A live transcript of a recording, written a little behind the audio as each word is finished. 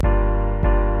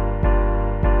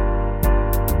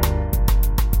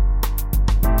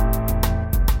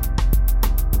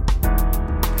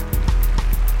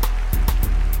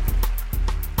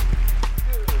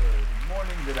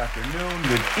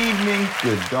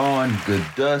good dawn, good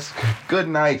dusk, good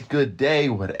night, good day,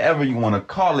 whatever you want to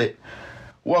call it.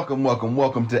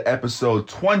 Welcome to episode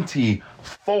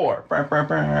 24 of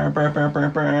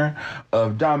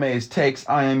Dáme's Takes.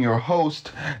 I am your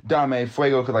host, Dáme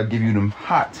Fuego, because I give you them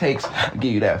hot takes. I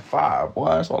give you that five.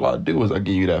 Boy, that's all I do is I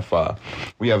give you that five.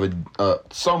 We have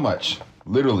so much,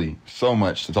 literally so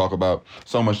much to talk about,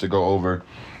 so much to go over.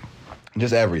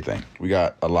 Just everything. We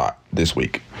got a lot this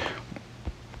week.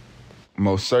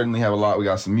 Most certainly have a lot. We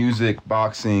got some music,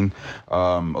 boxing,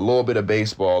 a little bit of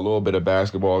baseball, a little bit of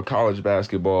basketball, college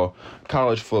basketball,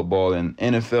 college football, and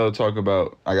NFL to talk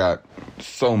about. I got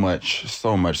so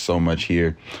much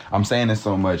here. I'm saying this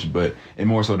so much, but it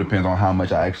more so depends on how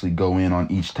much I actually go in on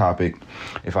each topic.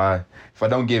 If I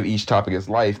don't give each topic its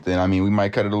life, then we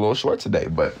might cut it a little short today,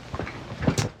 but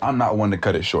I'm not one to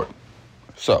cut it short.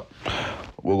 So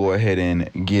we'll go ahead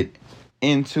and get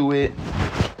into it.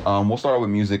 We'll start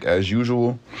with music as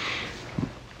usual.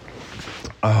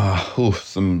 I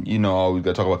always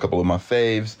gotta talk about a couple of my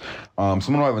faves.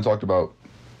 Someone I haven't talked about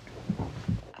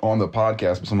on the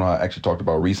podcast, but someone I actually talked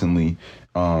about recently,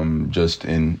 just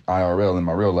in IRL, in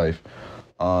my real life.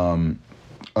 Amine.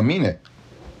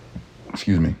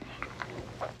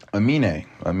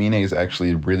 Amine is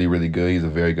actually really, really good. He's a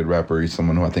very good rapper. He's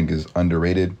someone who I think is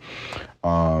underrated.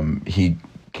 He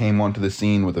came onto the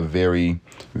scene with a very,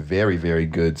 very, very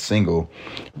good single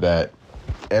that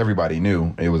everybody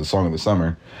knew. It was a song of the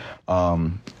summer.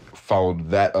 Followed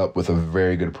that up with a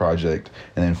very good project,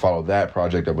 and then followed that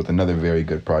project up with another very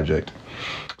good project.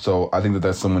 So I think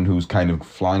that's someone who's kind of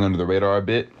flying under the radar a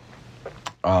bit.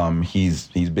 He's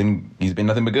been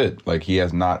nothing but good. Like, he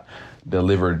has not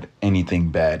delivered anything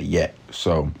bad yet.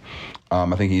 So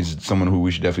I think he's someone who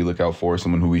we should definitely look out for,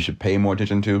 someone who we should pay more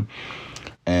attention to,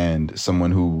 and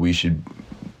someone who we should,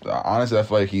 honestly, I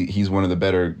feel like he's one of the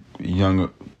better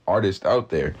young artists out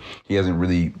there. He hasn't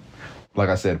really, like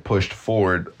I said, pushed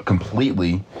forward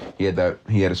completely. He had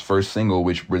his first single,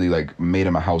 which really made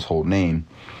him a household name,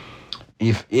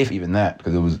 if even that,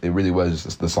 because it really was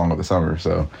the song of the summer.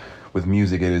 So with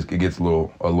music, it gets a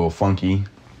little funky,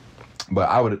 but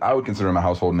I would consider him a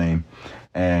household name,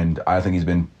 and I think he's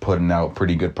been putting out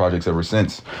pretty good projects ever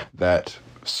since that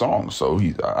song. So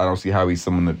I don't see how he's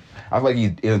someone that, I feel like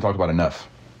he isn't talked about enough.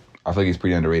 I feel like he's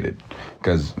pretty underrated,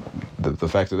 because the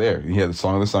facts are there. He had the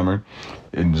song of the summer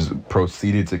and just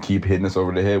proceeded to keep hitting us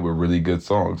over the head with really good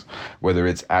songs, whether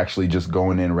it's actually just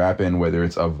going in rapping, whether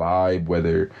it's a vibe,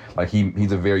 whether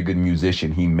he's a very good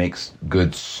musician. He makes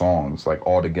good songs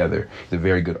all together. He's a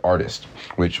very good artist,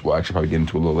 which we'll actually probably get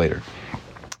into a little later.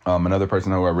 Another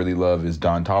person who I really love is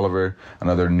Don Toliver,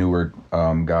 another newer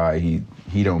guy. He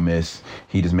don't miss.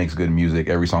 He just makes good music.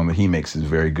 Every song that he makes is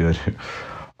very good.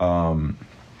 Those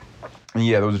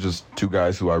are just two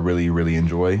guys who I really, really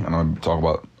enjoy. And I'll talk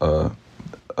about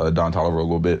Don Toliver a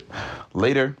little bit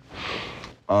later.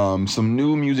 Some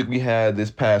new music we had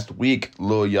this past week.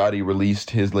 Lil Yachty released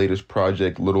his latest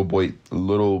project, Little Boat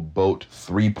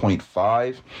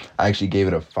 3.5. I actually gave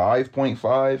it a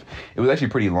 5.5. It was actually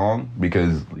pretty long,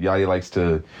 because Yachty likes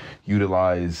to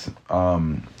utilize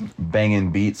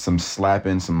banging beats, some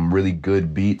slapping, some really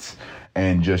good beats,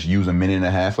 and just use a minute and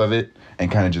a half of it and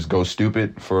kind of just go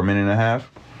stupid for a minute and a half.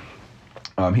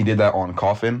 He did that on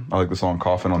Coffin. I like the song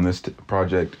Coffin on this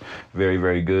project. Very,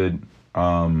 very good.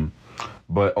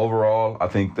 But overall, I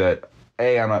think that,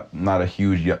 I'm not a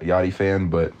huge Yachty fan,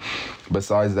 but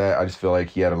besides that, I just feel like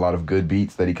he had a lot of good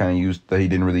beats that he kind of used, that he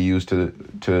didn't really use to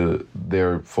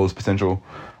their fullest potential.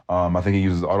 I think he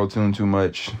uses auto-tune too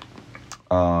much.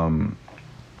 I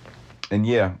think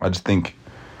he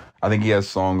has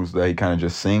songs that he kind of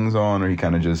just sings on, or he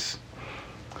kind of just,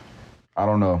 I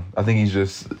don't know. I think he's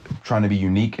just trying to be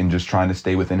unique and just trying to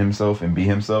stay within himself and be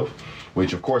himself,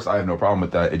 which, of course, I have no problem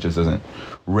with that. It just doesn't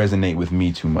resonate with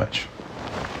me too much.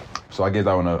 So I give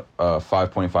that one a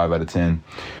 5.5 out of 10.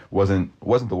 Wasn't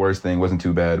the worst thing, wasn't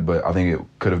too bad, but I think it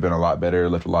could have been a lot better,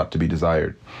 left a lot to be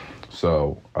desired.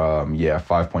 So,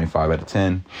 5.5 out of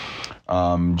 10.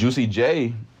 Juicy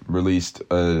J released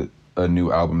a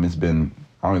new album. It's been,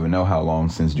 I don't even know how long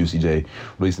since Juicy J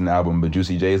released an album, but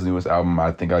Juicy J's newest album,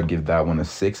 I think I'd give that one a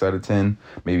 6 out of 10,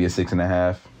 maybe a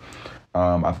 6.5.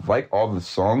 I like all the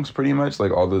songs pretty much,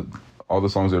 all the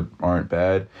songs aren't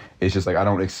bad. It's just I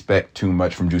don't expect too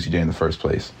much from Juicy J in the first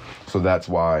place. So that's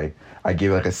why I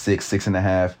give it a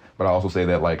 6.5. But I also say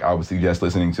that I would suggest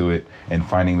listening to it and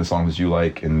finding the songs that you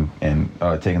like and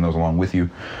taking those along with you.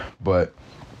 But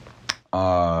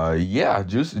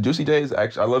Juicy J is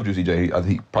actually, I love Juicy J. I think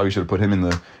he probably should have put him in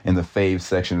the fave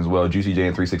section as well. Juicy J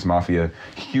and 3 6 Mafia,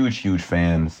 huge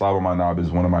fan. Slob on My Knob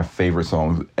is one of my favorite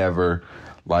songs ever.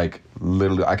 Like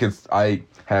literally, I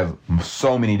have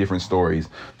so many different stories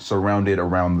surrounded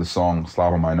around the song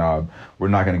 "Slob on My Knob." We're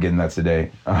not gonna get in that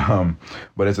today,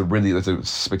 but it's a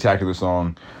spectacular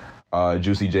song.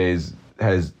 Juicy J's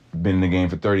has been in the game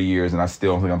for 30 years, and I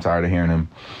still think I'm tired of hearing him.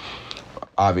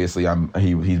 Obviously,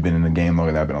 he's been in the game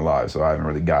longer than I've been alive, so I haven't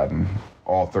really gotten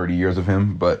all 30 years of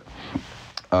him. But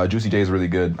Juicy J is really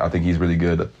good. I think he's really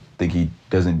good. I think he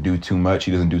doesn't do too much.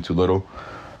 He doesn't do too little.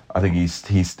 I think he's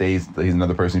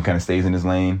another person who kind of stays in his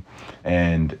lane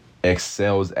and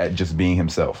excels at just being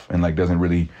himself, and like doesn't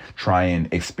really try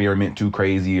and experiment too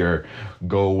crazy or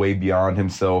go way beyond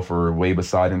himself or way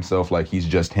beside himself. Like he's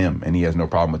just him, and he has no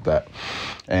problem with that.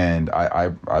 And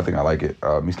I think I like it.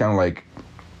 He's kind of like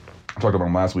I talked about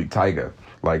him last week, Tyga.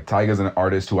 Like Tyga's an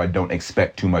artist who I don't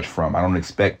expect too much from. I don't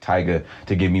expect Tyga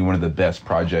to give me one of the best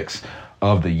projects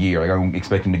of the year. Like I don't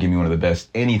expect him to give me one of the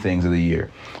best anythings of the year.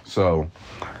 So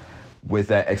with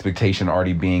that expectation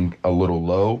already being a little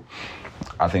low,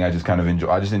 I think I just kind of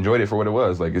enjoyed it for what it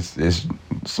was. Like it's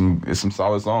some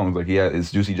solid songs. Like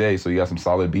it's Juicy J, so he got some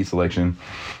solid beat selection.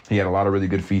 He had a lot of really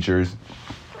good features,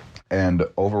 and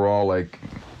overall, like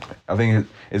I think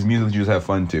it's music that you just have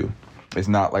fun to. It's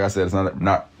not, like I said, it's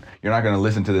not you're not gonna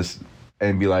listen to this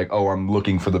and be like, oh, I'm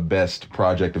looking for the best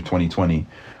project of 2020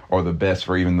 or the best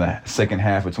for even the second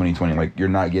half of 2020. Like you're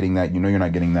not getting that. You know you're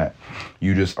not getting that.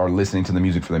 You just are listening to the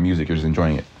music for the music. You're just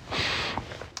enjoying it.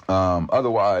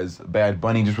 Otherwise, Bad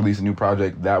Bunny just released a new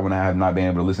project. That one I have not been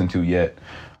able to listen to yet.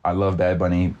 I love Bad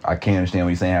Bunny. I can't understand what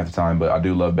he's saying half the time, but I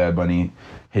do love Bad Bunny.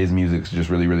 His music's just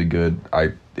really, really good.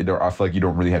 I feel like you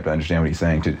don't really have to understand what he's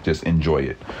saying to just enjoy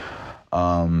it.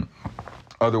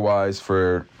 Otherwise,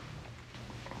 for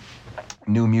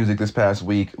new music this past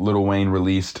week, Lil Wayne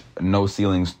released No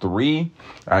Ceilings 3.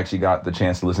 I actually got the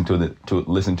chance to listen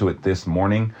to it this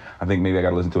morning. I think maybe I got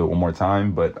to listen to it one more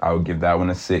time, but I would give that one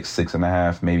a 6,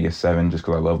 6.5, maybe a 7, just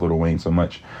because I love Lil Wayne so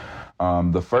much.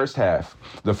 Honestly,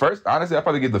 I'd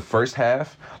probably give the first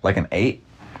half like an 8,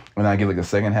 and then I give like the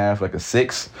second half like a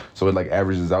 6, so it like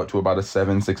averages out to about a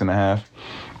 7, 6.5.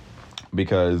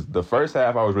 Because the first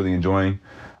half I was really enjoying.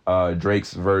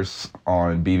 Drake's verse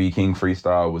on BB King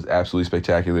Freestyle was absolutely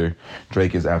spectacular.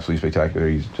 Drake is absolutely spectacular.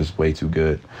 He's just way too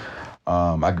good.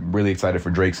 I'm really excited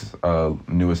for Drake's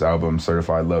newest album,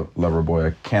 Certified Lover Boy.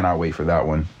 I cannot wait for that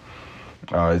one.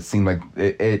 It seemed like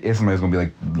it's something that's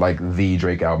gonna be like the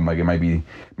Drake album. Like it might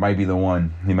be the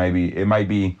one. It might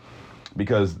be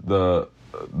because the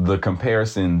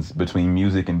comparisons between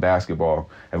music and basketball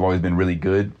have always been really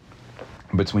good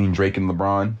between Drake and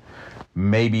LeBron.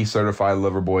 Maybe Certified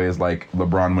Lover Boy is like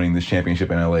LeBron winning this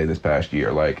championship in LA this past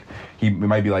year. Like he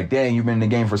might be like, dang, you've been in the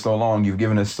game for so long. You've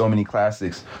given us so many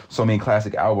classics, so many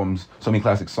classic albums, so many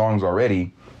classic songs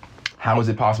already. How is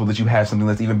it possible that you have something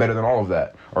that's even better than all of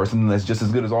that, or something that's just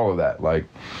as good as all of that? Like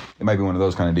it might be one of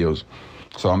those kind of deals.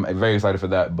 So I'm very excited for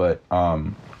that. But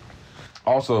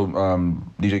also,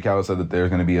 DJ Khaled said that there's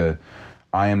going to be a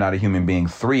I Am Not a Human Being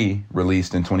 3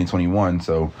 released in 2021.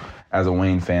 So as a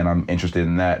Wayne fan, I'm interested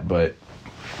in that. But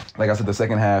like I said, the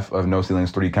second half of No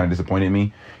Ceilings 3 kind of disappointed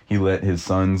me. He let his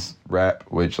sons rap,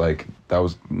 which like that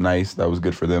was nice. That was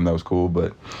good for them. That was cool.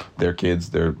 But they're kids.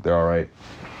 They're all right.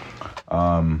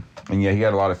 And yeah, he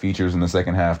had a lot of features in the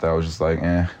second half that I was just like,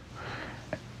 eh.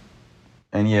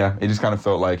 And yeah, it just kind of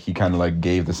felt like he kind of like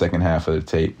gave the second half of the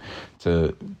tape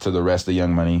to the rest of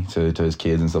Young Money, to his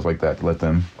kids and stuff like that. Let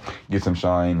them get some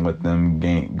shine, let them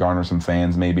garner some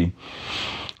fans maybe.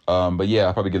 But yeah,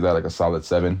 I'll probably give that like a solid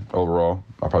 7 overall.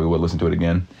 I probably would listen to it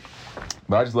again.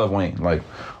 But I just love Wayne. Like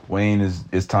Wayne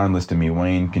is timeless to me.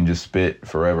 Wayne can just spit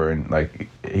forever, and like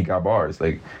he got bars.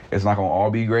 Like it's not gonna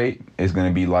all be great. It's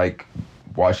gonna be like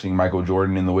watching Michael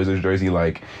Jordan in the Wizards jersey,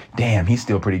 like, damn, he's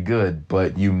still pretty good,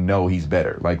 but you know he's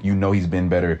better. Like, you know he's been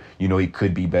better. You know he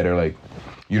could be better. Like,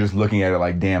 you're just looking at it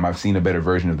like, damn, I've seen a better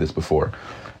version of this before.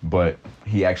 But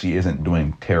he actually isn't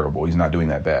doing terrible. He's not doing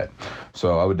that bad.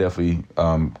 So I would definitely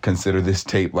consider this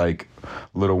tape like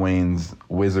Lil Wayne's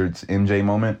Wizards MJ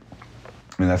moment.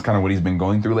 And that's kind of what he's been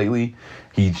going through lately.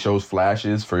 He shows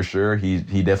flashes for sure. He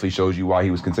definitely shows you why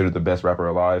he was considered the best rapper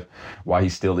alive, why he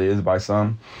still is by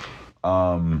some.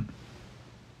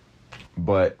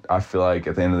 But I feel like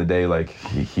at the end of the day, like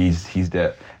he's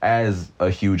dead. As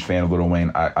a huge fan of Lil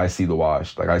Wayne, I see the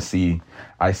wash. Like I see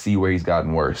where he's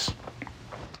gotten worse,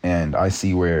 and I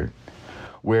see where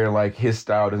like his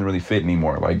style doesn't really fit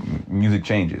anymore. Like music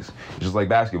changes, it's just like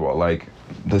basketball. Like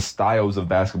the styles of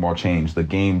basketball change, the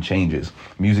game changes.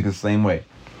 Music is the same way.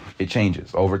 It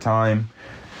changes over time.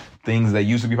 Things that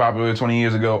used to be popular 20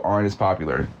 years ago aren't as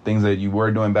popular. Things that you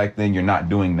were doing back then, you're not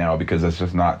doing now because that's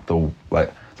just not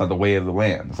it's not the way of the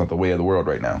land. It's not the way of the world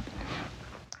right now.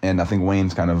 and I think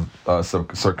Wayne's kind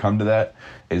of succumbed to that,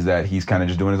 is that he's kind of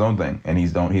just doing his own thing, and he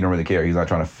don't really care. He's not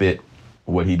trying to fit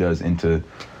what he does into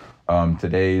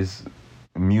today's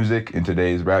music, in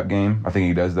today's rap game. I think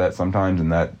he does that sometimes,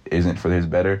 and that isn't for his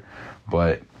better.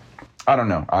 But I don't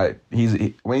know.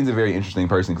 Wayne's a very interesting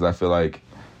person because I feel like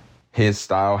his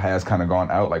style has kind of gone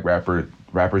out. Like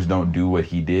rappers don't do what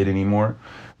he did anymore,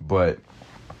 but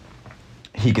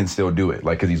he can still do it.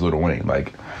 Like, because he's Lil Wayne.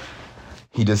 Like,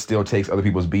 he just still takes other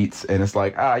people's beats, and it's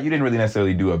like, you didn't really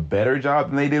necessarily do a better job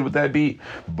than they did with that beat,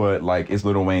 but like, it's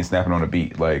Lil Wayne snapping on a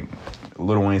beat. Like,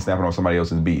 Lil Wayne snapping on somebody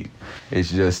else's beat.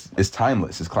 It's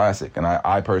timeless. It's classic, and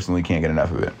I personally can't get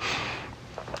enough of it.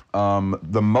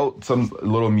 Some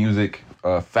little music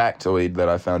factoid that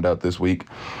I found out this week.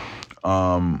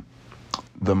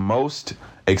 The most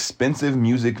expensive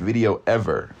music video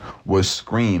ever was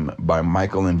Scream by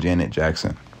Michael and Janet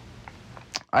Jackson.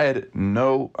 I had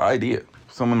no idea.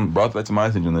 Someone brought that to my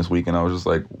attention this week, and I was just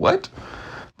like, what?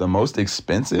 The most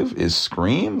expensive is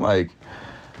Scream? Like,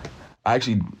 I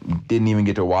actually didn't even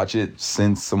get to watch it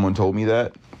since someone told me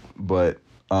that, but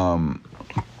I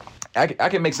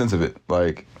can make sense of it.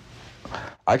 Like,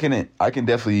 I can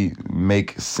definitely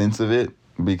make sense of it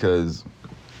because,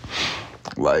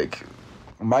 like,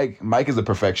 Mike is a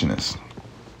perfectionist.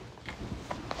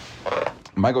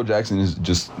 Michael Jackson is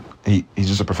just he's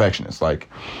just a perfectionist. Like,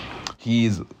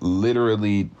 he's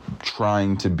literally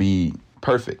trying to be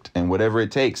perfect, and whatever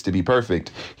it takes to be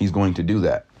perfect, he's going to do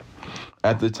that.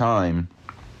 At the time,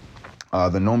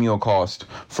 the nominal cost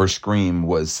for Scream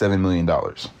was $7 million.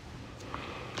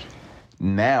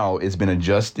 Now it's been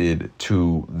adjusted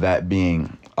to that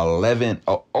being over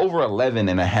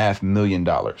 $11.5 million.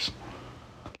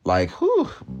 Like, whew,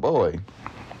 boy,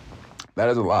 that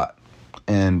is a lot.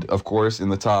 And of course, in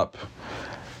the top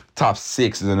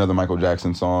 6 is another Michael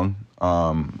Jackson song.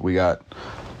 We got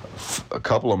a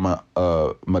couple of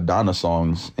Madonna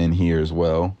songs in here as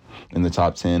well. In the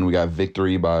top 10, we got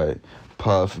Victory by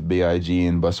Puff, B.I.G.,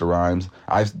 and Busta Rhymes.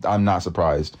 I'm not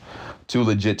surprised. Too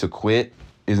Legit to Quit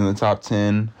is in the top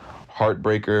 10.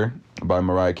 Heartbreaker by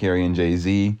Mariah Carey and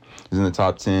Jay-Z is in the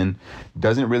top 10.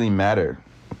 Doesn't Really Matter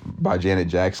by Janet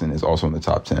Jackson is also in the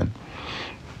top 10.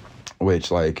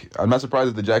 Which, like, I'm not surprised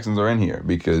that the Jacksons are in here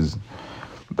because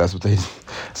that's what they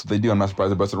do. I'm not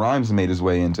surprised that Busta Rhymes made his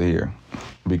way into here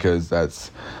because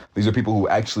these are people who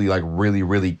actually, like, really,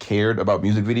 really cared about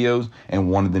music videos and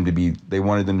wanted them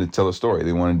to tell a story.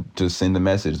 They wanted to send a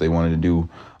message. They wanted to do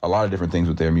a lot of different things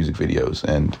with their music videos.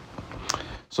 And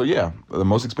so, yeah, the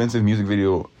most expensive music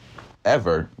video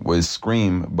ever was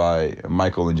Scream by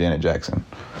Michael and Janet Jackson.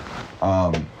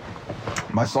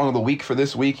 My song of the week for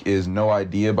this week is No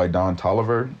Idea by Don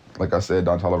Toliver. Like I said,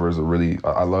 Don Toliver is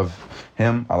I love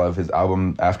him. I love his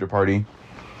album After Party.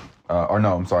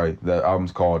 The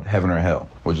album's called Heaven or Hell,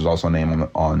 which is also a name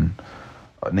on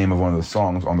name of one of the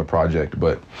songs on the project.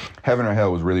 But Heaven or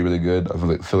Hell was really, really good. I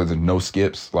feel like there's no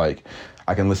skips. Like,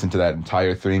 I can listen to that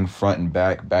entire thing, front and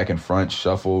back and front,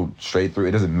 shuffle, straight through.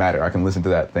 It doesn't matter. I can listen to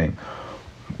that thing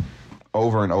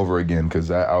over and over again because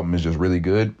that album is just really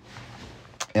good.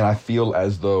 And I feel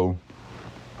as though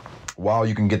while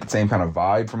you can get the same kind of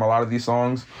vibe from a lot of these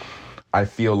songs, I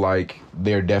feel like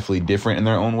they're definitely different in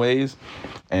their own ways.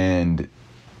 And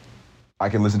I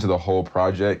can listen to the whole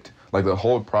project. Like, the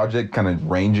whole project kind of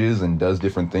ranges and does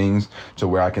different things to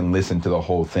where I can listen to the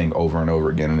whole thing over and over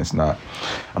again. And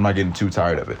I'm not getting too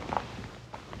tired of it.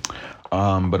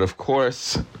 But of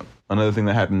course, another thing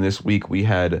that happened this week, we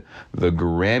had the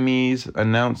Grammys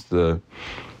announced, the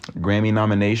Grammy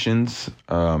nominations.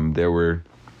 There were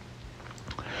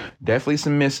definitely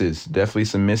some misses,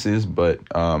 but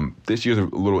this year's a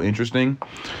little interesting.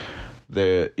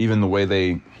 Even the way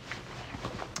they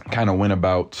kind of went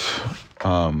about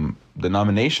the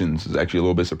nominations is actually a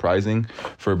little bit surprising.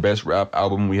 For Best Rap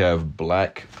Album, we have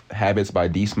Black Habits by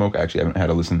D Smoke. I actually haven't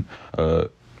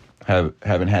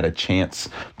had a chance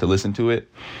to listen to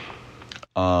it.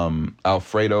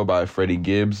 Alfredo by Freddie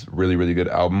Gibbs, really, really good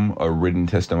album. A Written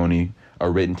Testimony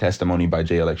by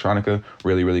Jay Electronica,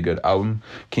 really, really good album.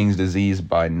 King's Disease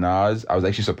by Nas. I was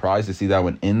actually surprised to see that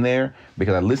one in there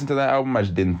because I listened to that album. I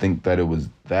just didn't think that it was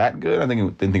that good.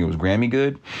 Didn't think it was Grammy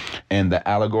good. And The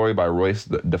Allegory by Royce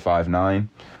da 5'9".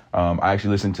 I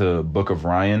actually listened to Book of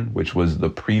Ryan, which was the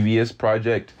previous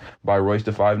project by Royce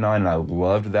da 5'9", and I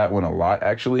loved that one a lot,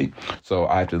 actually. So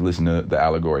I have to listen to The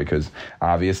Allegory because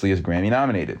obviously it's Grammy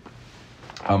nominated.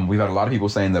 We've had a lot of people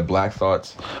saying that Black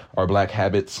Thoughts or Black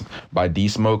Habits by D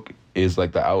Smoke is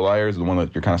like the outliers, the one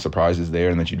that you're kind of surprised is there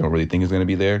and that you don't really think is going to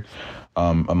be there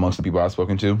amongst the people I've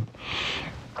spoken to.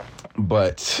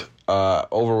 But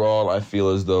overall, I feel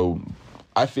as though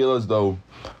I feel as though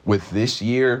with this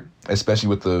year, especially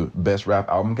with the best rap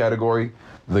album category,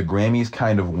 the Grammys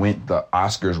kind of went the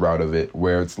Oscars route of it,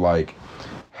 where it's like,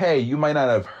 hey, you might not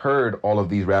have heard all of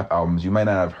these rap albums, you might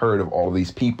not have heard of all of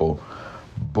these people,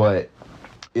 but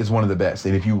it's one of the best.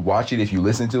 And if you watch it, if you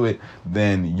listen to it,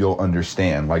 then you'll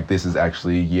understand. Like, this is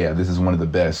actually, yeah, this is one of the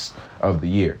best of the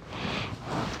year.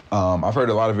 I've heard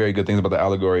a lot of very good things about the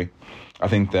allegory. I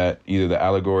think that either the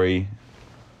allegory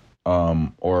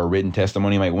or a written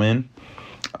testimony might win.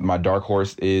 My dark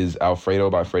horse is Alfredo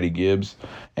by Freddie Gibbs.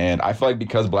 And I feel like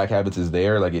because Black Habits is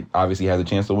there, like, it obviously has a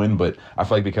chance to win, but I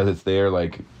feel like because it's there,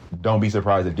 like, don't be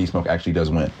surprised if D-Smoke actually does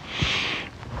win.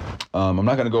 I'm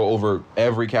not going to go over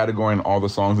every category and all the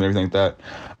songs and everything like that.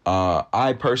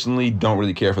 I personally don't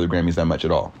really care for the Grammys that much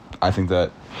at all. I think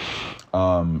that,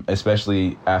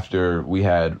 especially after we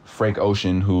had Frank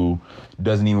Ocean, who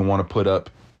doesn't even want to put up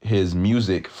his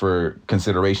music for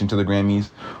consideration to the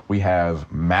Grammys. We have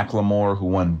Macklemore, who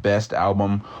won Best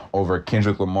Album over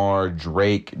Kendrick Lamar,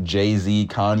 Drake, Jay-Z,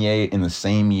 Kanye in the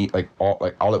same year, all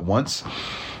at once.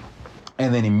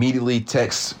 And then immediately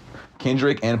texts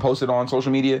Kendrick and posted on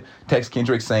social media, text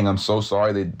Kendrick saying, I'm so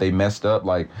sorry they messed up.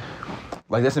 Like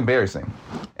that's embarrassing.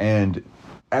 And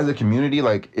as a community,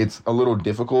 like, it's a little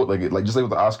difficult, like just like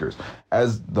with the Oscars,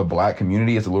 as the Black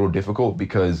community, it's a little difficult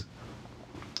because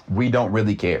we don't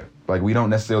really care. Like, we don't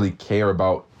necessarily care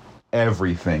about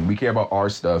everything. We care about our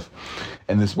stuff.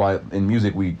 And this is why in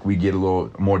music we get a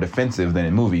little more defensive than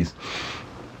in movies.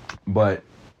 But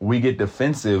we get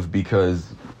defensive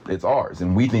because it's ours,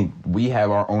 and we think we have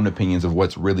our own opinions of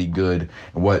what's really good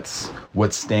and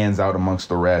what stands out amongst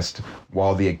the rest,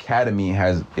 while the Academy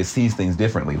sees things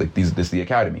differently. Like, this is the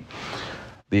Academy.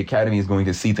 The Academy is going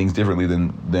to see things differently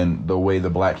than the way the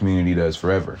Black community does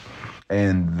forever.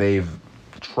 And they've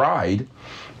tried,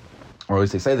 or at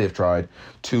least they say they've tried,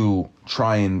 to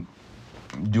try and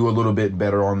do a little bit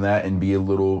better on that and be a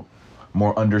little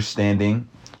more understanding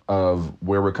of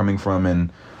where we're coming from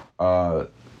and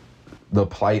the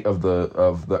plight of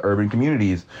the urban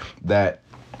communities. That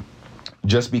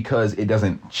just because it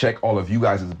doesn't check all of you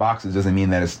guys' boxes doesn't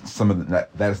mean that it's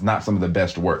not some of the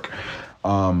best work.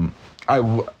 I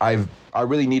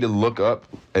really need to look up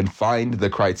and find the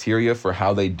criteria for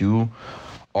how they do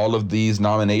all of these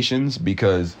nominations,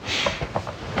 because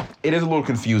it is a little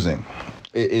confusing.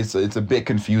 It's a bit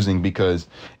confusing, because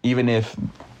even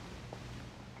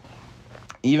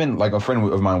like a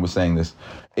friend of mine was saying this,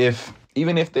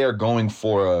 even if they're going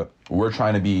for we're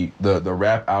trying to be the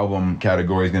rap album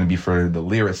category is going to be for the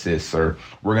lyricists, or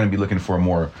we're going to be looking for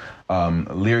more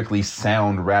lyrically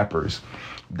sound rappers.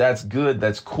 That's good,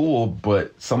 that's cool,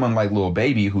 but someone like Lil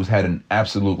Baby, who's had an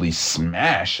absolutely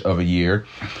smash of a year,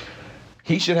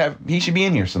 he should be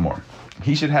in here some more.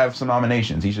 He should have some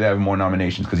nominations. He should have more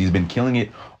nominations because he's been killing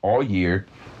it all year.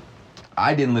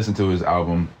 I didn't listen to his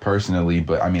album personally,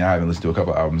 but I mean, I haven't listened to a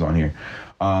couple albums on here.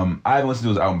 I haven't listened to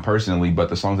his album personally, but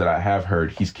the songs that I have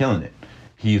heard, he's killing it.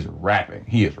 He's rapping.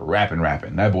 He is rapping.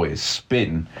 That boy is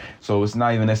spitting. So it's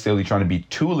not even necessarily trying to be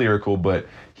too lyrical, but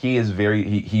he is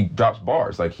he drops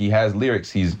bars. Like, he has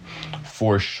lyrics. He's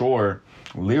for sure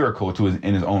lyrical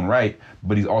in his own right,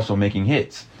 but he's also making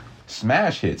hits.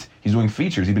 Smash hits. He's doing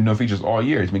features. He's been doing features all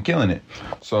year. He's been killing it.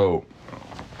 So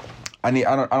I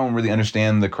don't really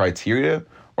understand the criteria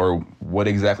or what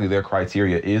exactly their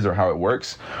criteria is or how it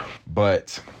works,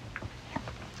 but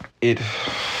it's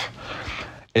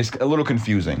a little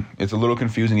confusing. It's a little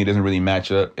confusing. It doesn't really match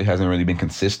up. It hasn't really been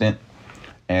consistent.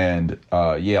 And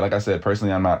like I said,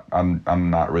 personally, I'm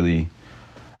not really,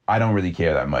 I don't really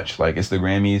care that much. Like, it's the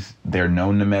Grammys. They're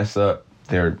known to mess up.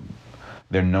 They're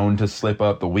known to slip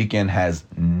up. The Weeknd has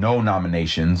no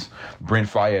nominations. Brent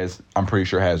Faiyaz, I'm pretty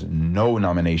sure, has no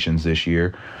nominations this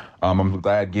year. I'm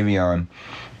glad Giveon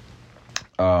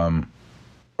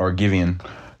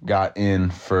got in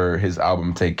for his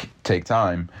album Take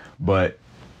Time, but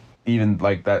even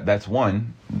like that's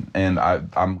one. And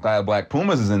I'm glad Black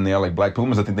Pumas is in there. Like, Black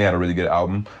Pumas, I think they had a really good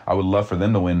album. I would love for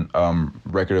them to win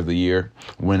Record of the Year,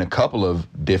 win a couple of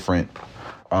different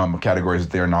categories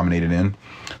that they're nominated in.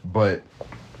 But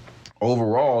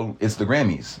overall, it's the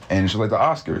Grammys, and it's just like the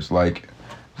Oscars. Like,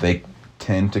 they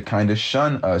tend to kind of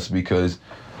shun us because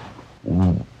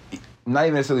not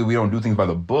even necessarily we don't do things by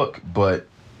the book, but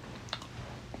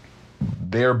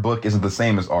their book isn't the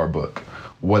same as our book.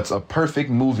 What's a perfect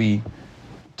movie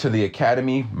to the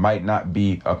Academy might not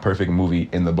be a perfect movie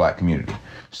in the Black community.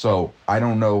 So I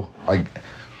don't know, like,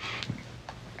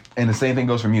 and the same thing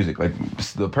goes for music. Like,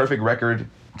 the perfect record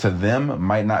to them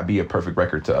might not be a perfect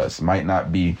record to us. Might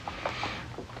not be.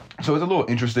 So it's a little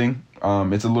interesting.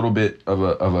 It's a little bit of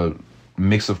a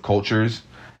mix of cultures,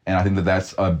 And I think that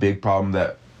that's a big problem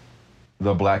that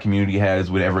the black community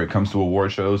has whenever it comes to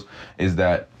award shows, is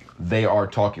that they're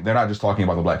not just talking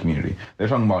about the black community. They're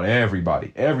talking about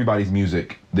everybody's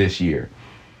music this year.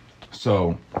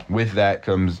 So with that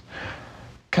comes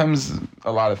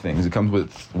a lot of things. It comes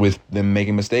with them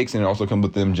making mistakes, and it also comes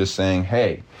with them just saying,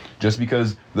 hey, just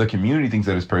because the community thinks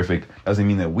that it's perfect doesn't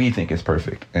mean that we think it's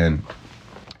perfect. And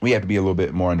we have to be a little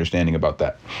bit more understanding about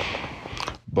that.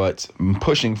 But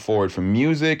pushing forward from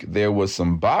music, there was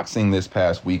some boxing this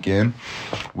past weekend.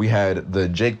 We had the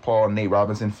Jake Paul-Nate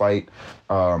Robinson fight.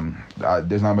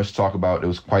 There's not much to talk about. It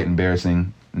was quite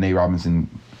embarrassing. Nate Robinson,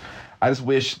 I just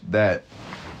wish that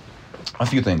a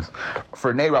few things.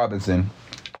 For Nate Robinson,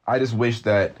 I just wish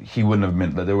that there wouldn't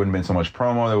have been so much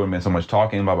promo, there wouldn't have been so much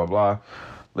talking, blah, blah, blah.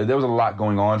 Like, there was a lot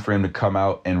going on for him to come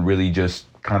out and really just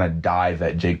kind of dive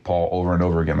at Jake Paul over and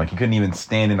over again. Like, he couldn't even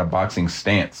stand in a boxing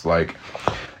stance. Like,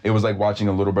 it was like watching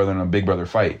a little brother and a big brother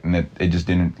fight, and it just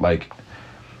didn't, like,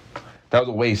 that was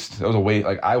a waste.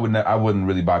 Like, I wouldn't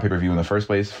really buy pay-per-view in the first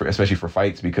place, especially for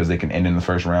fights, because they can end in the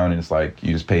first round, and it's like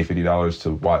you just pay $50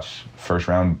 to watch first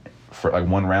round for like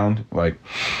one round. Like,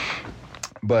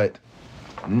 but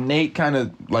Nate, I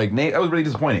was really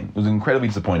disappointing. It was incredibly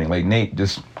disappointing. Like, Nate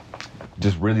just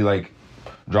really, like,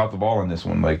 dropped the ball on this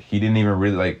one. Like, he didn't even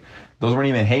really, like, those weren't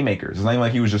even haymakers. It's not even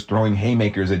like he was just throwing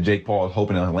haymakers at Jake Paul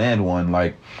hoping to land one.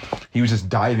 Like, he was just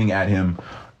diving at him,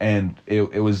 and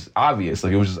it was obvious.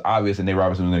 Like, it was just obvious that Nate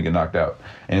Robinson was going to get knocked out.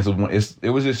 And it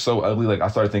was just so ugly. Like, I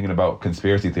started thinking about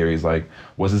conspiracy theories. Like,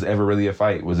 was this ever really a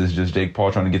fight? Was this just Jake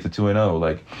Paul trying to get to 2-0?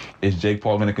 Like, is Jake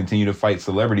Paul going to continue to fight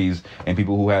celebrities and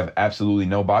people who have absolutely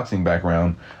no boxing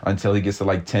background until he gets to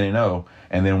like 10-0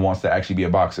 and then wants to actually be a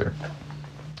boxer?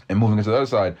 And moving into the other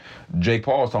side, Jake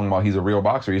Paul is talking about he's a real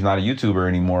boxer. He's not a YouTuber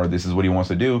anymore. This is what he wants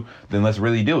to do. Then let's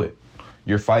really do it.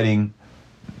 You're fighting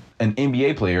an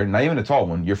NBA player, not even a tall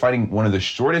one. You're fighting one of the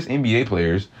shortest NBA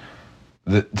players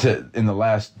in the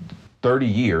last 30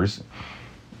 years,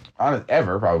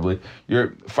 ever probably.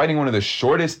 You're fighting one of the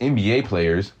shortest NBA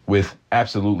players with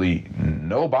absolutely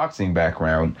no boxing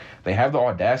background. They have the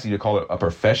audacity to call it a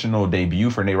professional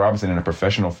debut for Nate Robinson and a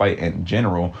professional fight in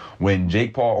general, when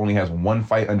Jake Paul only has one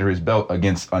fight under his belt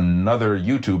against another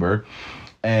YouTuber,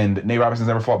 and Nate Robinson's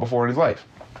never fought before in his life.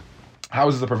 How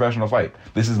is this a professional fight?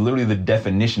 This is literally the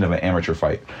definition of an amateur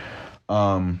fight.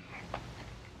 So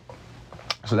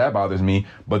that bothers me.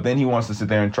 But then he wants to sit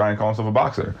there and try and call himself a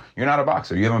boxer. You're not a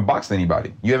boxer. You haven't boxed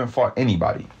anybody. You haven't fought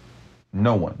anybody.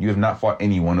 No one. You have not fought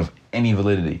anyone of any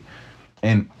validity.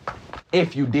 And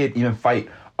if you did even fight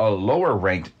a lower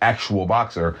ranked actual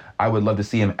boxer, I would love to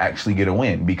see him actually get a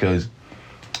win, because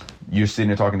you're sitting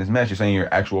there talking this mess. You're saying you're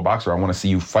an actual boxer. I want to see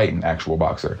you fight an actual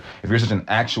boxer. If you're such an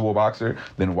actual boxer,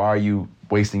 then why are you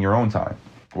wasting your own time?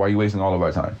 Why are you wasting all of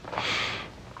our time?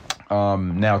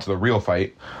 Now to the real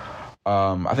fight.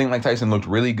 I think Mike Tyson looked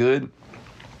really good,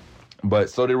 but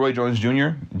so did Roy Jones Jr.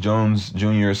 Jones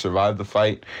Jr. survived the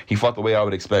fight. He fought the way I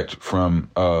would expect from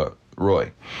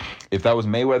Roy. If that was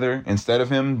Mayweather instead of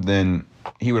him, then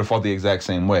he would have fought the exact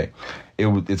same way.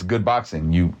 It's good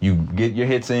boxing. You get your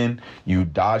hits in, you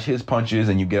dodge his punches,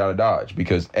 and you get out of dodge,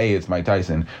 because A, it's Mike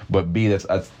Tyson, but B,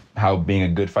 that's how being a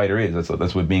good fighter is.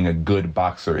 That's what being a good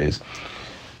boxer is.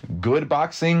 Good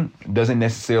boxing doesn't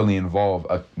necessarily involve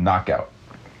a knockout.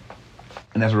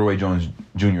 And that's what Roy Jones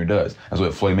Jr. does. That's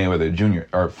what Floyd Mayweather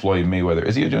Mayweather,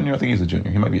 is he a junior? I think he's a junior.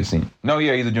 He might be a senior. No,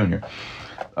 yeah, he's a junior.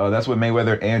 That's what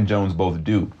Mayweather and Jones both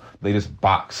do. They just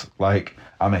box. Like,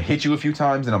 I'm going to hit you a few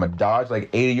times, and I'm going to dodge like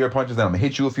 8 of your punches, then I'm going to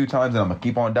hit you a few times, and I'm going to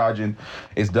keep on dodging.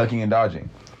 It's ducking and dodging.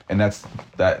 And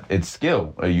it's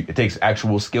skill. It takes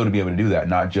actual skill to be able to do that,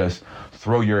 not just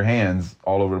throw your hands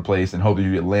all over the place and hope that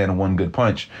you land one good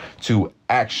punch. To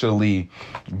actually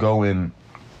go in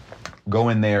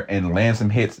there and land some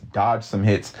hits, dodge some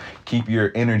hits, keep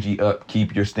your energy up,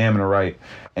 keep your stamina right,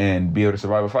 and be able to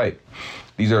survive a fight.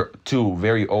 These are two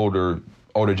very older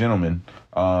gentlemen.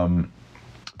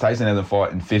 Tyson hasn't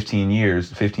fought in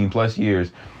 15 plus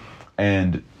years.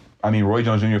 And I mean, Roy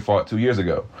Jones Jr. fought 2 years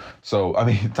ago. So, I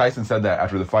mean, Tyson said that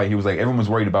after the fight. He was like, everyone was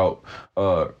worried about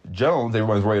Jones.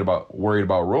 Everyone's worried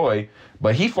about Roy.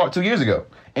 But he fought 2 years ago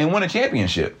and won a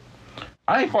championship.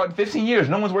 I ain't fought in 15 years.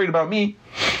 No one's worried about me.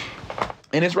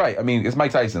 And it's right. I mean, it's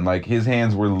Mike Tyson. Like, his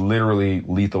hands were literally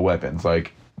lethal weapons.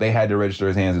 Like, they had to register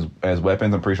his hands as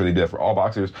weapons. I'm pretty sure they did that for all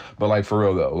boxers. But, like, for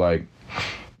real, though, like,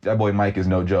 that boy Mike is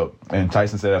no joke. And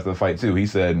Tyson said after the fight, too, he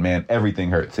said, man, everything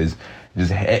hurts. His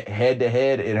just head to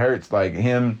head, it hurts. Like,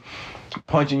 him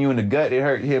punching you in the gut, it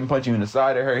hurt. Him punching you in the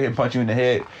side, it hurt. Him punching you in the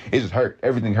head, it just hurt.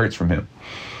 Everything hurts from him.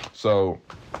 So,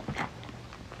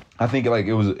 I think, like,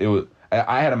 it was.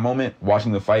 I had a moment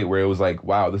watching the fight where it was like,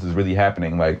 wow, this is really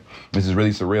happening. Like, this is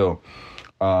really surreal.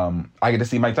 I get to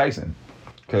see Mike Tyson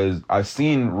because I've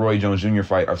seen Roy Jones Jr.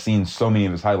 fight. I've seen so many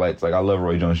of his highlights. Like, I love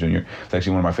Roy Jones Jr. It's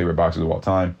actually one of my favorite boxers of all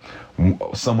time.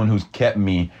 Someone who's kept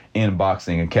me in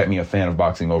boxing and kept me a fan of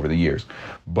boxing over the years.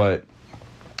 But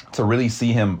to really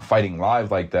see him fighting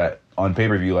live like that on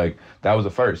pay-per-view, like, that was a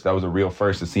first. That was a real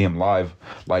first to see him live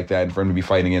like that and for him to be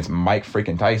fighting against Mike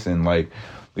freaking Tyson. Like,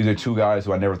 these are two guys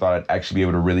who I never thought I'd actually be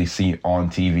able to really see on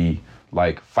TV,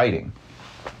 like, fighting.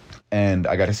 And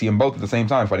I got to see them both at the same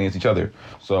time fighting against each other.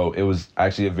 So it was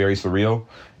actually very surreal.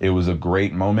 It was a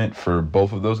great moment for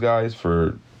both of those guys.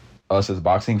 For us as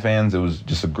boxing fans, it was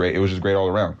just great all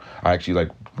around. I actually, like,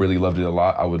 really loved it a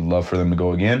lot. I would love for them to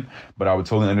go again. But I would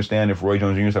totally understand if Roy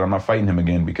Jones Jr. said, I'm not fighting him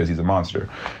again because he's a monster.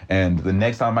 And the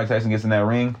next time Mike Tyson gets in that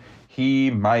ring,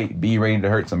 he might be ready to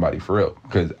hurt somebody, for real.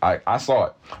 Because I saw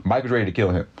it. Mike was ready to kill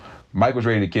him. Mike was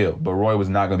ready to kill, but Roy was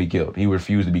not going to be killed. He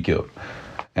refused to be killed.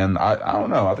 And I don't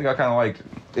know. I think I kind of like,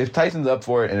 if Tyson's up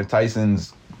for it and if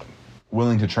Tyson's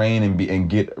willing to train and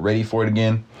get ready for it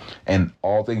again, and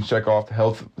all things check off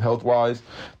health-wise,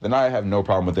 then I have no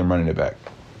problem with them running it back.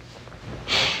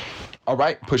 All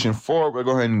right, pushing forward, we'll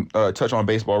go ahead and touch on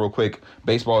baseball real quick.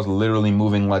 Baseball is literally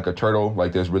moving like a turtle.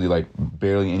 Like, there's really, like,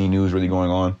 barely any news really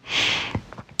going on.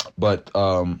 But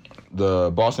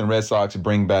the Boston Red Sox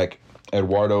bring back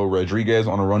Eduardo Rodriguez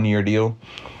on a 1-year deal.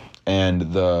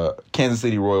 And the Kansas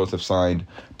City Royals have signed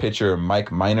pitcher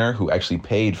Mike Minor, who actually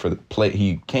paid for the play.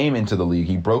 He came into the league.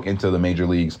 He broke into the major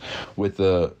leagues with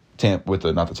the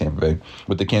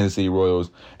Kansas City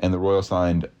Royals, and the Royals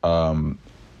signed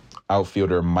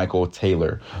outfielder Michael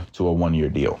Taylor to a 1-year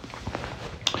deal.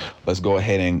 Let's go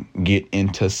ahead and get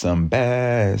into some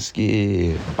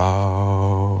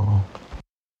basketball.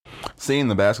 Singing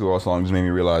the basketball song just made me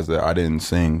realize that I didn't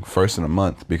sing First of the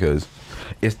Month because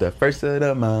it's the first of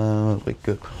the month. Wake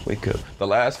up, wake up. The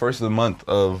last first of the month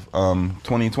of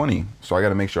 2020. So I got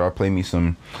to make sure I play me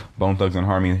some Bone Thugs and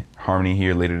Harmony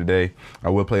here later today. I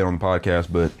will play it on the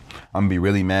podcast, but I'm going to be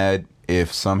really mad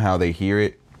if somehow they hear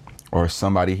it or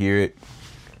somebody hear it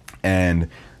and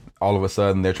all of a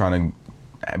sudden they're trying to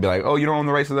be like, oh, you don't own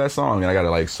the rights to that song. And I got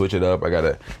to, like, switch it up. I got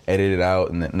to edit it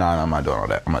out. And then, I'm not doing all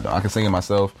that. I can sing it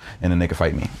myself and then they can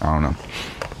fight me. I don't know.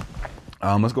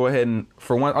 Let's go ahead and,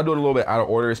 for one, I'll do it a little bit out of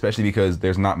order, especially because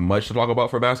there's not much to talk about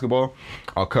for basketball.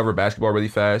 I'll cover basketball really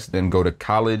fast, then go to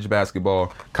college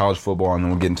basketball, college football, and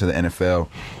then we'll get into the NFL.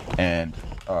 And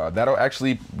that'll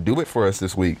actually do it for us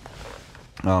this week.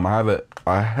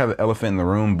 I have an elephant in the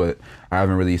room, but I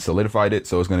haven't really solidified it,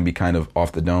 so it's going to be kind of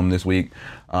off the dome this week.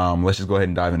 Let's just go ahead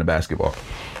and dive into basketball.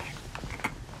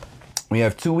 We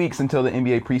have 2 weeks until the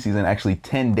NBA preseason, actually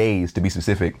 10 days to be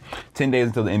specific. 10 days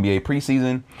until the NBA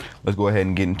preseason. Let's go ahead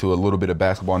and get into a little bit of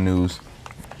basketball news.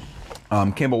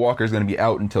 Kemba Walker is going to be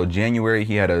out until January.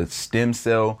 He had a stem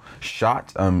cell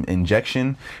shot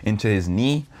injection into his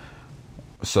knee.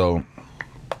 So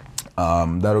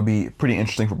that'll be pretty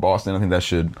interesting for Boston. I think that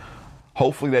should,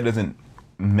 hopefully that doesn't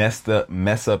mess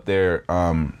up their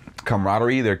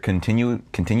camaraderie, their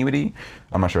continuity.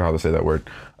 I'm not sure how to say that word.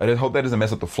 I just hope that doesn't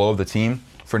mess up the flow of the team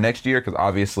for next year, because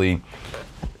obviously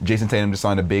Jason Tatum just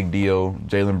signed a big deal.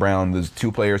 Jaylen Brown, there's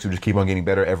two players who just keep on getting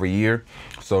better every year.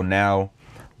 So now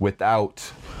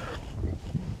without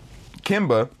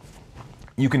Kemba,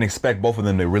 you can expect both of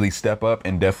them to really step up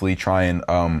and definitely try and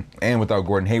without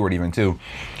Gordon Hayward even too,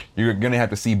 you're going to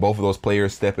have to see both of those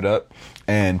players step it up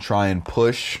and try and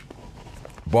push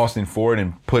Boston forward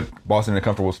and put Boston in a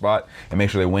comfortable spot and make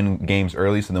sure they win games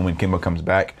early. So then when Kemba comes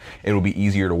back, it'll be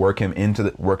easier to work him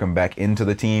back into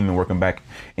the team and work him back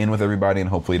in with everybody, and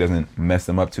hopefully it doesn't mess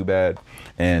them up too bad,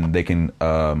 and they can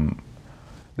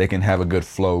have a good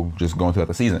flow just going throughout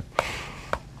the season.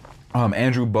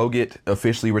 Andrew Bogut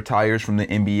officially retires from the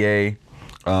NBA.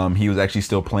 He was actually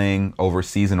still playing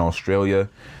overseas in Australia,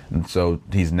 and so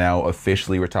he's now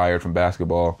officially retired from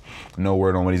basketball. No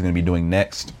word on what he's going to be doing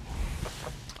next.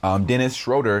 Dennis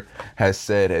Schroeder has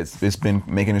said, it's been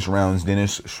making its rounds,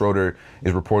 Dennis Schroeder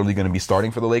is reportedly going to be starting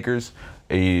for the Lakers.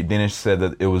 Dennis said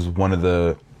that it was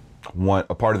a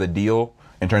part of the deal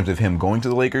in terms of him going to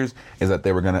the Lakers is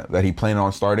that he planned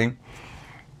on starting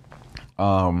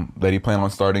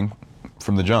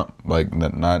from the jump, like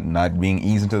not being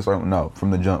eased into the start. No,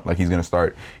 from the jump, like he's going to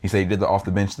start. He said he did the off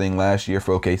the bench thing last year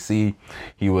for OKC.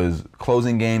 He was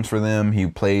closing games for them. He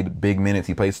played big minutes.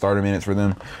 He played starter minutes for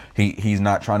them. He's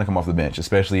not trying to come off the bench,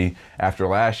 especially after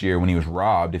last year when he was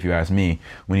robbed, if you ask me,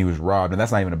 and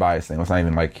that's not even a bias thing. That's not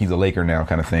even like he's a Laker now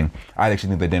kind of thing. I actually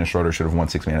think that Dennis Schroeder should have won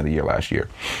Sixth Man of the Year last year.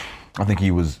 I think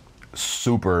he was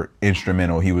super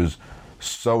instrumental. He was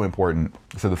so important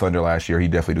to the Thunder last year. He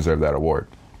definitely deserved that award.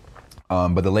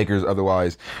 But the Lakers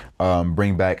otherwise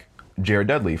bring back Jared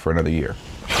Dudley for another year.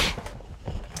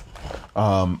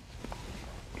 The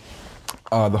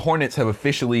Hornets have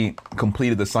officially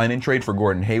completed the sign-in trade for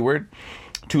Gordon Hayward.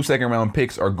 2 second-round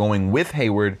picks are going with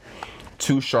Hayward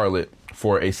to Charlotte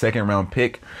for a second-round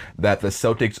pick that the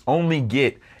Celtics only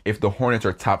get if the Hornets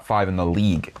are top 5 in the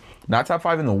league. Not top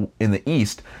 5 in the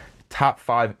East, top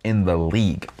 5 in the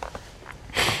league.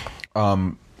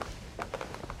 It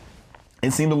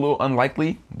seemed a little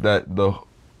unlikely that the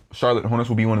Charlotte Hornets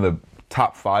will be one of the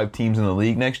top 5 teams in the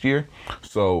league next year.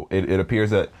 So it appears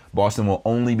that Boston will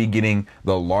only be getting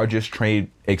the largest trade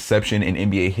exception in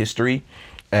NBA history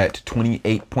at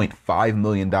 $28.5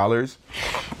 million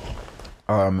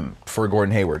for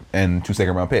Gordon Hayward and 2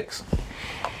 second-round picks.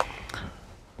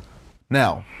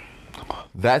 Now,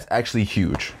 that's actually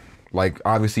huge. Like,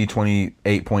 obviously,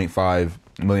 $28.5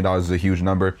 million is a huge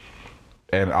number.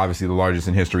 And obviously the largest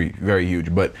in history, very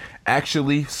huge. But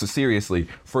actually, so seriously,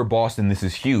 for Boston, this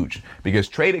is huge. Because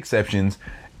trade exceptions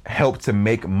help to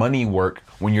make money work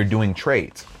when you're doing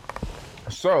trades.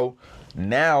 So,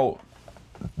 now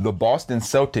the Boston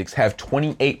Celtics have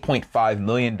 $28.5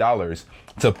 million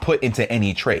to put into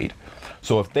any trade.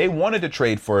 So if they wanted to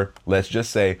trade for, let's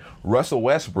just say, Russell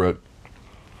Westbrook,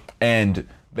 and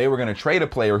they were going to trade a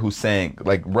player who's saying,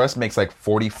 like, Russ makes like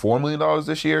 $44 million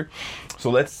this year.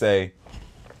 So let's say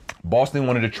Boston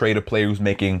wanted to trade a player who's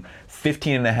making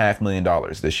 $15.5 million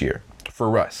this year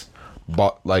for Russ,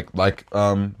 like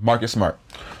Marcus Smart.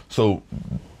 So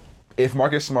if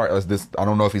Marcus Smart is this, I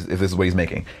don't know if this is what he's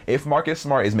making. If Marcus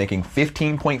Smart is making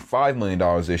 $15.5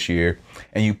 million this year,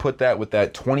 and you put that with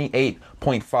that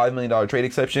 $28.5 million trade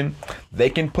exception, they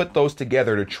can put those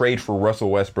together to trade for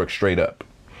Russell Westbrook straight up,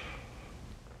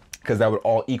 because that would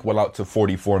all equal out to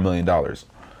 $44 million.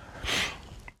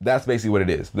 That's basically what it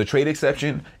is. The trade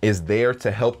exception is there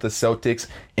to help the Celtics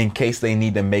in case they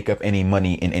need to make up any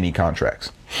money in any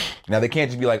contracts. Now, they can't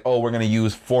just be like, oh, we're going to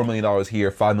use $4 million here,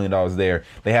 $5 million there.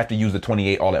 They have to use the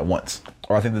 28 all at once.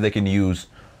 Or I think that they can use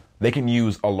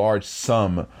a large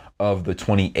sum of the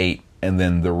 28, and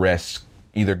then the rest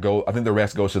I think the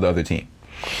rest goes to the other team.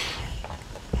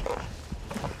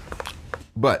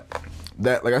 But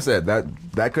that, like I said,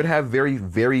 that could have very,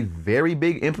 very, very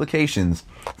big implications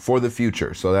for the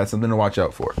future. So that's something to watch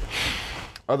out for.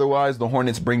 Otherwise, the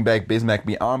Hornets bring back Bismack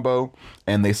Biyombo,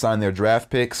 and they sign their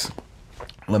draft picks,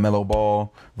 LaMelo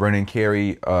Ball, Vernon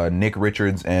Carey, Nick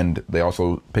Richards, and they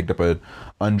also picked up an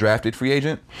undrafted free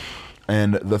agent.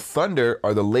 And the Thunder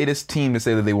are the latest team to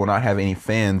say that they will not have any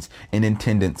fans in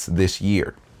attendance this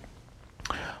year.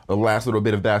 The last little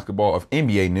bit of basketball of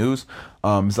NBA news,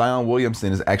 Zion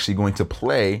Williamson is actually going to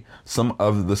play some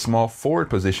of the small forward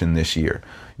position this year.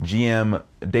 GM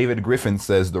David Griffin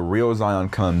says the real Zion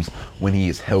comes when he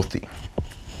is healthy.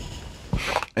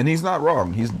 And he's not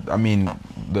wrong.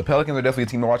 The Pelicans are definitely a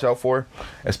team to watch out for,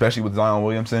 especially with Zion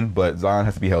Williamson, but Zion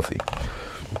has to be healthy.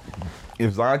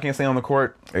 If Zion can't stay on the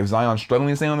court, if Zion's struggling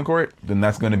to stay on the court, then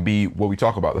that's going to be what we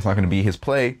talk about. That's not going to be his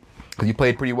play, because he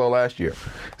played pretty well last year.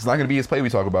 It's not going to be his play we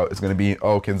talk about. It's going to be,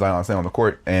 can Zion stay on the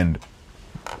court? And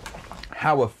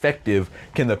how effective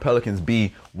can the Pelicans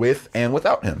be with and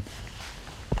without him?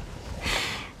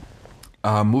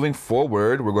 Moving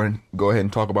forward, we're going to go ahead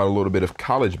and talk about a little bit of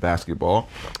college basketball.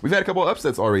 We've had a couple of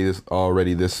upsets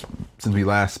already this since we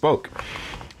last spoke.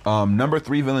 Number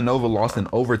 3, Villanova lost in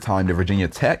overtime to Virginia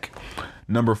Tech.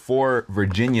 Number 4,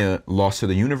 Virginia lost to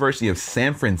the University of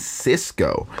San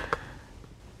Francisco.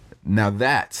 Now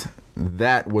that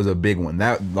was a big one.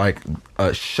 That, like,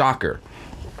 a shocker.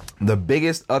 The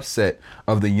biggest upset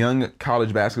of the young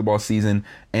college basketball season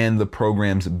and the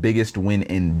program's biggest win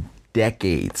in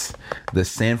decades. The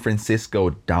San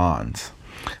Francisco Dons.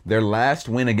 Their last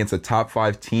win against a top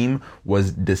 5 team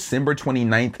was December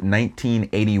 29th,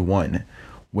 1981,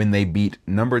 when they beat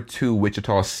number 2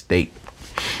 Wichita State.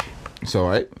 So,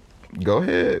 all right, go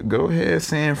ahead,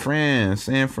 San Fran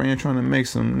trying to make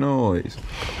some noise.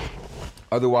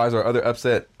 Otherwise, our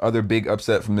other big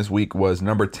upset from this week was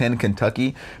number 10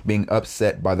 Kentucky being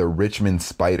upset by the Richmond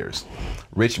Spiders.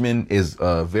 Richmond is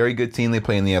a very good team. They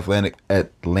play in the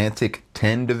Atlantic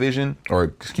 10 division,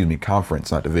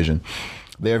 conference, not division.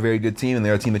 They're a very good team, and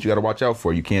they're a team that you got to watch out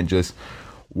for. You can't just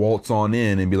waltz on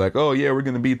in and be like, oh yeah, we're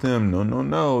going to beat them.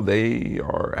 No. They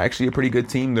are actually a pretty good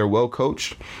team. They're well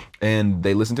coached, and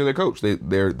they listen to their coach.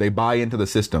 They buy into the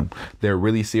system. They're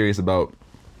really serious about,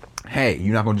 hey,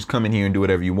 you're not going to just come in here and do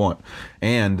whatever you want.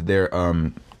 And they're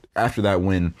after that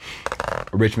win,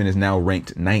 Richmond is now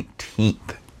ranked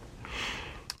 19th.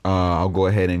 I'll go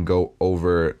ahead and go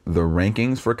over the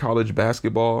rankings for college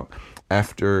basketball.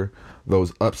 after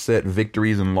those upset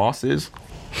victories and losses.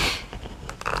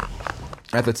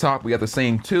 At the top, we got the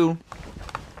same two.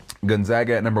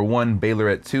 Gonzaga at number 1, Baylor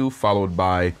at 2, followed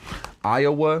by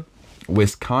Iowa,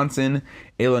 Wisconsin,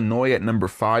 Illinois at number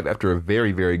 5 after a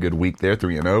very, very good week there,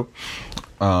 3-0.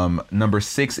 Number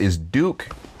 6 is Duke.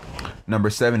 Number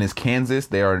 7 is Kansas.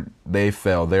 They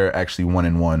fell. They're actually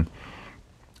 1-1.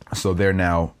 So they're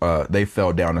now, they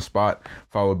fell down a spot,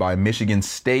 followed by Michigan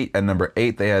State at number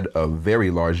 8. They had a very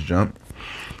large jump,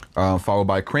 followed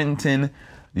by Creighton,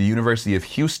 the University of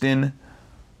Houston,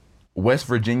 West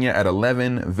Virginia at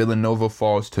 11. Villanova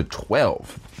falls to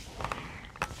 12,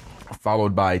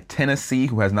 followed by Tennessee,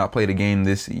 who has not played a game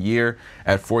this year.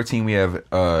 At 14, we have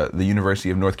the University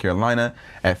of North Carolina.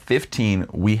 At 15,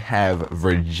 we have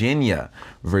Virginia.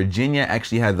 Virginia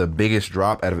actually had the biggest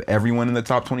drop out of everyone in the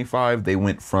top 25. They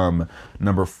went from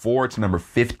number 4 to number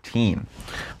 15,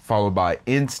 followed by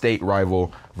in-state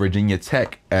rival Virginia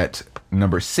Tech at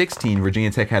number 16.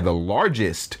 Virginia Tech had the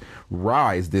largest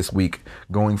rise this week,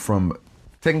 going from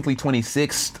technically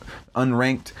 26th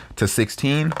unranked to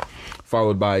 16,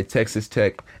 followed by Texas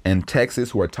Tech and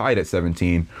Texas, who are tied at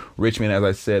 17. Richmond, as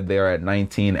I said, they are at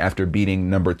 19 after beating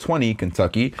number 20,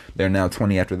 Kentucky. They're now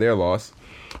 20 after their loss,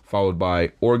 followed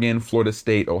by Oregon, Florida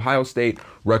State, Ohio State,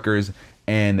 Rutgers,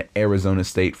 and Arizona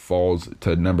State falls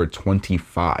to number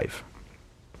 25.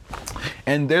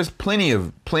 And there's plenty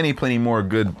more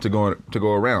good to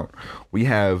go around. We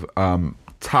have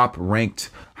top ranked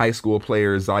high school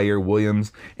player Zaire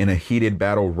Williams in a heated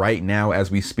battle right now as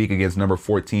we speak against number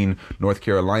 14 North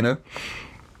Carolina.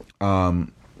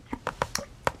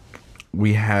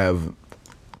 We have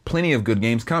plenty of good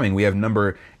games coming. We have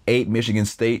number 8 Michigan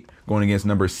State going against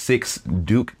number 6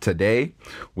 Duke today.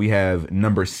 We have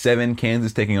number 7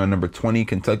 Kansas taking on number 20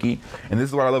 Kentucky. And this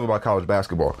is what I love about college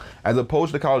basketball. As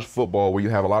opposed to college football, where you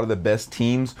have a lot of the best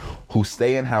teams who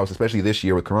stay in house, especially this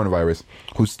year with coronavirus,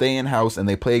 who stay in house and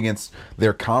they play against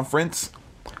their conference,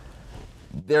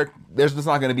 there's just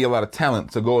not going to be a lot of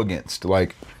talent to go against.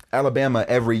 Like Alabama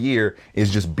every year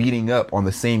is just beating up on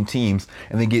the same teams,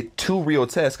 and they get 2 real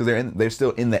tests because they're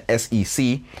still in the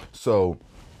SEC. So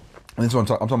that's what I'm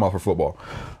talking about for football.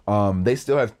 They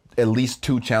still have at least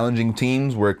 2 challenging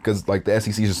teams because like the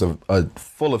SEC is just a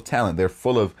full of talent. They're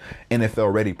full of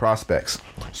NFL ready prospects.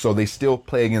 So they still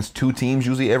play against 2 teams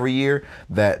usually every year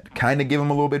that kind of give them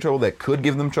a little bit of trouble, that could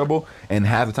give them trouble. And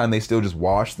half the time they still just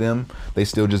wash them. They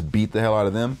still just beat the hell out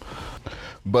of them.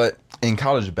 But in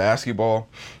college basketball,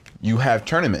 you have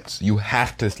tournaments. You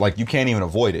have to, you can't even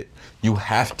avoid it. You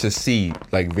have to see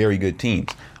very good teams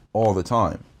all the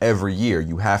time. Every year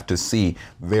you have to see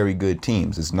very good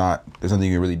teams. There's nothing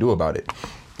you can really do about it.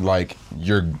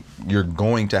 You're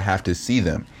going to have to see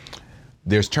them.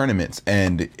 There's tournaments,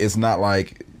 and it's not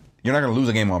like you're not going to lose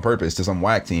a game on purpose to some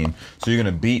whack team. So you're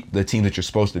going to beat the team that you're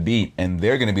supposed to beat, and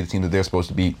they're going to be the team that they're supposed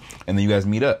to beat, and then you guys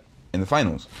meet up in the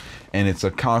finals. And it's a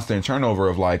constant turnover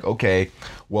of okay,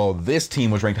 well, this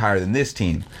team was ranked higher than this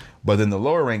team, but then the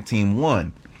lower ranked team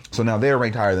won. So now they're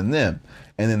ranked higher than them.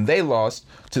 And then they lost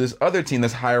to this other team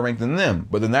that's higher ranked than them.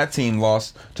 But then that team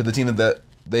lost to the team that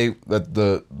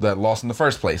lost in the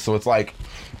first place. So it's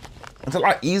it's a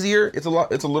lot easier. It's a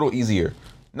little easier.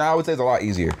 No, I would say it's a lot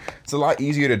easier. It's a lot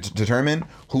easier to determine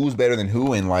who's better than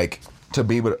who and to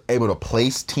be able to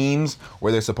place teams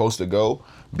where they're supposed to go,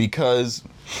 because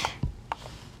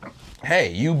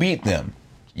hey, you beat them.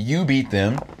 You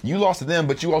lost to them,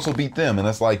 but you also beat them. And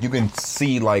that's you can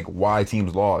see why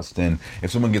teams lost. And if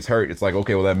someone gets hurt, it's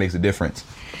okay, well, that makes a difference.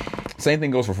 Same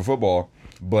thing goes for football,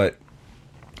 but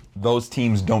those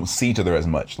teams don't see each other as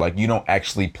much. You don't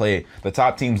actually play. The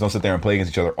top teams don't sit there and play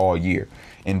against each other all year.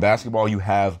 In basketball, you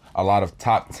have a lot of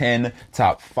top 10,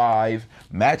 top 5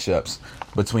 matchups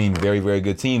between very, very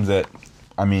good teams that,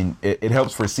 it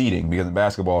helps for seeding, because in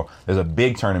basketball, there's a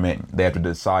big tournament. They have to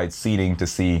decide seeding to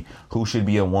see who should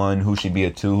be a 1, who should be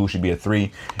a 2, who should be a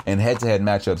 3. And head-to-head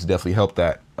matchups definitely help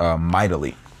that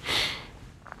mightily.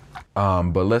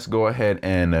 But let's go ahead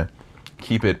and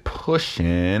keep it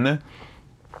pushing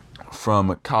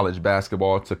from college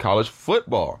basketball to college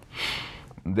football.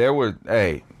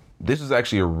 This is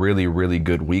actually a really, really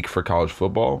good week for college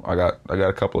football. I got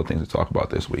a couple of things to talk about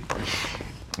this week.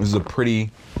 This is a pretty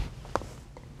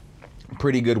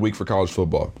good week for college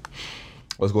football.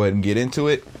 Let's go ahead and get into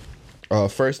it.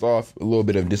 First off, a little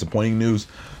bit of disappointing news.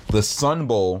 The Sun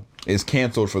Bowl is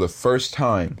canceled for the first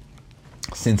time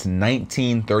since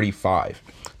 1935.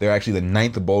 They're actually the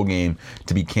 9th bowl game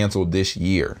to be canceled this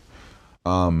year.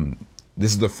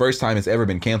 This is the first time it's ever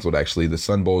been canceled, actually. The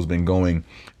Sun Bowl has been going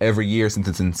every year since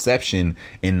its inception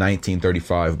in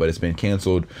 1935, but it's been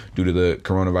canceled due to the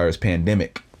coronavirus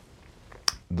pandemic.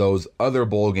 those other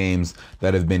bowl games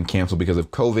that have been canceled because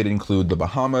of COVID include the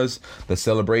Bahamas, the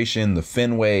Celebration, the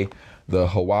Fenway, the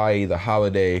Hawaii, the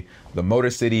Holiday, the Motor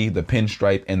City, the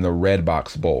Pinstripe, and the Red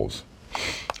Box Bowls.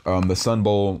 The Sun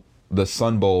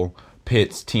Bowl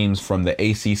pits teams from the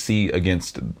ACC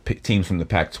against teams from the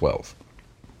Pac-12.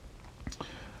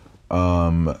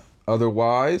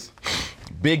 Otherwise,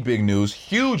 big news,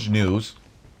 huge news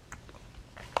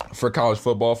for college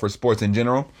football, for sports in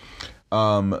general.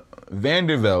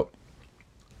 Vanderbilt,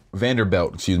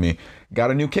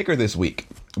 got a new kicker this week.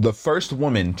 The first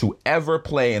woman to ever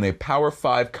play in a Power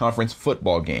 5 conference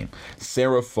football game,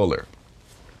 Sarah Fuller.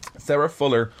 Sarah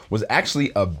Fuller was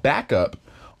actually a backup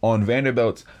on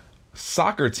Vanderbilt's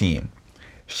soccer team.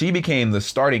 She became the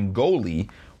starting goalie,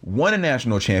 won a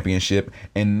national championship,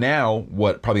 and now,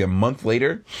 probably a month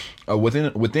later,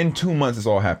 within 2 months, this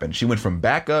all happened. She went from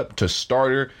backup to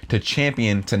starter to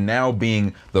champion to now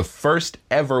being the first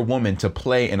ever woman to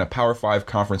play in a Power 5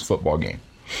 conference football game.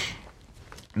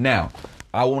 Now,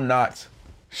 I will not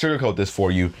sugarcoat this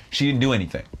for you. She didn't do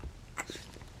anything.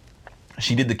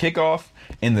 She did the kickoff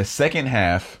in the second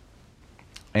half,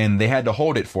 and they had to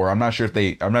hold it for her. I'm not sure if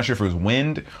it was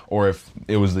wind or if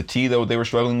it was the tee that they were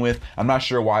struggling with. I'm not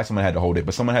sure why someone had to hold it,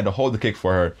 but someone had to hold the kick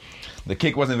for her. The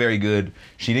kick wasn't very good.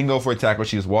 She didn't go for a tackle.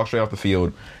 She just walked straight off the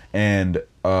field, and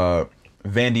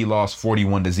Vandy lost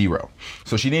 41-0.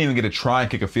 So she didn't even get to try and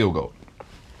kick a field goal.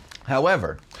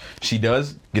 However, she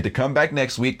does get to come back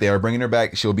next week. They are bringing her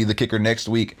back. She'll be the kicker next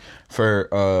week for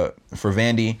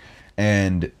Vandy.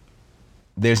 And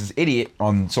there's this idiot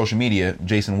on social media,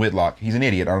 Jason Whitlock. He's an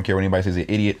idiot. I don't care what anybody says. He's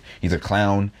an idiot. He's a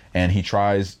clown, and he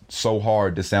tries so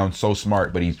hard to sound so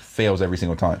smart, but he fails every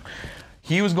single time.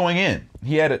 He was going in.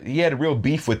 He had a real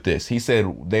beef with this. He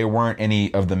said there weren't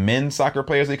any of the men's soccer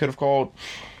players they could have called,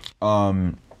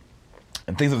 and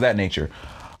things of that nature.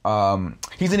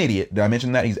 He's an idiot. Did I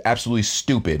mention that? He's absolutely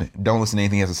stupid. Don't listen to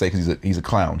anything he has to say because he's a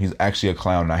clown. He's actually a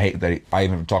clown, and I hate that I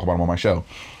even talk about him on my show.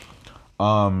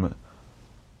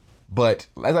 But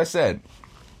as I said,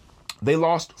 they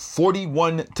lost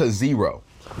 41-0.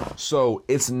 So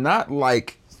it's not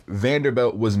like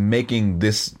Vanderbilt was making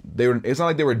this. It's not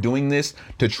like they were doing this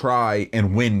to try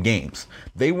and win games.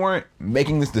 They weren't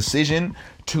making this decision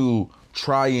to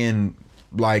try and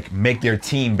make their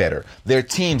team better. Their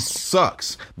team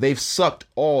sucks. They've sucked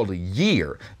all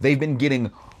year. They've been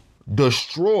getting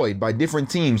destroyed by different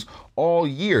teams all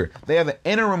year. They have an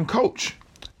interim coach.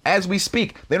 As we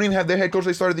speak, they don't even have their head coach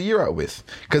they started the year out with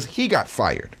because he got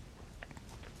fired.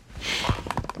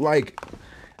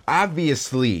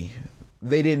 Obviously,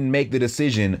 they didn't make the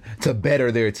decision to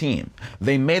better their team.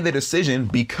 They made the decision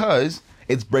because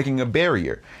it's breaking a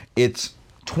barrier. It's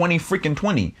 20.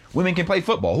 Women can play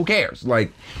football. Who cares?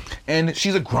 And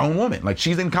she's a grown woman.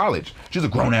 She's in college. She's a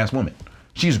grown-ass woman.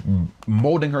 She's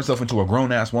molding herself into a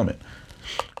grown-ass woman.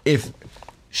 If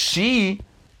she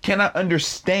cannot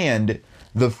understand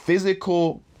if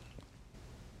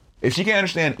she can't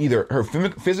understand either her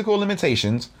physical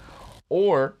limitations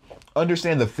or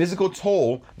understand the physical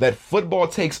toll that football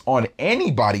takes on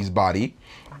anybody's body,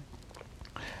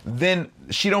 then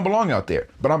she don't belong out there.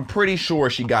 But I'm pretty sure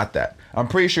she got that. I'm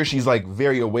pretty sure she's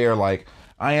very aware,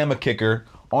 I am a kicker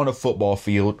on a football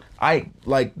field.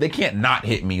 They can't not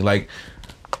hit me.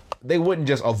 They wouldn't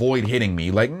just avoid hitting me.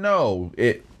 No,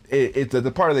 it's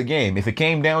a part of the game. If it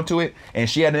came down to it and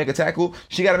she had to make a tackle,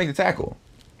 she got to make the tackle.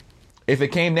 If it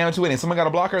came down to it and someone got to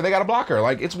block her, they got to block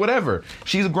her. It's whatever.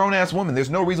 She's a grown-ass woman. There's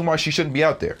no reason why she shouldn't be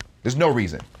out there. There's no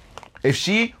reason. If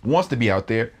she wants to be out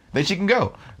there, then she can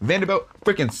go. Vanderbilt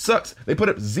freaking sucks. They put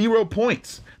up 0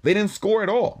 points. They didn't score at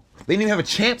all. They didn't even have a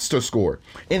chance to score.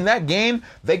 In that game,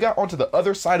 they got onto the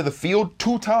other side of the field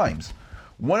 2 times.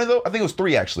 One of those, I think it was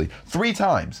 3 actually. 3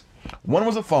 times. One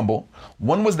was a fumble,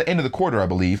 one was the end of the quarter, I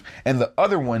believe, and the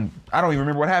other one, I don't even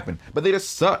remember what happened. But they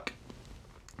just suck.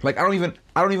 I don't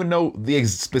even know the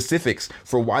specifics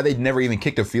for why they never even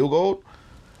kicked a field goal.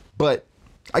 But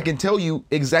I can tell you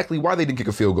exactly why they didn't kick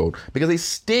a field goal. Because they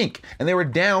stink, and they were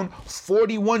down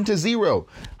 41-0.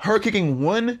 Her kicking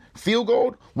 1 field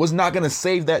goal was not going to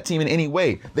save that team in any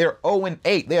way. They're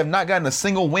 0-8. They have not gotten a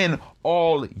single win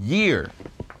all year.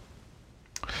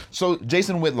 So,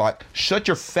 Jason Whitlock, shut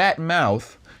your fat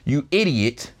mouth, you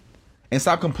idiot, and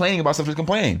stop complaining about stuff she's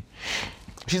complaining.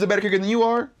 She's a better kicker than you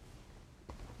are.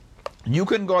 You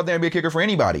couldn't go out there and be a kicker for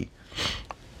anybody.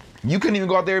 You couldn't even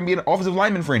go out there and be an offensive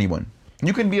lineman for anyone.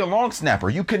 You couldn't be a long snapper.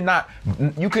 You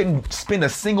couldn't spend a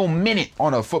single minute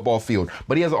on a football field.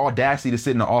 But he has the audacity to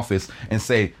sit in the office and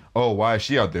say, oh, why is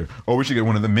she out there? Oh, we should get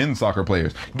one of the men's soccer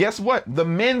players. Guess what? The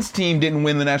men's team didn't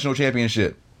win the national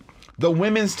championship. The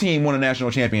women's team won a national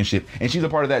championship, and she's a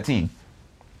part of that team.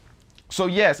 So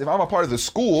yes, if I'm a part of the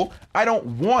school, I don't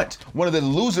want one of the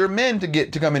loser men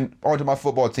to come in onto my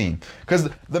football team, because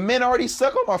the men already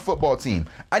suck on my football team.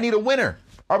 I need a winner.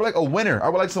 I would like a winner. I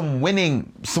would like some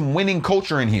winning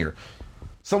culture in here.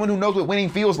 Someone who knows what winning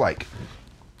feels like.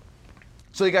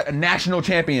 So you got a national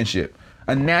championship,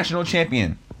 a national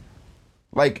champion.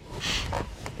 Like,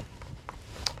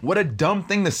 what a dumb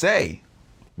thing to say.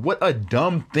 What a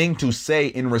dumb thing to say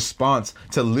in response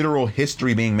to literal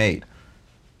history being made.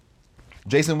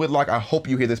 Jason Whitlock, I hope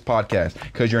you hear this podcast,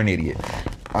 because you're an idiot.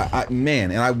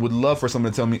 And I would love for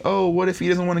someone to tell me, oh, what if he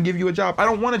doesn't want to give you a job? I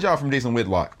don't want a job from Jason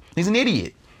Whitlock. He's an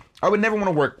idiot. I would never want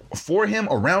to work for him,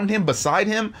 around him, beside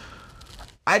him.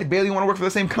 I'd barely want to work for the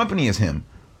same company as him.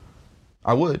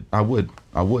 I would.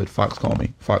 Fox, call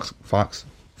me. Fox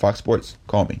Sports,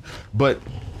 call me. But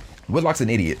Whitlock's an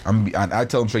idiot. I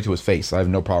tell him straight to his face. I have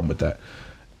no problem with that.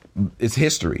 It's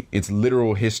history. It's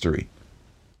literal history.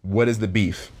 What is the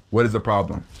beef? What is the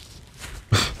problem?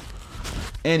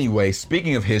 Anyway,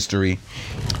 speaking of history,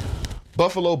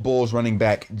 Buffalo Bulls running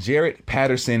back Jarrett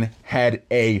Patterson had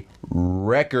a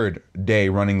record day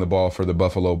running the ball for the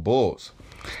Buffalo Bulls.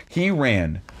 He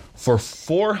ran for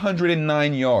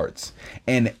 409 yards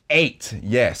and 8,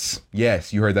 yes,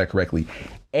 you heard that correctly,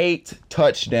 8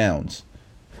 touchdowns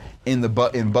in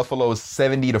Buffalo's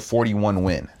 70-41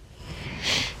 win.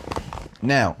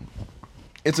 Now,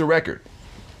 it's a record.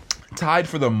 Tied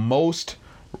for the most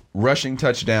rushing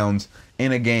touchdowns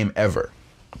in a game ever.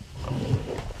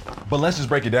 But let's just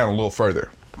break it down a little further.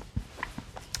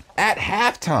 At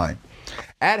halftime,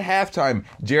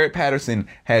 Jarrett Patterson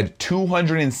had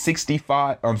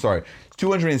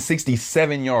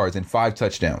 267 yards and 5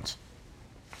 touchdowns.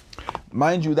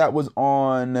 Mind you, that was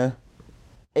on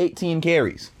 18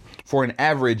 carries for an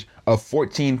average of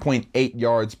 14.8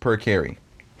 yards per carry.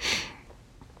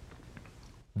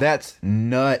 That's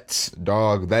nuts,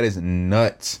 dog. That is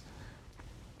nuts.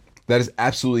 That is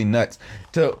absolutely nuts.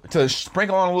 To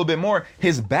sprinkle on a little bit more,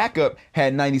 his backup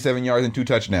had 97 yards and 2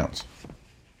 touchdowns.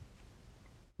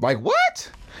 Like,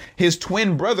 what? His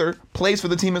twin brother plays for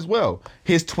the team as well.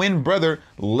 His twin brother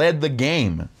led the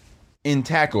game in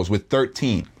tackles with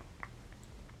 13.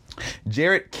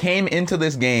 Jarrett came into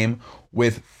this game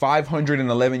with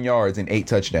 511 yards and 8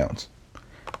 touchdowns.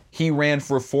 He ran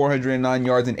for 409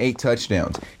 yards and 8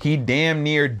 touchdowns. He damn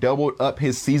near doubled up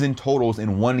his season totals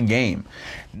in one game.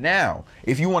 Now,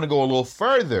 if you want to go a little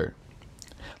further,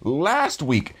 last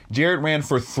week, Jarrett ran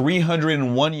for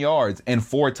 301 yards and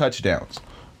 4 touchdowns.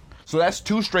 So that's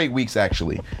 2 straight weeks,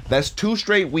 actually. That's 2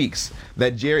 straight weeks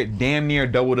that Jarrett damn near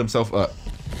doubled himself up.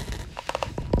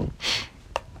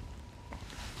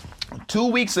 2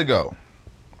 weeks ago,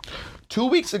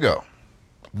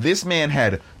 this man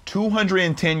had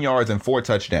 210 yards and 4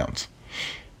 touchdowns.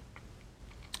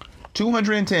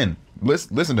 210.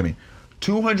 Listen to me.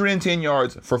 210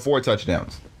 yards for 4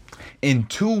 touchdowns. In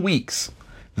 2 weeks,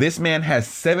 this man has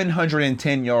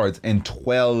 710 yards and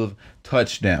 12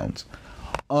 touchdowns.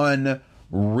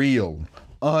 Unreal.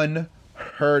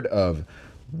 Unheard of.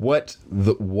 What?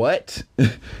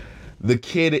 The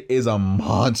kid is a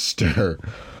monster.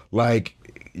 Like,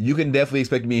 you can definitely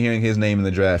expect me hearing his name in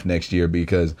the draft next year,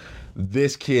 because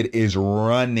this kid is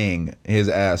running his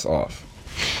ass off.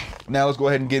 Now let's go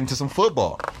ahead and get into some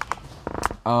football.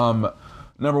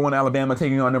 Number 1, Alabama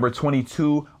taking on number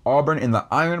 22, Auburn in the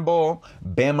Iron Bowl.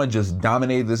 Bama just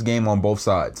dominated this game on both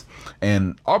sides.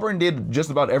 And Auburn did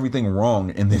just about everything wrong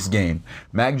in this game.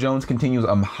 Mac Jones continues a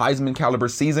Heisman caliber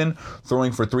season,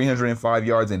 throwing for 305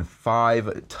 yards and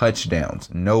 5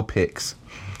 touchdowns. No picks.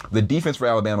 The defense for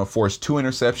Alabama forced 2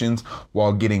 interceptions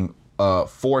while getting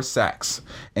 4 sacks.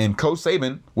 And Coach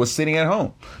Saban was sitting at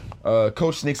home.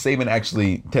 Coach Nick Saban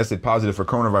actually tested positive for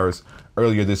coronavirus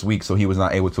earlier this week, so he was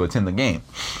not able to attend the game.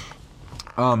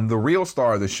 The real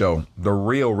star of the show,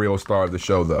 real star of the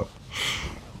show, though,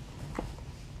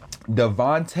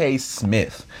 Devontae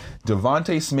Smith.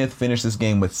 Devontae Smith finished this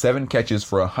game with 7 catches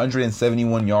for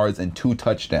 171 yards and 2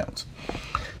 touchdowns.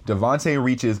 Devontae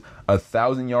reaches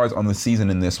 1,000 yards on the season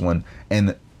in this one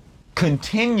and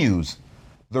continues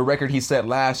the record he set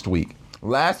last week.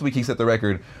 Last week, he set the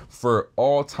record for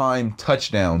all-time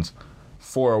touchdowns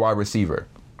for a wide receiver.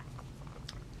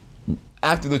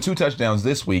 After the 2 touchdowns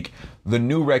this week, the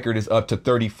new record is up to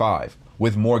 35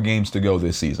 with more games to go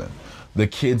this season. The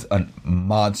kid's a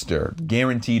monster.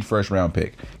 Guaranteed first-round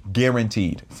pick.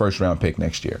 Guaranteed first-round pick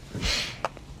next year.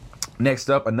 Next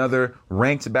up, another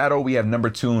ranked battle. We have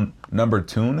number two Notre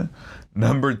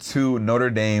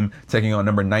Dame taking on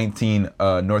number 19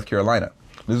 North Carolina.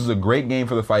 This is a great game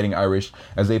for the Fighting Irish,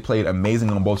 as they played amazing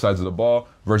on both sides of the ball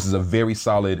versus a very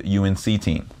solid UNC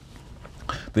team.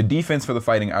 The defense for the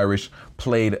Fighting Irish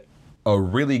played a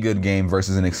really good game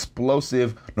versus an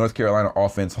explosive North Carolina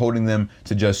offense, holding them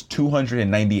to just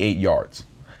 298 yards.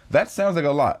 That sounds like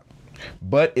a lot,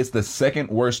 but it's the second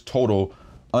worst total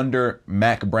under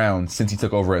Mack Brown since he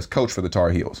took over as coach for the Tar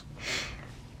Heels.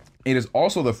 It is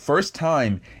also the first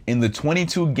time in the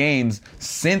 22 games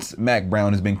since Mack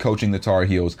Brown has been coaching the Tar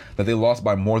Heels that they lost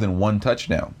by more than one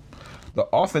touchdown. The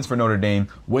offense for Notre Dame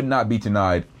would not be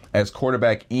denied, as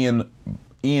quarterback Ian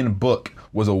Book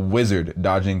was a wizard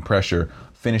dodging pressure,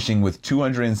 finishing with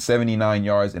 279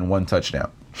 yards and one touchdown.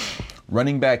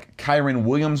 Running back Kyron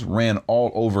Williams ran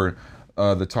all over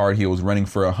the Tar Heels, running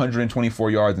for 124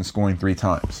 yards and scoring 3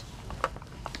 times.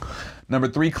 Number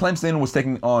 3, Clemson was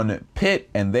taking on Pitt,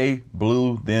 and they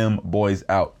blew them boys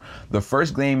out. The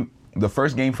first game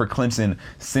for Clemson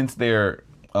since their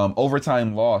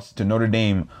overtime loss to Notre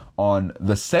Dame on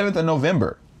the 7th of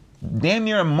November. Damn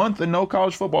near a month of no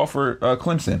college football for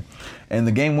Clemson, and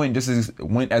the game went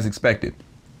as expected.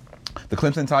 The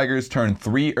Clemson Tigers turned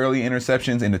 3 early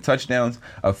interceptions into touchdowns,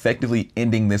 effectively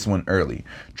ending this one early.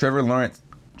 Trevor Lawrence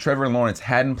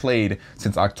hadn't played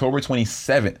since October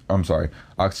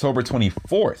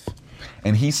 24th,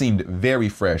 and he seemed very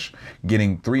fresh,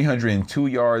 getting 302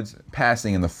 yards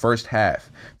passing in the first half,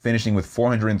 finishing with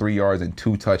 403 yards and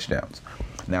 2 touchdowns.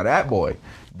 Now that boy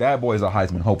is a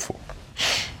Heisman hopeful.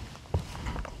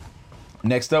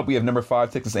 Next up, we have number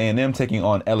 5, Texas A&M taking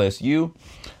on LSU.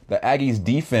 The Aggies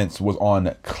defense was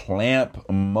on clamp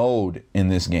mode in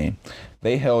this game.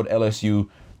 They held LSU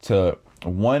to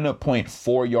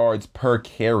 1.4 yards per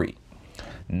carry,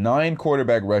 9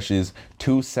 quarterback rushes,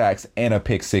 2 sacks, and a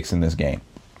pick 6 in this game.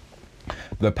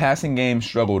 The passing game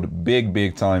struggled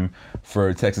big time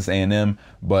for Texas A&M,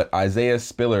 but Isaiah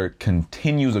Spiller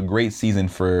continues a great season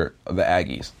for the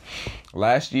Aggies.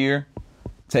 Last year,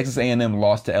 Texas A&M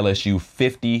lost to LSU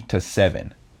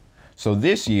 50-7. So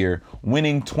this year,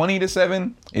 winning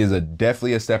 20-7 is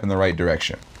definitely a step in the right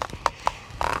direction.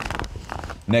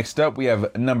 Next up, we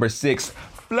have number 6,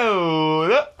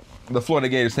 Florida. The Florida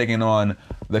Gators taking on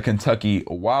the Kentucky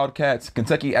Wildcats.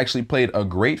 Kentucky actually played a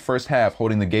great first half,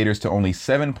 holding the Gators to only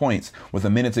 7 points with a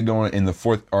minute to go in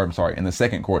the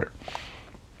second quarter.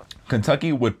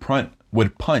 Kentucky would punt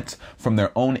from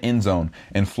their own end zone,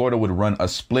 and Florida would run a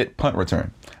split punt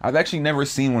return. I've actually never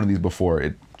seen one of these before.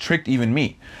 It tricked even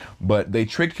me. But they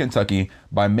tricked Kentucky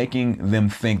by making them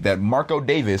think that Marco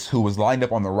Davis, who was lined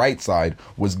up on the right side,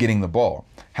 was getting the ball.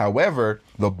 However,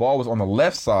 the ball was on the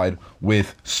left side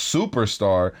with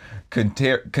superstar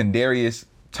Kadarius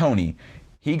Toney.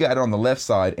 He got it on the left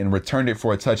side and returned it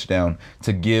for a touchdown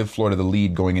to give Florida the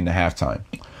lead going into halftime.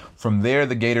 From there,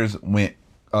 the Gators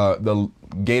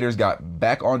got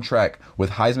back on track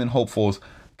with Heisman hopefuls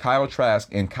Kyle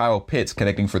Trask and Kyle Pitts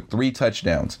connecting for 3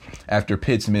 touchdowns after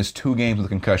Pitts missed 2 games with a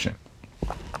concussion.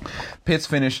 Pitts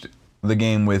finished the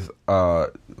game with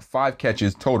 5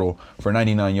 catches total for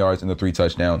 99 yards and the 3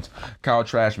 touchdowns. Kyle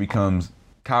Trask becomes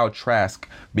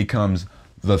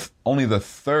only the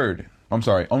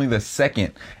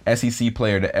second SEC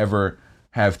player to ever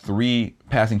have 3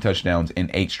 passing touchdowns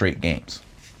in 8 straight games.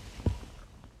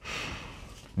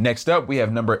 Next up, we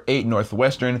have number 8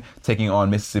 Northwestern taking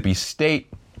on Mississippi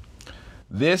State.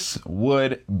 This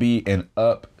would be an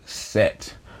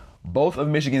upset. Both of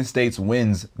Michigan State's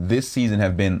wins this season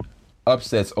have been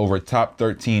upsets over top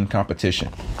 13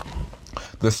 competition.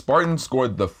 The Spartans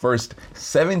scored the first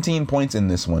 17 points in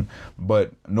this one,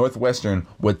 but Northwestern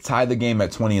would tie the game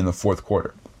at 20 in the fourth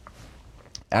quarter.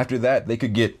 After that, they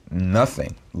could get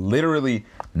nothing, literally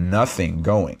nothing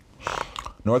going.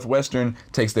 Northwestern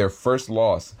takes their first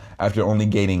loss after only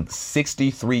gaining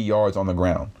 63 yards on the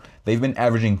ground. They've been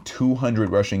averaging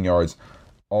 200 rushing yards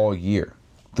all year.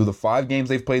 Through the 5 games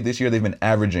they've played this year, they've been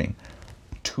averaging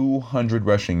 200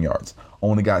 rushing yards.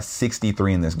 Only got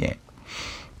 63 in this game.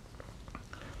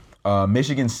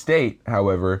 Michigan State,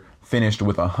 however, finished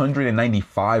with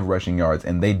 195 rushing yards,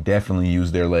 and they definitely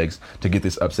used their legs to get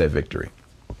this upset victory.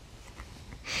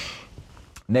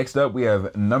 Next up, we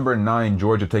have number 9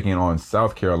 Georgia taking on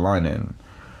South Carolina. And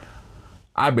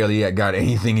I barely got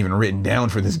anything even written down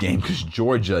for this game because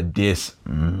Georgia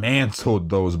dismantled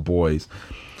those boys.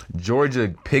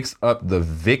 Georgia picks up the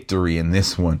victory in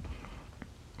this one.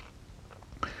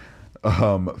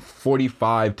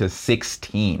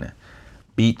 45-16.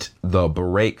 Beat the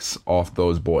brakes off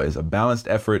those boys. A balanced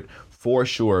effort for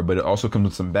sure, but it also comes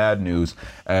with some bad news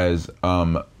as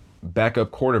their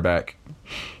backup quarterback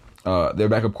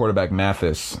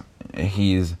Mathis,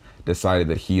 he's decided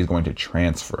that he is going to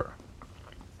transfer.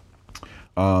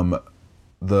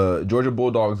 The Georgia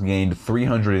Bulldogs gained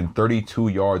 332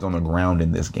 yards on the ground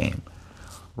in this game.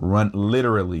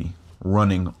 Literally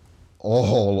running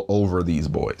all over these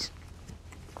boys.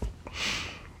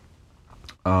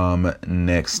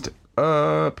 Next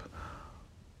up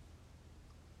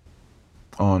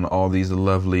on all these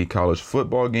lovely college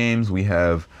football games, we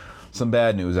have some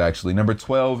bad news, actually. Number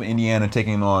 12, Indiana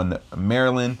taking on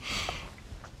Maryland.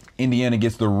 Indiana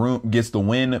gets the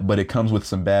win, but it comes with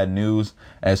some bad news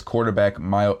as quarterback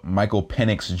Michael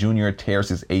Penix Jr. tears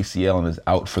his ACL and is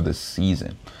out for the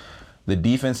season. The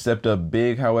defense stepped up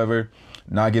big, however,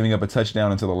 not giving up a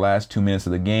touchdown until the last 2 minutes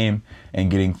of the game and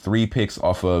getting 3 picks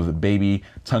off of baby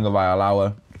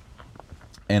Tagovailoa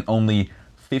and only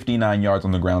 59 yards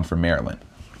on the ground for Maryland.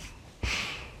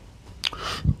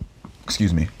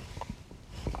 Excuse me.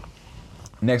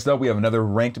 Next up, we have another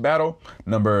ranked battle.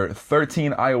 Number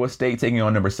 13, Iowa State taking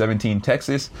on number 17,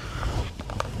 Texas.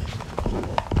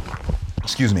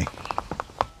 Excuse me.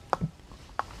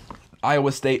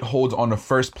 Iowa State holds on to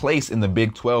first place in the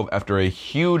Big 12 after a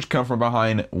huge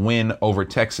come-from-behind win over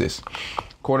Texas.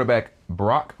 Quarterback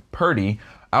Brock Purdy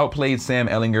outplayed Sam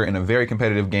Ehlinger in a very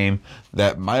competitive game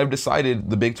that might have decided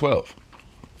the Big 12.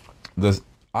 The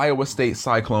Iowa State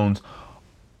Cyclones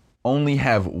only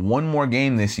have one more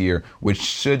game this year, which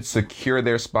should secure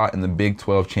their spot in the Big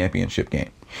 12 championship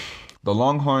game. The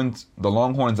Longhorns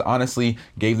honestly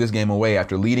gave this game away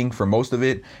after leading for most of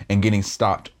it and getting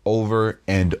stopped over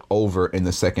and over in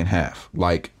the second half.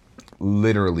 Like,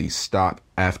 literally stop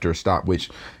after stop, which,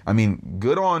 I mean,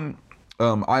 good on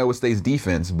Iowa State's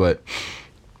defense, but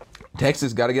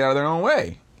Texas got to get out of their own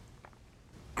way.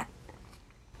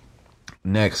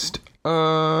 Next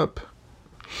up,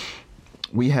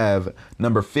 we have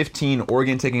number 15,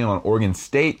 Oregon taking on Oregon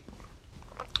State.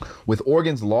 With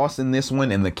Oregon's loss in this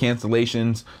one and the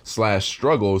cancellations /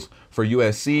 struggles for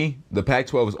USC, the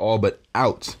Pac-12 is all but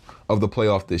out of the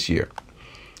playoff this year.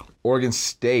 Oregon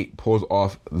State pulls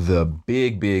off the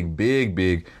big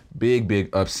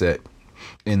upset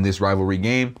in this rivalry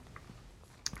game.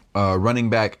 Running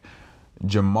back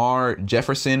Jamar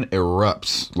Jefferson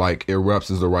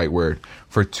erupts is the right word,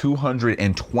 for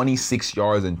 226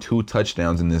 yards and 2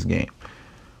 touchdowns in this game.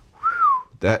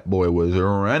 That boy was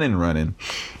running.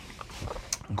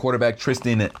 Quarterback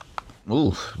Tristan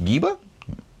Giba?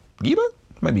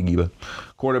 Might be Giba.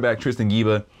 Quarterback Tristan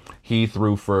Giba, he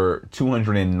threw for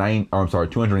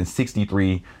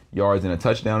 263 yards and a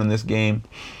touchdown in this game.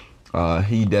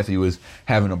 He definitely was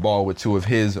having a ball with 2 of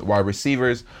his wide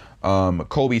receivers.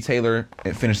 Kobe Taylor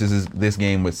finishes this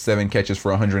game with 7 catches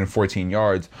for 114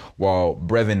 yards, while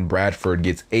Brevin Bradford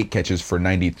gets 8 catches for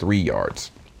 93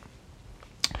 yards.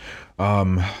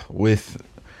 With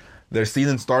their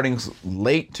season starting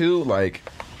late too, like,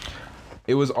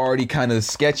 it was already kind of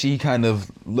sketchy, kind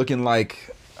of looking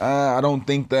like I don't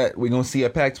think that we're gonna see a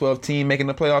Pac-12 team making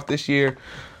the playoff this year.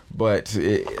 But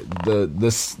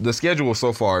the schedule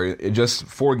so far, it just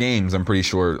 4 games, I'm pretty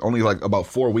sure. Only like about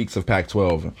 4 weeks of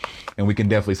Pac-12. And we can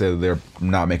definitely say that they're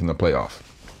not making the playoff.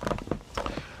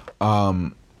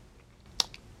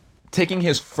 Taking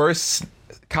his first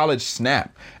college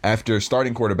snap after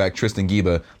starting quarterback Tristan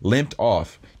Giba limped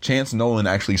off, Chance Nolan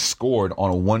actually scored on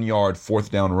a 1-yard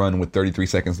 4th down run with 33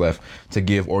 seconds left to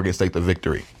give Oregon State the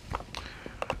victory.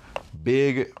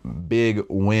 Big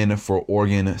win for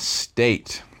Oregon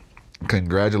State.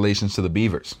 Congratulations to the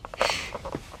Beavers.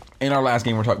 In our last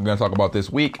game we're going to talk about this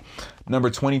week, number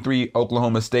 23,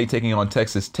 Oklahoma State taking on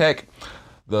Texas Tech.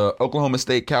 The Oklahoma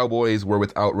State Cowboys were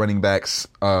without running backs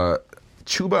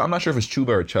Chuba, I'm not sure if it's Chuba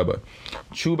or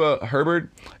Chuba Herbert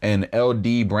and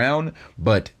L.D. Brown,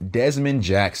 but Desmond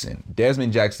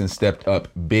Jackson stepped up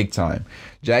big time.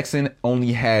 Jackson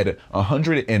only had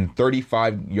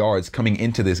 135 yards coming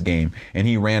into this game, and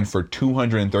he ran for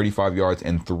 235 yards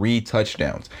and 3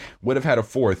 touchdowns. Would have had a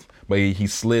 4th, but he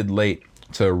slid late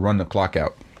to run the clock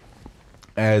out.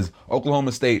 As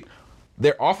Oklahoma State,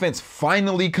 their offense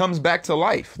finally comes back to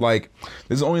life. Like,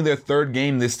 this is only their 3rd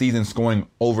game this season scoring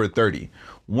over 30.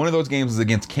 One of those games is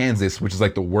against Kansas, which is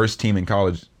like the worst team in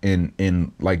college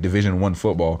in like Division I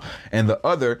football. And the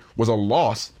other was a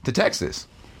loss to Texas.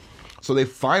 So they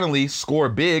finally score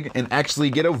big and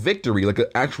actually get a victory. Like an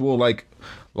actual,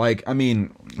 I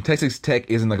mean, Texas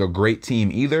Tech isn't like a great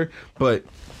team either, but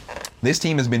this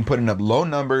team has been putting up low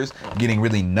numbers, getting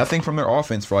really nothing from their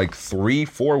offense for like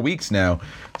 3-4 weeks now.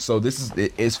 So this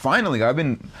is finally, I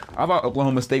thought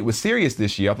Oklahoma State was serious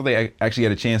this year. I thought they actually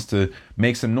had a chance to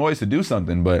make some noise, to do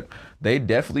something, but they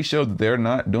definitely showed that they're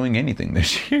not doing anything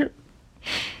this year.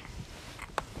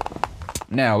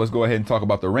 Now, let's go ahead and talk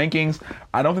about the rankings.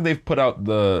 I don't think they've put out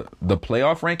the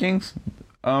playoff rankings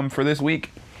for this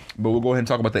week, but we'll go ahead and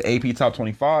talk about the AP Top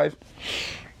 25.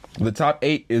 The top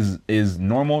 8 is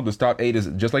normal. The top 8 is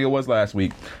just like it was last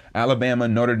week. Alabama,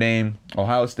 Notre Dame,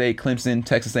 Ohio State, Clemson,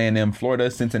 Texas A&M,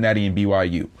 Florida, Cincinnati, and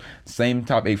BYU. Same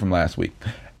top 8 from last week.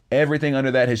 Everything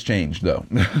under that has changed, though.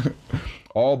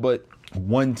 All but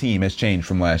one team has changed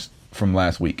from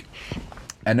last week.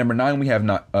 At number 9, we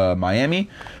have Miami,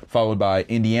 followed by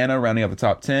Indiana, rounding out the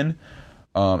top 10.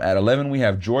 At 11, we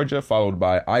have Georgia, followed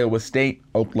by Iowa State,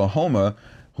 Oklahoma,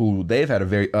 who they've had a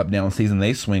very up-down season.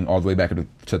 They swing all the way back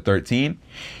to 13.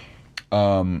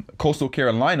 Coastal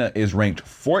Carolina is ranked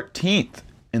 14th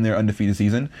in their undefeated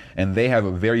season, and they have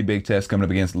a very big test coming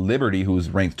up against Liberty, who's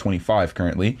ranked 25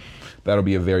 currently. That'll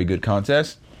be a very good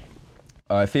contest.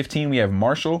 15, we have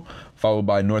Marshall, followed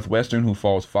by Northwestern, who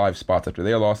falls 5 spots after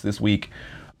their loss this week.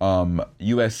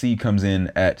 USC comes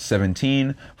in at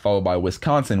 17, followed by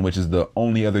Wisconsin, which is the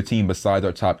only other team besides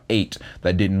our top 8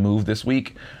 that didn't move this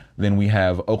week. Then we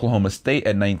have Oklahoma State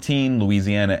at 19,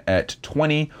 Louisiana at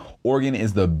 20. Oregon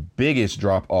is the biggest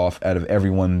drop-off out of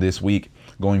everyone this week,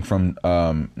 going from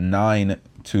 9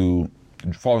 to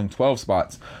falling 12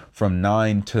 spots from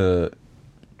 9 to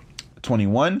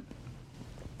 21.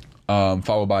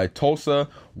 Followed by Tulsa,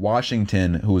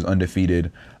 Washington, who is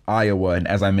undefeated, Iowa, and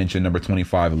as I mentioned, number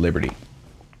 25, Liberty.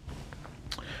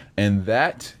 And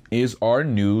that is our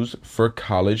news for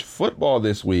college football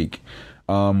this week.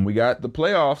 We got the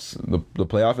playoffs. The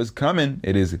playoff is coming.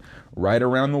 It is right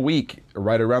around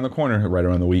the corner.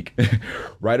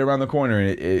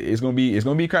 It's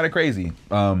gonna be kind of crazy.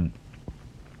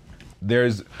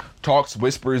 There's talks,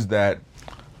 whispers that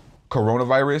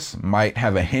coronavirus might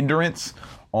have a hindrance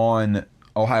on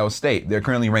Ohio State. They're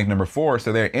currently ranked number 4,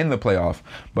 so they're in the playoff.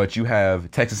 But you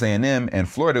have Texas A&M and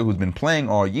Florida, who's been playing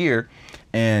all year,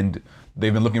 and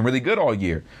they've been looking really good all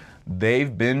year. They've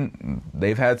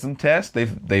had some tests.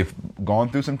 They've gone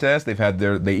through some tests.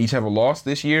 They each have a loss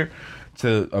this year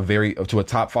to a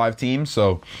top 5 team.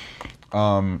 So,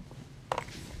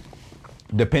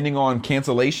 depending on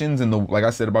cancellations and like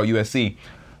I said about USC,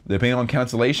 depending on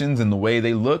cancellations and the way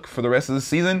they look for the rest of the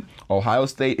season, Ohio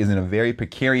State is in a very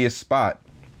precarious spot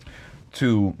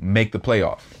to make the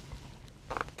playoff.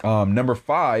 Number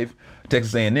 5,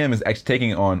 Texas A&M is actually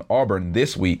taking on Auburn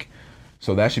this week.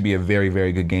 So that should be a very,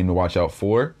 very good game to watch out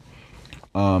for.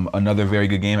 Another very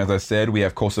good game, as I said, we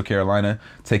have Coastal Carolina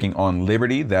taking on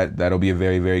Liberty. That'll be a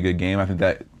very, very good game. I think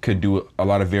that could do a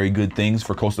lot of very good things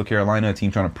for Coastal Carolina, a team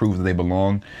trying to prove that they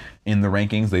belong in the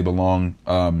rankings. They belong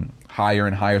higher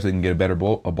and higher so they can get a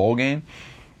bowl game.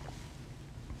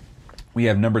 We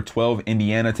have number 12,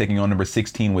 Indiana, taking on number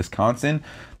 16, Wisconsin.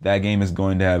 That game is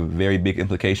going to have very big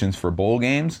implications for bowl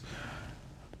games.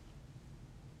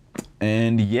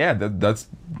 And yeah,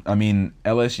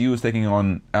 LSU is taking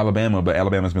on Alabama, but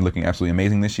Alabama's been looking absolutely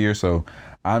amazing this year, so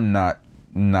I'm not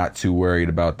too worried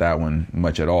about that one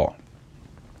much at all.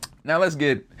 Now let's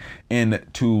get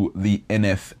into the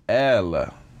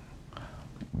NFL.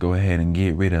 Go ahead and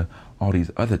get rid of all these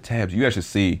other tabs. You guys should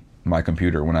see my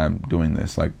computer when I'm doing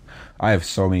this. Like, I have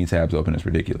so many tabs open, it's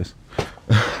ridiculous.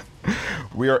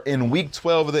 We are in week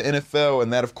 12 of the NFL,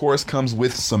 and that, of course, comes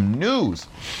with some news.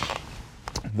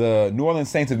 The New Orleans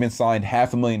Saints have been signed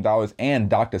 $500,000 and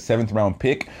docked a 7th-round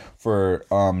pick for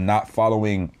not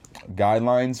following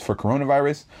guidelines for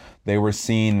coronavirus. They were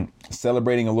seen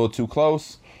celebrating a little too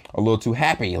close, a little too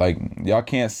happy. Like, y'all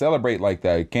can't celebrate like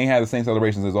that. You can't have the same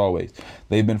celebrations as always.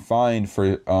 They've been fined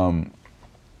for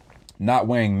not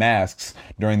wearing masks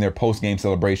during their post-game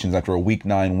celebrations after a Week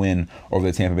 9 win over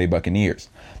the Tampa Bay Buccaneers.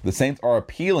 The Saints are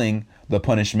appealing the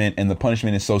punishment, and the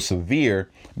punishment is so severe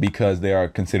because they are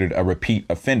considered a repeat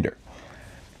offender.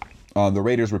 The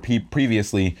Raiders were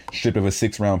previously stripped of a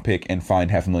 6th-round pick and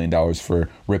fined $500,000 for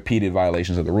repeated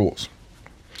violations of the rules.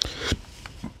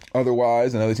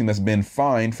 Otherwise, another team that's been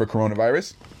fined for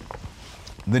coronavirus,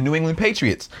 the New England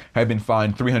Patriots have been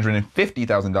fined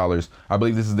 $350,000. I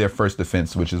believe this is their first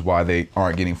offense, which is why they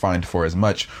aren't getting fined for as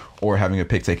much or having a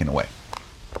pick taken away.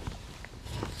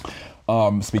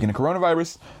 Speaking of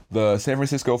coronavirus, the San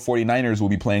Francisco 49ers will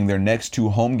be playing their next 2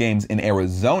 home games in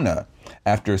Arizona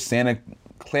after Santa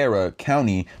Clara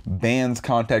County bans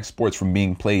contact sports from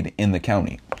being played in the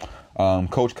county.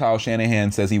 Coach Kyle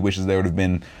Shanahan says he wishes there would have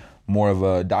been more of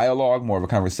a dialogue, more of a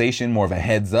conversation, more of a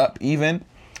heads up even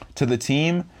to the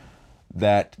team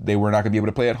that they were not going to be able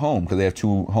to play at home because they have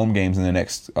 2 home games in the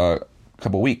next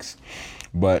couple weeks.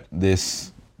 But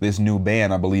this new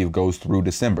ban, I believe, goes through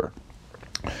December.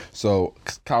 So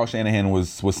Kyle Shanahan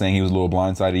was saying he was a little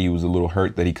blindsided. He was a little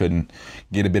hurt that he couldn't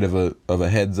get a bit of a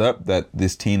heads up that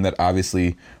this team that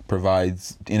obviously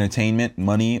provides entertainment,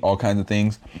 money, all kinds of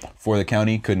things for the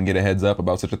county couldn't get a heads up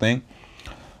about such a thing.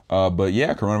 But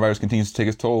yeah, coronavirus continues to take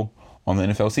its toll on the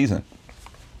NFL season.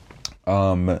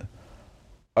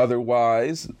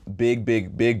 Otherwise,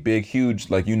 big, huge.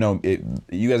 Like, you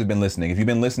guys have been listening. If you've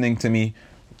been listening to me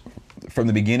from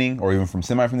the beginning, or even from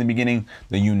the beginning,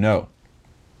 then you know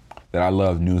that I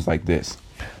love news like this.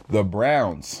 The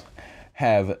Browns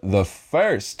have the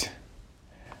first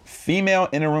female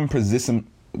interim position.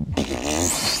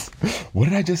 What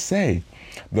did I just say?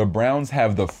 The Browns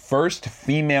have the first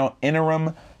female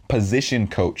interim position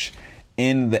coach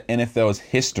in the NFL's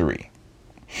history.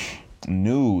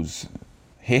 News,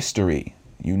 history.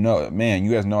 You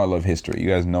guys know I love history. You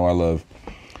guys know I love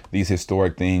these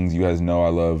historic things. You guys know I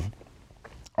love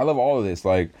all of this.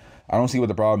 Like, I don't see what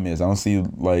the problem is. I don't see,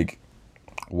 like,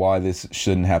 why this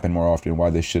shouldn't happen more often, why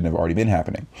this shouldn't have already been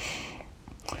happening.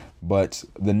 But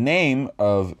the name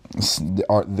of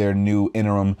their new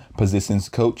interim positions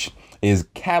coach is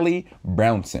Callie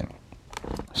Brownson.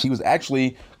 She was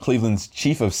actually Cleveland's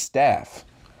chief of staff,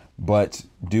 but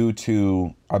due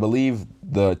to, I believe,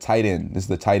 this is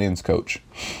the tight ends coach.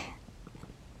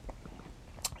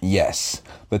 Yes,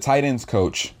 the tight ends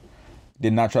coach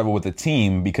did not travel with the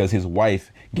team because his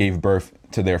wife gave birth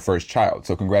to their first child.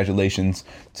 So congratulations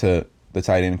to the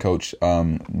tight end coach,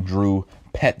 Drew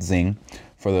Petzing,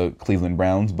 for the Cleveland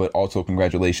Browns, but also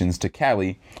congratulations to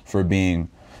Callie for making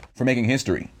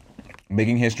history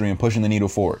and pushing the needle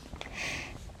forward.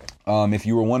 If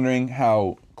you were wondering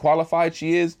how qualified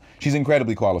she is, she's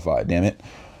incredibly qualified, damn it.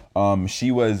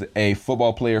 She was a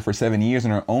football player for 7 years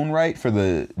in her own right for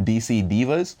the DC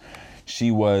Divas. She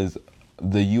was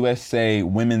the USA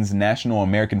Women's National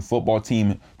American Football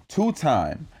Team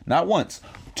two-time, not once,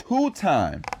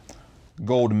 two-time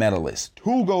gold medalist.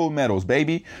 2 gold medals,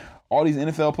 baby. All these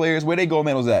NFL players, where they gold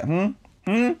medals at?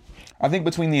 I think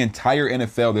between the entire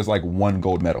NFL, there's like 1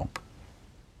 gold medal.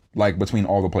 Like, between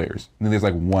all the players. I think there's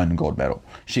like 1 gold medal.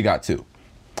 She got 2.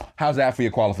 How's that for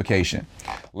your qualification?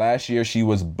 Last year, she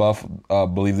was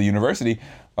believe the university.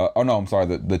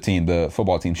 The team, the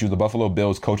football team. She was the Buffalo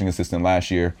Bills coaching assistant last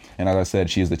year. And as I said,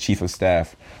 she is the chief of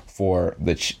staff for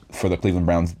the Cleveland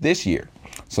Browns this year.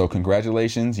 So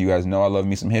congratulations. You guys know I love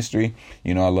me some history.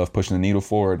 You know I love pushing the needle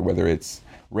forward, whether it's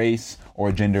race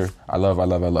or gender. I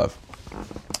love.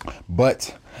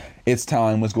 But it's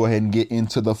time. Let's go ahead and get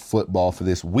into the football for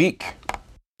this week.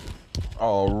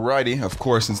 Alrighty. Of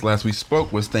course, since last we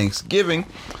spoke was Thanksgiving,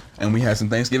 and we had some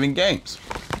Thanksgiving games.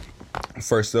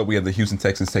 First up, we have the Houston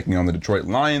Texans taking on the Detroit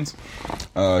Lions.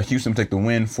 Houston take the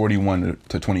win,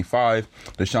 41-25.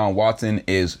 Deshaun Watson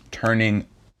is turning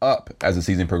up as the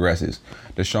season progresses.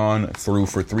 Deshaun threw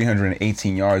for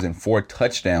 318 yards and 4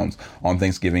 touchdowns on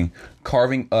Thanksgiving,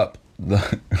 carving up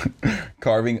the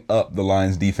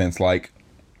Lions defense like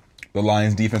the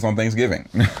Lions defense on Thanksgiving.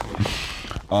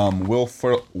 Will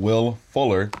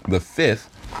Fuller, the 5th,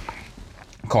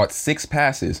 caught 6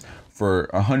 passes for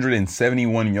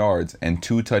 171 yards and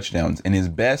 2 touchdowns in his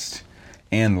best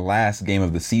and last game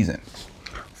of the season.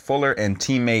 Fuller and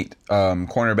teammate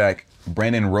cornerback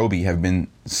Brandon Roby have been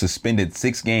suspended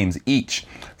 6 games each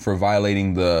for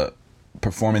violating the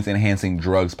performance-enhancing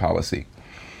drugs policy.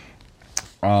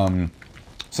 I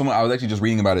was actually just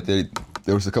reading about it.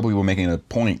 There was a couple people making a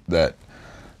point that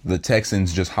the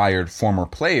Texans just hired former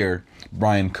player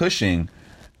Brian Cushing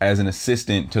as an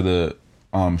assistant to the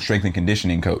strength and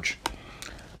conditioning coach.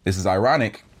 This is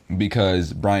ironic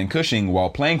because Brian Cushing,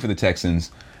 while playing for the Texans,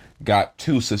 got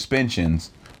 2 suspensions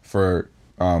for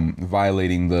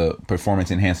violating the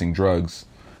performance-enhancing drugs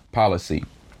policy.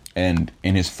 And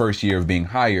in his first year of being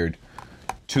hired,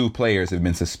 2 players have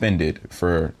been suspended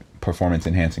for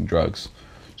performance-enhancing drugs.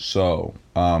 So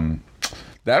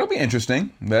that'll be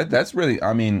interesting. That's really,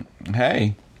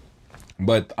 hey.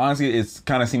 But honestly, it's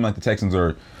kind of seemed like the Texans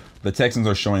are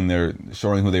showing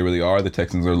who they really are. The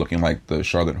Texans are looking like the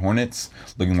Charlotte Hornets,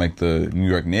 looking like the New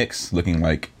York Knicks, looking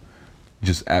like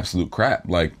just absolute crap.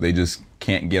 Like, they just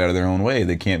can't get out of their own way.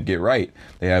 They can't get right.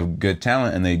 They have good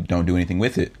talent and they don't do anything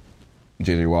with it.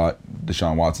 J.J. Watt,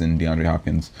 Deshaun Watson, DeAndre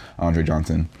Hopkins, Andre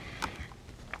Johnson.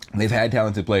 They've had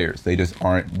talented players. They just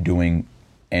aren't doing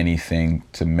anything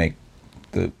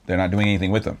they're not doing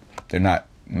anything with them. They're not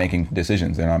making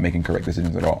decisions. They're not making correct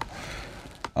decisions at all.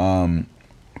 And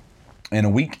a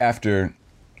week after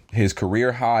his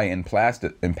career high in pass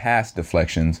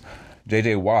deflections,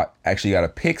 J.J. Watt actually got a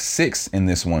pick 6 in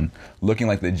this one, looking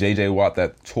like the J.J. Watt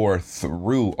that tore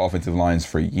through offensive lines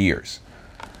for years.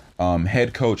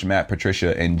 Head coach Matt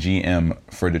Patricia and GM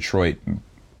for Detroit,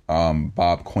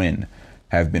 Bob Quinn,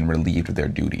 have been relieved of their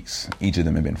duties. Each of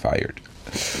them have been fired.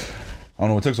 I don't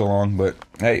know what took so long, but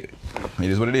hey, it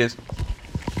is what it is.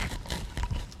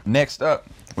 Next up,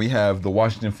 we have the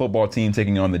Washington football team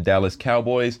taking on the Dallas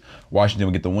Cowboys. Washington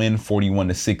will get the win,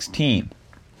 41-16.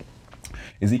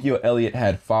 Ezekiel Elliott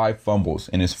had 5 fumbles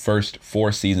in his first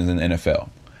 4 seasons in the NFL.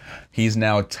 He's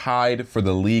now tied for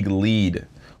the league lead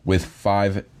with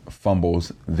 5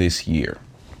 fumbles this year.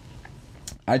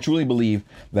 I truly believe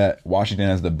that Washington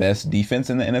has the best defense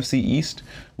in the NFC East,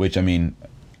 which, I mean,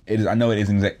 I know it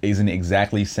isn't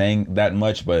exactly saying that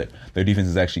much, but their defense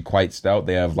is actually quite stout.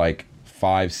 They have like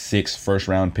 5-6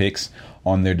 first-round picks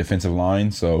on their defensive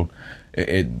line, so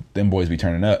them boys be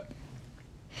turning up.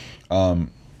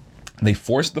 They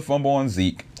forced the fumble on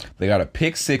Zeke. They got a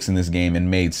pick 6 in this game and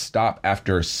made stop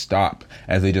after stop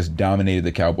as they just dominated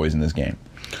the Cowboys in this game.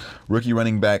 Rookie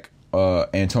running back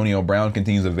Antonio Brown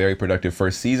continues a very productive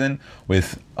first season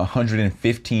with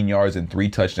 115 yards and 3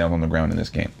 touchdowns on the ground in this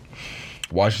game.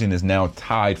 Washington is now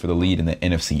tied for the lead in the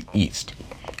NFC East.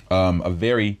 A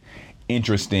very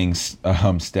interesting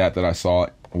stat that I saw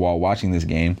while watching this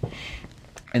game.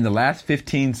 In the last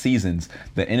 15 seasons,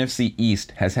 the NFC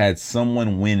East has had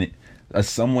someone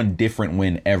different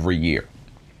win every year.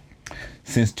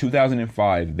 Since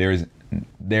 2005,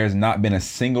 there's not been a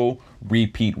single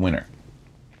repeat winner.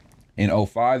 In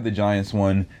 2005, the Giants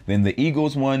won, then the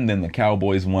Eagles won, then the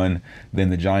Cowboys won, then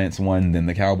the Giants won, then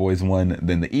the Cowboys won,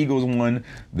 then the Eagles won,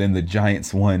 then the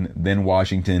Giants won, then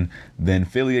Washington, then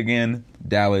Philly again,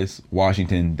 Dallas,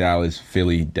 Washington, Dallas,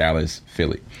 Philly, Dallas,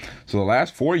 Philly. So the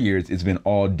last 4 years, it's been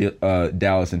all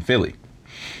Dallas and Philly.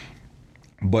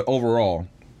 But overall,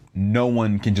 no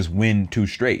one can just win 2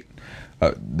 straight.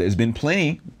 There's been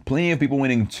plenty of people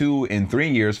winning 2 in 3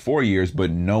 years, 4 years, but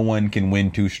no one can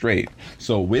win 2 straight.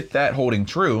 So with that holding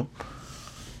true,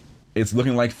 it's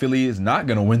looking like Philly is not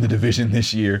going to win the division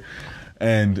this year,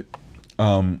 and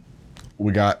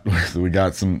we got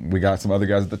some other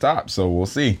guys at the top. So we'll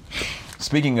see.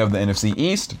 Speaking of the NFC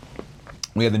East,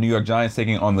 we have the New York Giants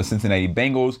taking on the Cincinnati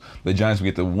Bengals. The Giants will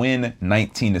get the win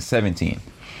 19-17.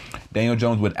 Daniel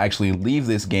Jones would actually leave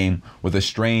this game with a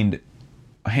strained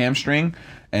hamstring,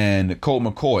 and Colt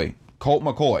McCoy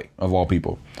of all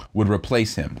people would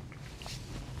replace him.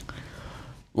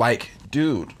 Like,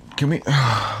 dude,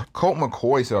 Colt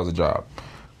McCoy still has a job.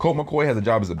 Colt McCoy has a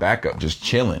job as a backup, just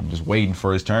chilling, just waiting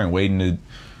for his turn, waiting to,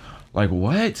 like,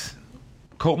 what?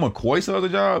 Colt McCoy still has a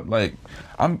job? Like,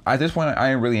 I'm at this point,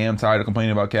 I really am tired of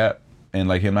complaining about Cap and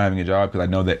like him not having a job, because I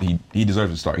know that he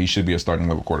deserves to start. He should be a starting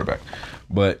level quarterback.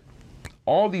 But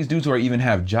all these dudes who even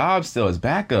have jobs still as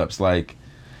backups, like,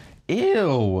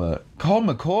 ew, Colt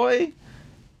McCoy,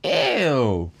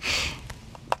 ew.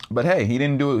 But hey, he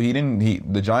didn't do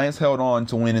it. The Giants held on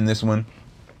to win in this one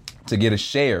to get a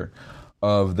share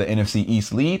of the NFC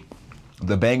East lead.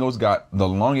 The Bengals got the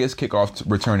longest kickoff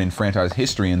return in franchise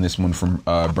history in this one from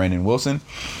Brandon Wilson.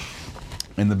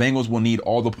 And the Bengals will need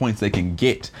all the points they can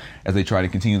get as they try to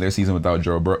continue their season without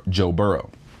Joe Burrow.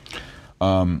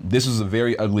 This was a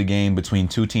very ugly game between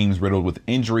two teams riddled with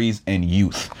injuries and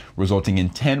youth, resulting in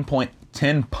 10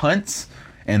 punts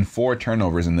and 4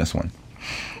 turnovers in this one.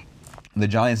 The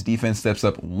Giants defense steps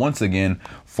up once again,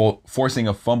 forcing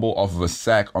a fumble off of a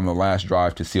sack on the last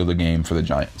drive to seal the game for the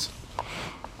Giants.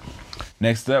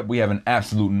 Next up, we have an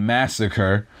absolute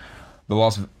massacre. The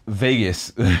Las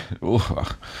Vegas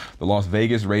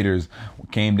Raiders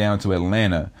came down to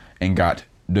Atlanta and got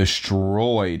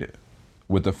destroyed,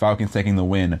 with the Falcons taking the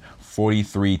win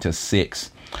 43-6.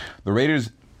 The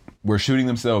Raiders were shooting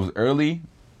themselves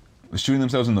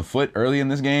in the foot early in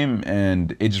this game,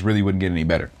 and it just really wouldn't get any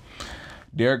better.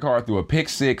 Derek Carr threw a pick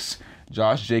 6.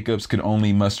 Josh Jacobs could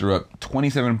only muster up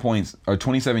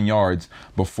 27 yards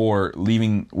before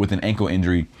leaving with an ankle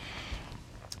injury.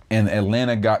 And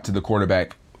Atlanta got to the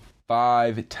quarterback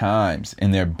 5 times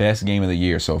in their best game of the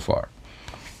year so far.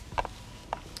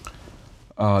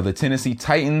 The Tennessee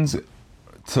Titans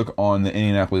took on the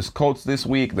Indianapolis Colts this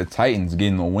week. The Titans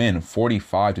getting the win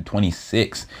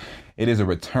 45-26. It is a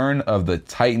return of the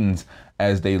Titans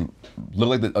as they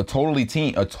look like a totally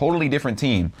different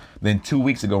team than 2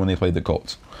 weeks ago when they played the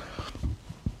Colts.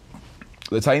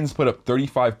 The Titans put up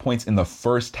 35 points in the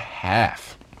first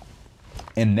half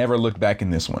and never looked back in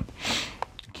this one.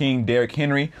 King Derrick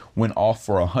Henry went off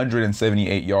for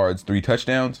 178 yards, 3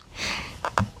 touchdowns.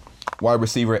 Wide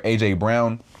receiver A.J.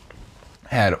 Brown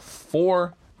had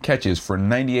 4 catches for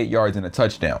 98 yards and a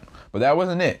touchdown. But that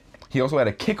wasn't it. He also had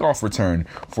a kickoff return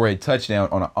for a touchdown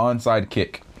on an onside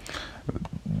kick.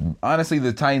 Honestly,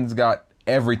 the Titans got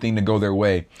everything to go their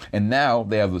way, and now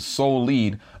they have the sole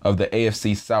lead of the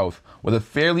AFC South with a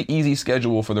fairly easy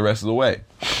schedule for the rest of the way.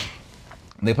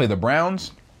 They play the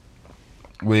Browns,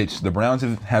 which the Browns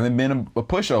haven't been a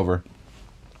pushover.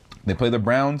 They play the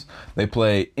Browns. They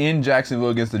play in Jacksonville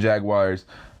against the Jaguars.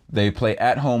 They play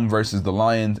at home versus the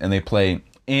Lions, and they play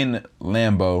in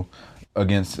Lambeau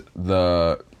against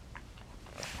the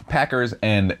Packers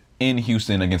and in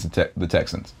Houston against the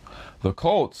Texans. The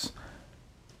Colts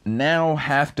now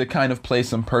have to kind of play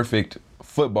some perfect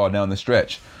football down the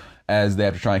stretch as they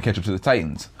have to try and catch up to the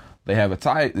Titans. They have a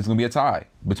tie. It's going to be a tie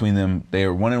between them. They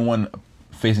are 1-1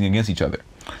 facing against each other.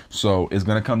 So it's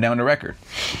going to come down to record.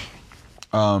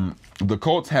 The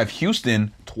Colts have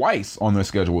Houston twice on their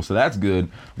schedule, so that's good.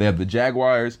 They have the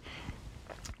Jaguars,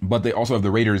 but they also have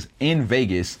the Raiders in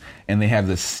Vegas, and they have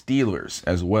the Steelers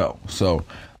as well. So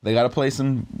they got to play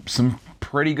some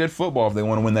pretty good football if they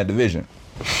want to win that division.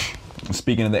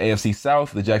 Speaking of the AFC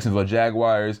South, the Jacksonville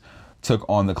Jaguars took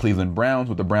on the Cleveland Browns,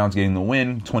 with the Browns getting the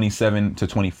win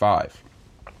 27-25.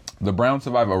 The Browns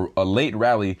survived a late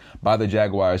rally by the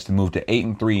Jaguars to move to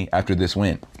 8-3 after this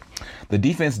win. The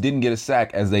defense didn't get a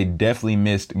sack as they definitely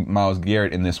missed Myles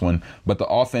Garrett in this one, but the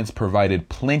offense provided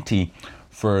plenty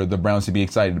for the Browns to be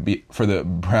excited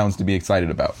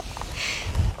about.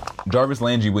 Jarvis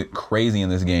Landry went crazy in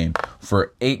this game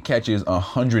for 8 catches,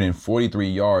 143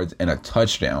 yards, and a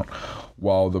touchdown,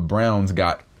 while the Browns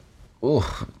got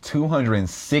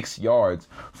 206 yards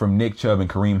from Nick Chubb and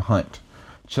Kareem Hunt.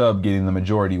 Chubb getting the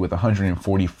majority with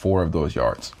 144 of those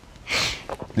yards.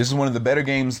 This is one of the better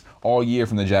games all year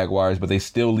from the Jaguars, but they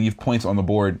still leave points on the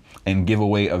board and give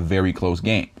away a very close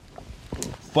game.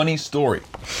 Funny story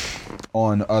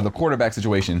on the quarterback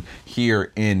situation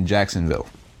here in Jacksonville.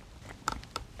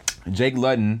 Jake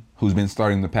Luton, who's been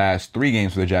starting the past 3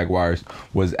 games for the Jaguars,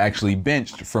 was actually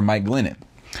benched for Mike Glennon.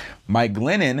 Mike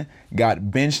Glennon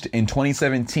got benched in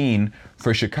 2017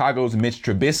 for Chicago's Mitch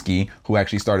Trubisky, who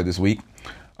actually started this week.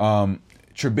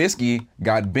 Trubisky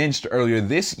got benched earlier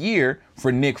this year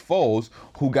for Nick Foles,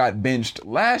 who got benched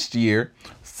last year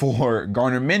for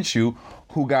Gardner Minshew,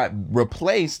 who got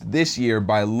replaced this year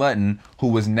by Luton, who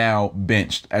was now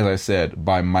benched, as I said,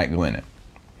 by Mike Glennon.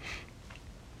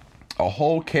 A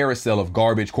whole carousel of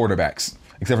garbage quarterbacks,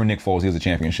 except for Nick Foles. He has a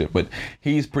championship, but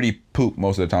he's pretty poop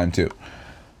most of the time too.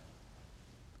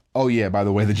 Oh yeah, by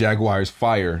the way, the Jaguars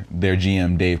fire their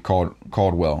GM Dave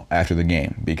Caldwell after the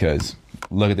game because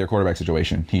look at their quarterback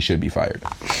situation. He should be fired.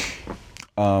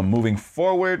 Moving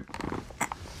forward,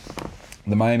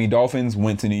 the Miami Dolphins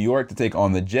went to New York to take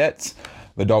on the Jets.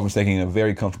 The Dolphins taking a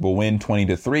very comfortable win,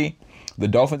 20-3. The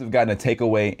Dolphins have gotten a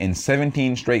takeaway in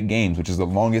 17 straight games, which is the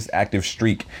longest active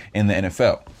streak in the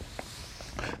NFL.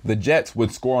 The Jets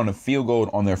would score on a field goal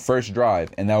on their first drive,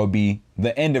 and that would be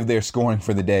the end of their scoring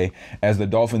for the day, as the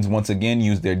Dolphins once again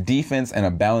used their defense and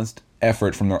a balanced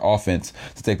effort from their offense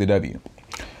to take the W.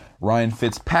 Ryan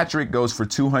Fitzpatrick goes for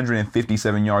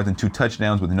 257 yards and 2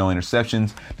 touchdowns with no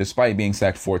interceptions, despite being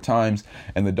sacked 4 times,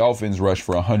 and the Dolphins rushed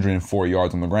for 104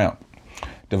 yards on the ground.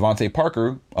 Devontae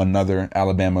Parker, another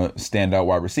Alabama standout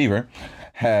wide receiver,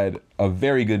 had a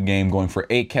very good game, going for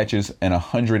 8 catches and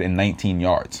 119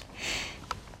 yards.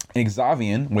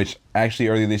 Xavier, which actually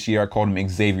earlier this year I called him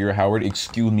Xavier Howard.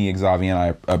 Excuse me,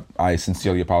 Xavier. I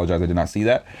sincerely apologize. I did not see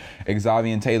that.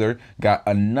 Xavier Taylor got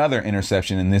another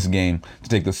interception in this game to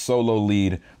take the solo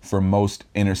lead for most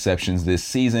interceptions this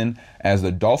season, as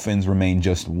the Dolphins remain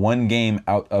just 1 game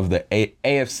out of the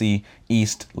AFC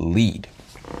East lead.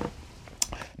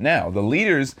 Now, the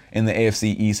leaders in the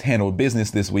AFC East handled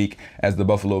business this week as the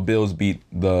Buffalo Bills beat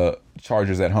the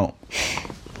Chargers at home.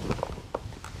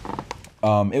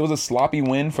 It was a sloppy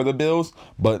win for the Bills,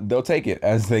 but they'll take it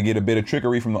as they get a bit of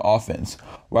trickery from the offense.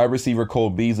 Wide receiver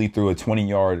Cole Beasley threw a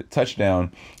 20-yard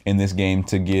touchdown in this game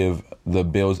to give the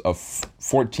Bills a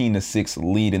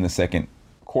 14-6 lead in the second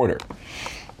quarter.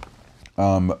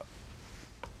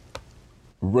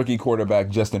 Rookie quarterback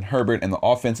Justin Herbert and the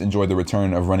offense enjoyed the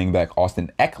return of running back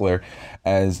Austin Eckler,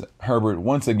 as Herbert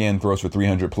once again throws for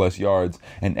 300-plus yards,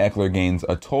 and Eckler gains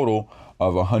a total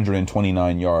of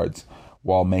 129 yards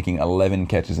while making 11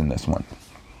 catches in this one.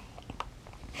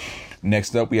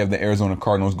 Next up, we have the Arizona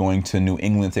Cardinals going to New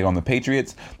England to take on the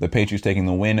Patriots. The Patriots taking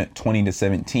the win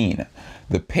 20-17.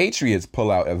 The Patriots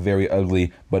pull out a very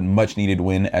ugly but much needed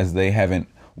win, as they haven't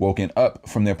woken up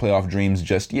from their playoff dreams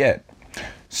just yet.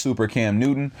 Super Cam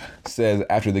Newton says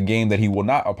after the game that he will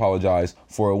not apologize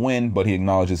for a win, but he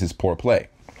acknowledges his poor play.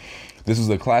 This was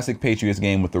a classic Patriots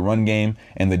game with the run game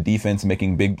and the defense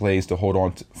making big plays to hold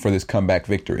on for this comeback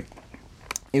victory.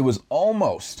 It was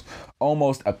almost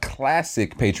a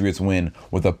classic Patriots win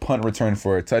with a punt return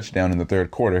for a touchdown in the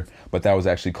third quarter, but that was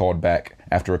actually called back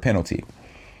after a penalty.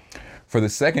 For the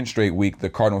second straight week, the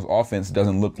Cardinals offense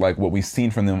doesn't look like what we've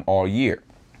seen from them all year.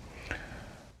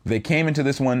 They came into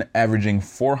this one averaging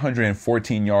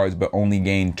 414 yards, but only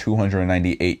gained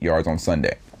 298 yards on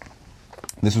Sunday.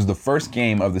 This was the first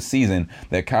game of the season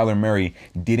that Kyler Murray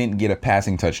didn't get a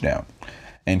passing touchdown.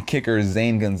 and kicker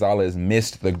Zane Gonzalez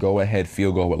missed the go-ahead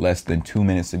field goal with less than 2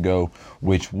 minutes to go,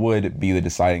 which would be the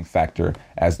deciding factor,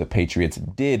 as the Patriots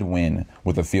did win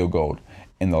with a field goal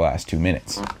in the last 2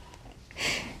 minutes.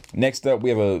 Next up, we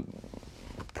have a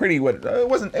pretty it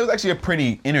was actually a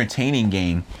pretty entertaining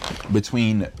game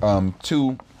between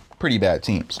two pretty bad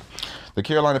teams. The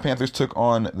Carolina Panthers took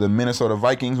on the Minnesota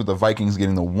Vikings, with the Vikings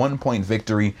getting the 1-point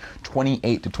victory,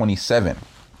 28-27.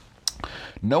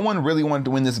 No one really wanted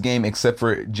to win this game except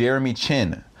for Jeremy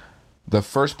Chin, the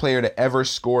first player to ever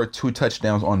score 2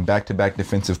 touchdowns on back-to-back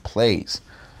defensive plays.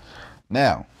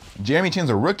 Now, Jeremy Chin's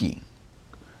a rookie,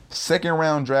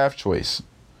 second-round draft choice.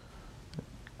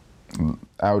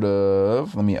 Out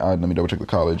of, let me double check the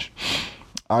college.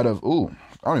 I don't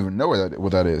even know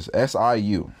what that is.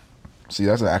 SIU. See,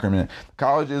 that's an acronym.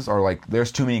 Colleges are like,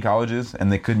 there's too many colleges,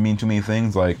 and they could mean too many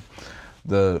things. Like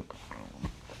the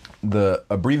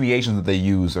abbreviations that they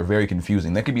use are very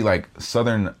confusing. They could be like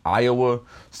Southern Iowa,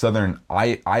 Southern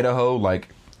Idaho. Like,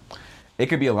 it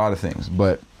could be a lot of things.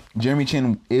 But Jeremy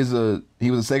Chin he was a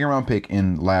 2nd-round pick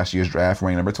in last year's draft,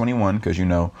 ranked number 21, because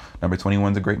number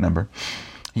 21 is a great number.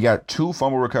 He got 2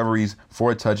 fumble recoveries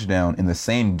for a touchdown in the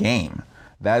same game.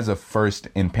 That is a first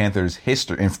in Panthers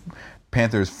history, in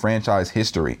Panthers franchise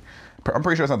history. I'm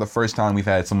pretty sure it's not the first time we've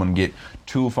had someone get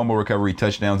 2 fumble recovery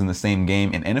touchdowns in the same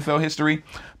game in NFL history,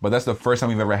 but that's the first time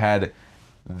we've ever had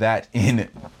that in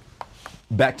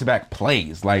back-to-back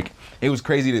plays. Like, it was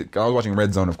crazy. I was watching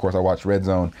Red Zone, of course. I watched Red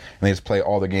Zone, and they just play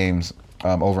all the games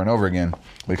over and over again.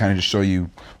 They kind of just show you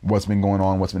what's been going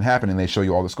on, what's been happening. They show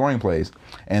you all the scoring plays.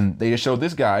 And they just showed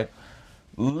this guy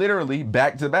literally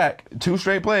back-to-back, 2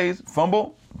 straight plays,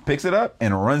 fumble, picks it up,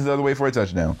 and runs the other way for a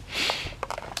touchdown.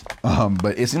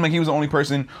 But it seemed like he was the only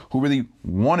person who really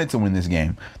wanted to win this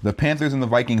game. The Panthers and the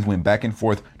Vikings went back and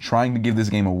forth trying to give this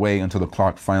game away until the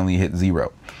clock finally hit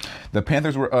 0. The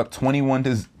Panthers were up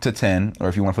 21-10, or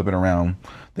if you want to flip it around,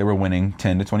 they were winning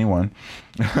 10-21,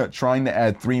 trying to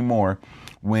add 3 more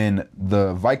when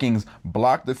the Vikings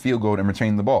blocked the field goal and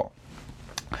returned the ball.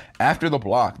 After the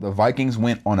block, the Vikings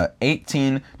went on an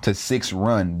 18-6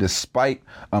 run despite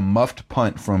a muffed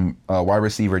punt from wide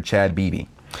receiver Chad Beebe.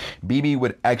 Beebe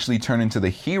would actually turn into the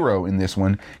hero in this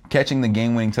one, catching the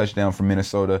game-winning touchdown for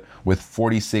Minnesota with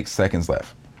 46 seconds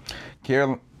left.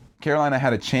 Carolina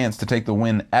had a chance to take the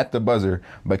win at the buzzer,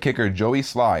 but kicker Joey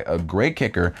Sly, a great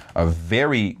kicker, a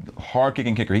very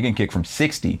hard-kicking kicker, he can kick from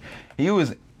 60. He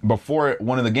was, before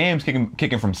one of the games,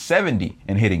 kicking from 70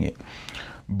 and hitting it.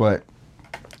 But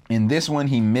in this one,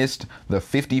 he missed the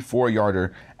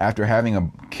 54-yarder after having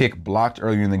a kick blocked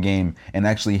earlier in the game and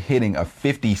actually hitting a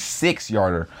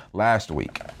 56-yarder last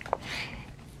week.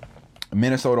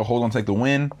 Minnesota hold on to take the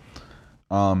win.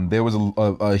 There was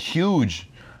a huge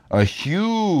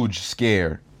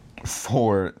scare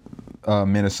for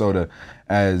Minnesota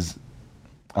as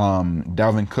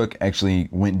Dalvin Cook actually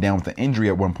went down with an injury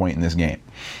at one point in this game.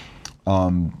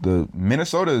 The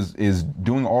Minnesota is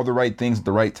doing all the right things at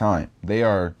the right time. They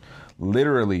are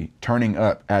literally turning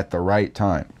up at the right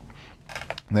time.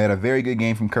 They had a very good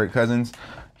game from Kirk Cousins.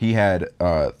 He had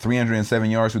 307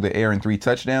 yards through the air and 3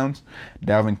 touchdowns.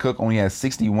 Dalvin Cook only had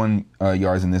 61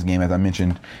 yards in this game. As I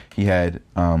mentioned, he had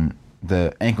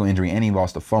the ankle injury and he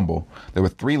lost a fumble. There were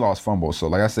 3 lost fumbles. So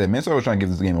like I said, Minnesota was trying to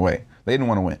give this game away. They didn't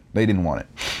want to win. They didn't want it.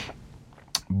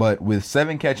 But with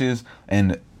 7 catches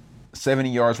and 70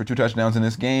 yards for 2 touchdowns in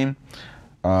this game,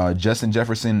 Justin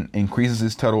Jefferson increases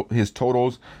his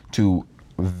totals to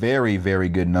very, very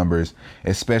good numbers,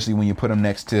 especially when you put him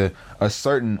next to a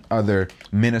certain other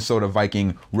Minnesota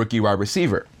Viking rookie wide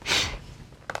receiver.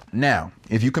 Now,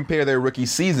 if you compare their rookie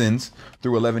seasons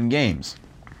through 11 games,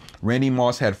 Randy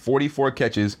Moss had 44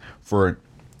 catches for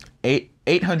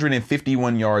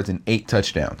 851 yards and 8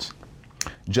 touchdowns.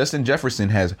 Justin Jefferson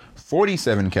has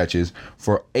 47 catches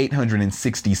for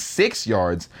 866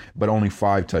 yards, but only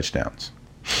 5 touchdowns.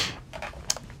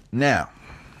 Now,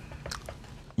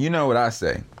 you know what I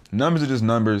say. Numbers are just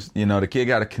numbers. You know, the kid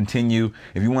got to continue.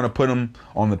 If you want to put him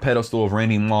on the pedestal of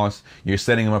Randy Moss, you're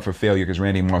setting him up for failure because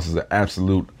Randy Moss is an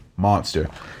absolute monster.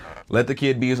 Let the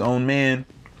kid be his own man.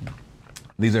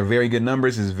 These are very good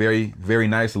numbers. It's very, very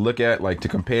nice to look at, like to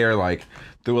compare. Like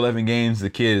through 11 games, the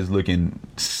kid is looking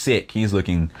sick. He's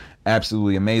looking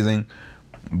absolutely amazing.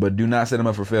 But do not set him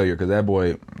up for failure because that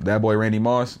boy Randy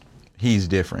Moss, he's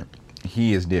different.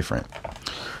 He is different.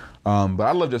 But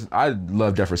I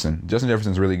love Jefferson. Justin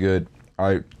Jefferson's really good.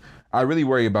 I really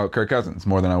worry about Kirk Cousins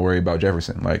more than I worry about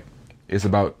Jefferson. Like he's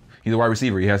a wide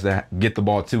receiver. He has to get the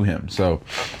ball to him. So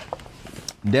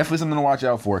definitely something to watch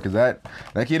out for because that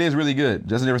kid is really good.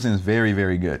 Justin Jefferson is very,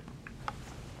 very good.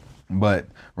 But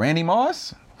Randy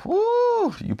Moss, whoo,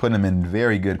 whew, you put them in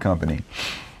very good company.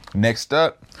 Next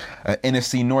up,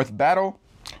 NFC North battle.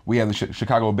 We have the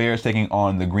Chicago Bears taking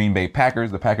on the Green Bay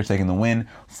Packers. The Packers taking the win,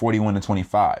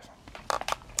 41-25.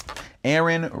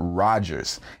 Aaron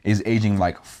Rodgers is aging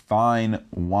like fine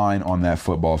wine on that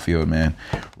football field, man.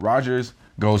 Rodgers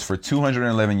goes for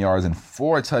 211 yards and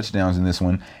 4 touchdowns in this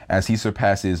one as he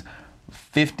surpasses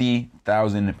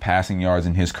 50,000 passing yards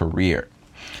in his career.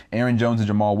 Aaron Jones and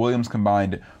Jamal Williams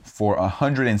combined for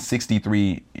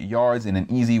 163 yards in an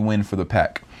easy win for the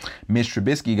Pack. Mitch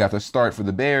Trubisky got the start for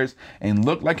the Bears and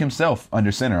looked like himself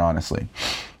under center, honestly.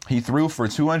 He threw for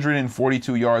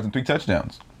 242 yards and 3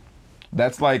 touchdowns.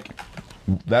 That's like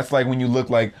when you look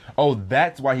like, oh,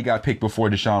 that's why he got picked before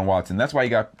Deshaun Watson. That's why he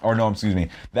got,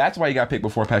 that's why he got picked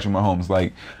before Patrick Mahomes.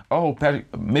 Like, oh,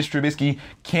 Mitch Trubisky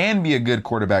can be a good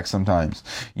quarterback sometimes.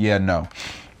 Yeah, no.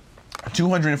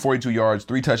 242 yards,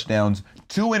 3 touchdowns,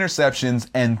 2 interceptions,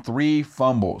 and 3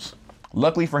 fumbles.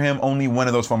 Luckily for him, only one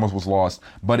of those fumbles was lost,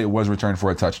 but it was returned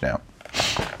for a touchdown.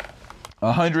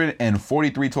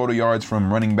 143 total yards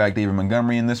from running back David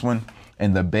Montgomery in this one,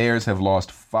 and the Bears have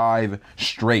lost 5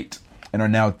 straight and are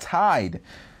now tied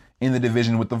in the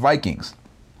division with the Vikings.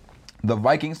 The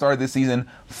Vikings started this season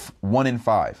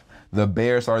 1-5. The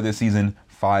Bears started this season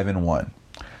 5-1.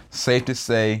 Safe to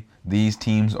say, these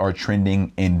teams are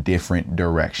trending in different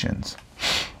directions.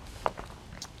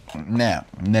 Now,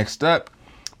 next up,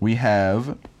 we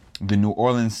have the New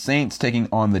Orleans Saints taking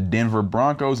on the Denver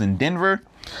Broncos in Denver.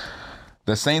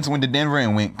 The Saints went to Denver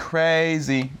and went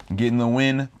crazy, getting the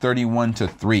win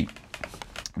 31-3.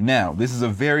 Now, this is a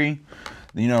very,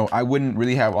 I wouldn't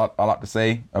really have a lot to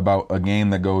say about a game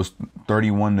that goes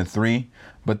 31-3,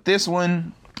 but this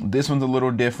one's a little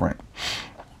different.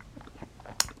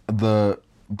 The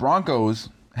Broncos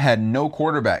had no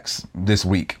quarterbacks this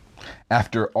week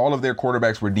after all of their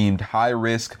quarterbacks were deemed high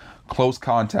risk, close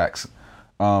contacts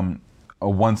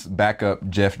once backup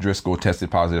Jeff Driscoll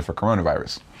tested positive for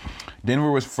coronavirus.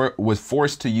 Denver was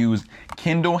forced to use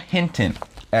Kendall Hinton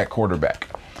at quarterback.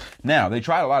 Now, they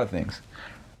tried a lot of things.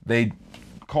 They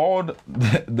called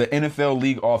the NFL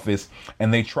league office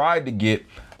and they tried to get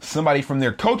somebody from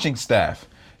their coaching staff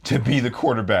to be the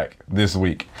quarterback this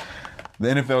week. The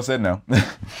NFL said no.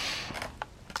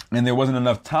 And there wasn't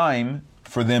enough time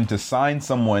for them to sign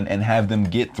someone and have them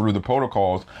get through the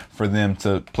protocols for them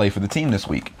to play for the team this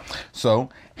week. So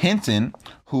Hinton,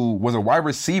 who was a wide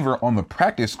receiver on the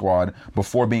practice squad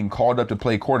before being called up to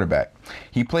play quarterback.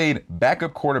 He played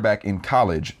backup quarterback in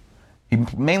college. He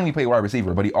mainly played wide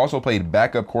receiver, but he also played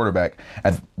backup quarterback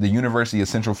at the University of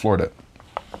Central Florida.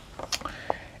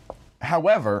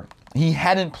 However, he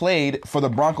hadn't played for the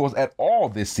Broncos at all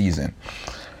this season.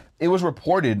 It was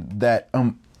reported that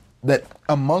that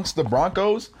amongst the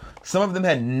Broncos, some of them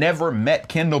had never met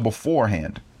Kendall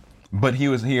beforehand, but he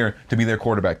was here to be their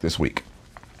quarterback this week.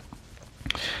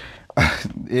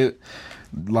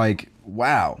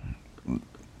 Wow.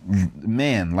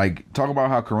 Man, talk about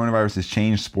how coronavirus has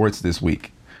changed sports this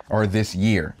week or this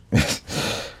year.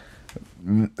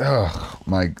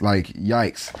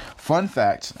 Yikes. Fun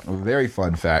fact, a very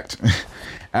fun fact.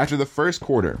 After the first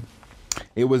quarter,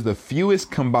 it was the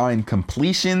fewest combined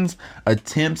completions,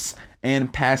 attempts,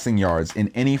 and passing yards in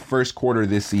any first quarter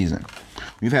this season.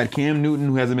 We've had Cam Newton,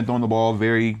 who hasn't been throwing the ball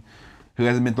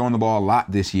a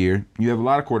lot this year. You have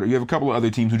a couple of other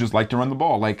teams who just like to run the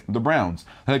ball, like the Browns.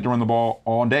 They like to run the ball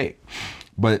all day.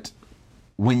 But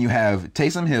when you have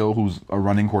Taysom Hill, who's a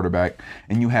running quarterback,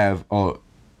 and you have a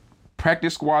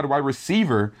practice squad wide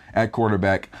receiver at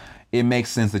quarterback, it makes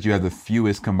sense that you have the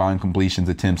fewest combined completions,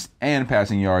 attempts, and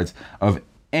passing yards of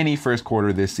any first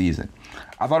quarter this season.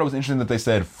 I thought it was interesting that they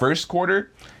said first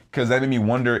quarter, because that made me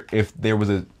wonder if there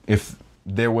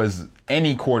was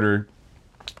any quarter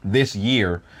this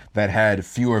year that had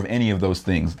fewer of any of those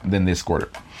things than this quarter.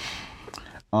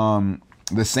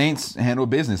 The Saints handled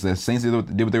business. The Saints did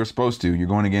what they were supposed to. You're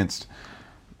going against,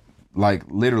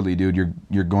 literally, dude,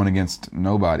 you're going against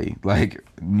nobody.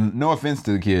 No offense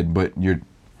to the kid, but you're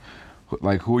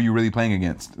who are you really playing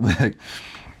against?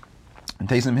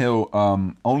 Taysom Hill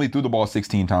only threw the ball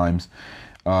 16 times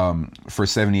for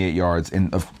 78 yards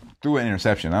and threw an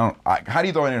interception. How do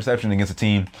you throw an interception against a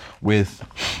team with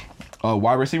a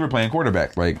wide receiver playing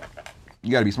quarterback? You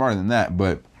got to be smarter than that.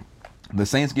 But the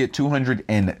Saints get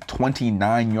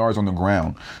 229 yards on the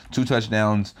ground, 2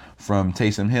 touchdowns from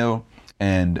Taysom Hill,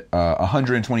 and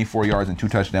 124 yards and 2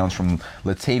 touchdowns from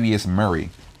Latavius Murray,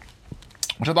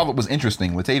 which I thought was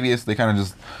interesting. Latavius, they kind of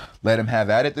just let him have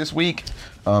at it this week.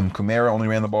 Kamara only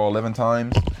ran the ball 11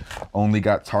 times. only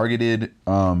got targeted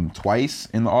twice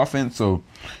in the offense. So,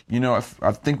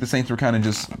 I think the Saints were kind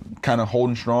of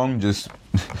holding strong. Just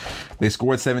they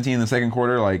scored 17 in the second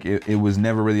quarter. Like it was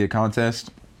never really a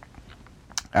contest.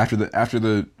 After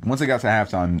the once it got to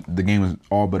halftime, the game was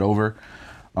all but over.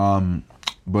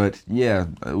 But yeah,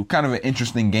 kind of an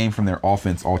interesting game from their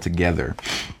offense altogether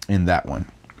in that one.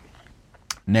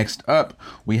 Next up,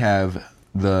 we have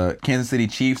the Kansas City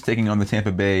Chiefs taking on the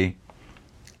Tampa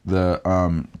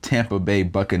Bay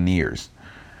Buccaneers.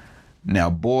 Now,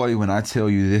 boy, when I tell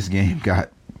you this game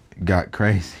got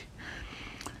crazy.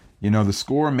 The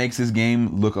score makes this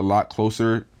game look a lot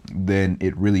closer than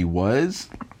it really was,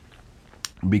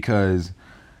 because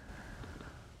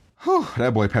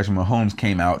that boy Patrick Mahomes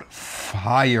came out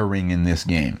firing in this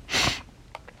game.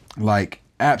 Like,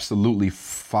 absolutely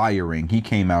firing. He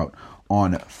came out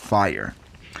on fire.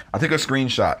 I took a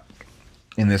screenshot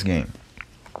in this game.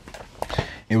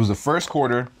 It was the first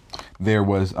quarter. There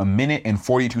was 1 minute and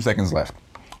 42 seconds left.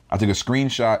 I took a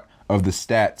screenshot of the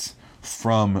stats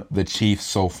from the Chiefs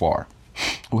so far,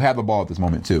 who have the ball at this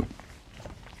moment too.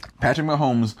 Patrick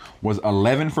Mahomes was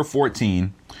 11 for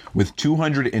 14 with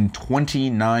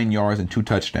 229 yards and 2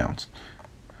 touchdowns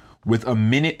with 1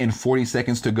 minute and 40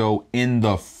 seconds to go in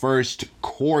the first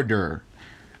quarter.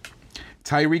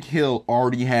 Tyreek Hill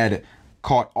already had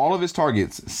caught all of his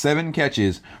targets, 7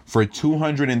 catches for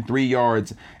 203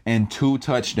 yards and 2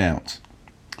 touchdowns.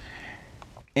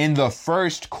 In the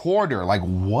first quarter, like,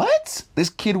 what? This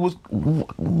kid was,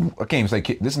 I can't even say,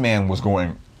 this man was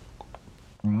going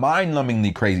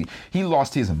mind-numbingly crazy. He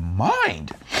lost his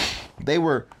mind. They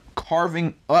were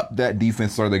carving up that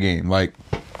defense start of the game. Like,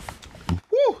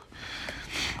 whoo.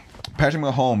 Patrick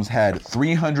Mahomes had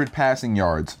 300 passing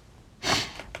yards.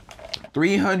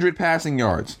 300 passing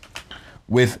yards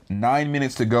with 9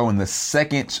 minutes to go in the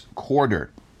second quarter.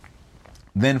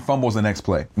 Then fumbles the next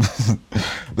play.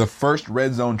 The first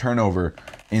red zone turnover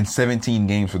in 17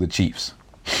 games for the Chiefs.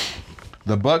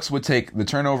 The Bucs would take the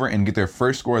turnover and get their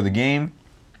first score of the game.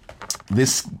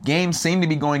 This game seemed to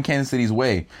be going Kansas City's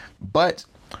way, but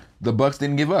the Bucs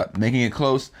didn't give up, making it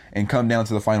close and come down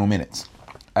to the final minutes.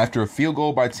 After a field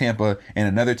goal by Tampa and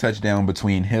another touchdown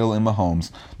between Hill and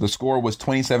Mahomes, the score was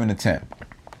 27-10.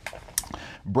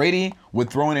 Brady would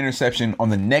throw an interception on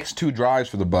the next 2 drives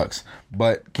for the Bucs,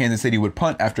 but Kansas City would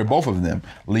punt after both of them,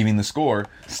 leaving the score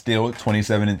still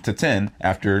 27-10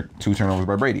 after 2 turnovers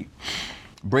by Brady.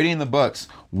 Brady and the Bucs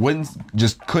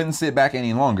couldn't sit back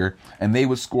any longer, and they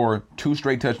would score 2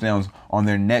 straight touchdowns on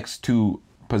their next 2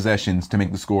 possessions to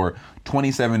make the score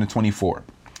 27-24.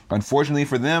 Unfortunately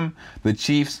for them, the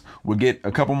Chiefs would get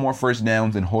a couple more first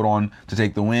downs and hold on to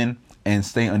take the win and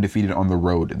stay undefeated on the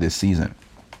road this season.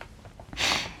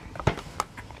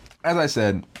 As I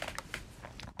said,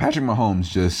 Patrick Mahomes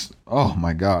just, oh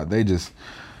my God,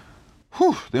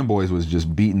 them boys was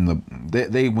just beating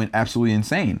they went absolutely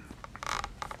insane.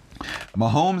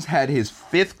 Mahomes had his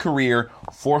 5th career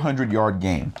 400-yard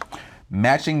game,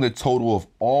 matching the total of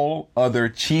all other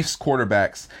Chiefs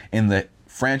quarterbacks in the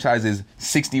franchise's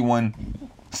 61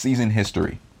 season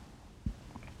history.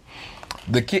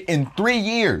 The kid in 3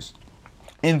 years,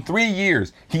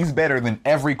 he's better than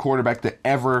every quarterback to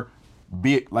ever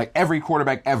be, like every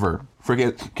quarterback ever.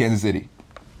 Forget Kansas City.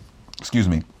 Excuse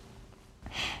me.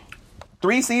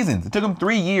 3 seasons. It took him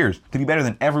 3 years to be better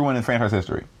than everyone in franchise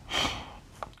history.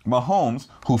 Mahomes,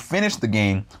 who finished the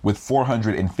game with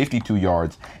 452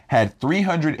 yards, had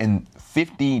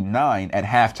 359 at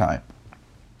halftime.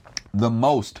 The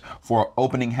most for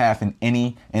opening half in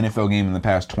any NFL game in the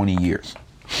past 20 years.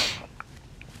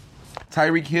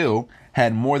 Tyreek Hill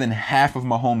had more than half of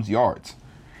Mahomes' yards.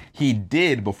 He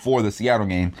did before the Seattle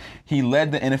game. He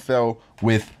led the NFL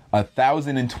with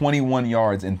 1,021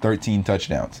 yards and 13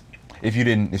 touchdowns. If you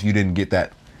didn't get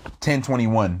that,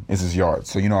 1021 is his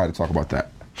yards. So you know how to talk about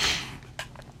that.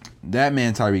 That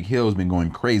man Tyreek Hill has been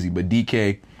going crazy, but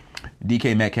DK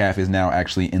Metcalf is now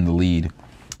actually in the lead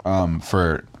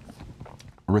for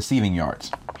receiving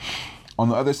yards. On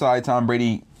the other side, Tom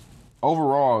Brady,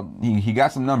 overall, he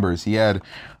got some numbers. He had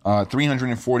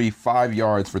 345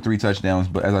 yards for 3 touchdowns,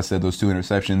 but as I said, those 2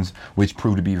 interceptions, which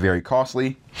proved to be very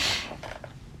costly.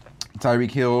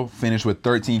 Tyreek Hill finished with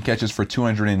 13 catches for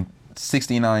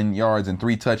 269 yards and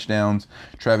 3 touchdowns.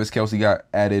 Travis Kelce got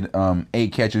added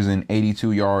 8 catches and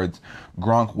 82 yards.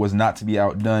 Gronk was not to be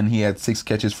outdone. He had 6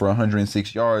 catches for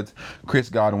 106 yards. Chris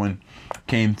Godwin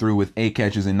came through with 8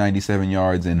 catches and 97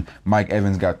 yards. And Mike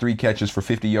Evans got 3 catches for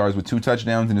 50 yards with 2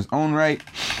 touchdowns in his own right.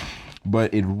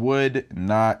 But it would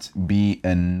not be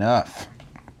enough.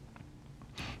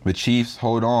 The Chiefs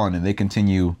hold on and they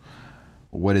continue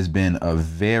what has been a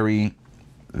very,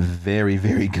 very,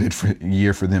 very good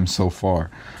year for them so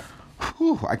far.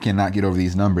 Whew, I cannot get over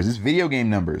these numbers. It's video game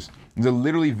numbers. These are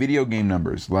literally video game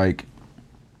numbers. Like,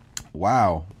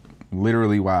 wow.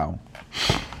 Literally, wow.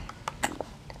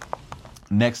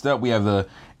 Next up, we have the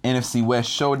NFC West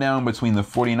showdown between the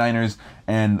 49ers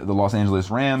and the Los Angeles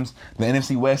Rams. The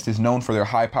NFC West is known for their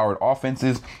high-powered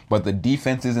offenses, but the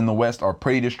defenses in the West are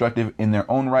pretty destructive in their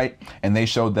own right, and they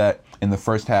showed that in the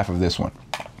first half of this one.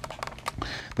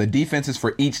 The defenses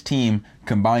for each team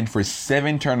combined for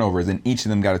 7 turnovers, and each of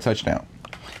them got a touchdown.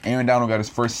 Aaron Donald got his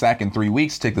first sack in 3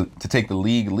 weeks to take the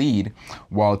league lead,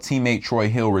 while teammate Troy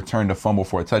Hill returned a fumble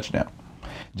for a touchdown.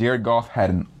 Jared Goff had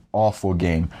an awful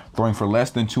game, throwing for less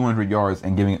than 200 yards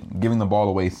and giving the ball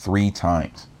away 3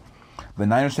 times. The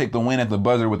Niners take the win at the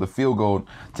buzzer with a field goal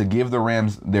to give the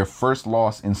Rams their first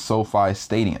loss in SoFi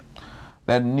Stadium.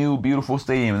 That new, beautiful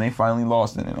stadium, and they finally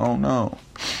lost in it. Oh, no.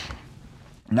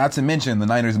 Not to mention the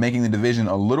Niners making the division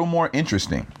a little more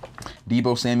interesting.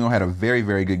 Deebo Samuel had a very,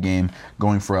 very good game,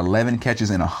 going for 11 catches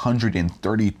and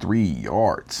 133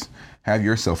 yards. Have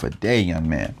yourself a day, young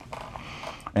man.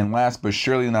 And last but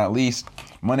surely not least,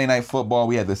 Monday Night Football,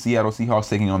 we had the Seattle Seahawks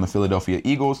taking on the Philadelphia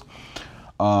Eagles.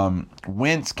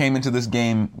 Wentz came into this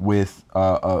game with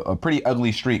a pretty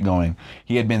ugly streak going.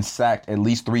 He had been sacked at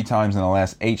least 3 times in the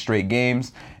last 8 straight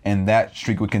games, and that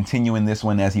streak would continue in this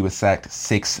one as he was sacked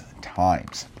 6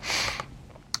 times.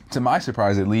 To my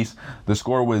surprise, at least, the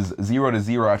score was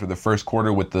 0-0 after the first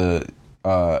quarter, with the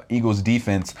Eagles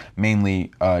defense,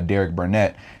 mainly Derek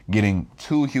Burnett, getting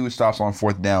 2 huge stops on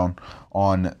 4th down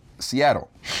on Seattle.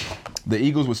 The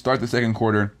Eagles would start the second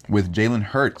quarter with Jalen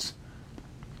Hurts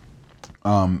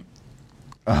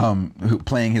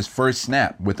playing his first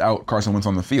snap without Carson Wentz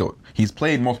on the field. He's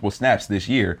played multiple snaps this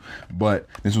year, but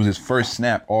this was his first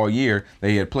snap all year that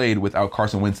he had played without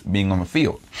Carson Wentz being on the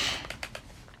field.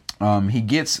 He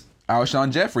gets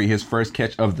Alshon Jeffrey his first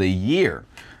catch of the year.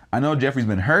 I know Jeffrey's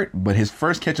been hurt, but his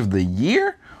first catch of the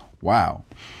year? Wow.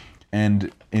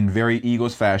 And in very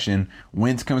Eagles fashion,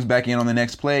 Wentz comes back in on the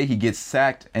next play. He gets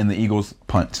sacked, and the Eagles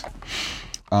punt.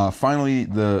 Finally,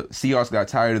 the Seahawks got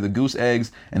tired of the goose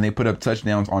eggs, and they put up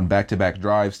touchdowns on back-to-back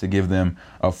drives to give them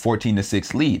a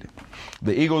 14-6 lead.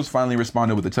 The Eagles finally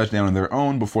responded with a touchdown of their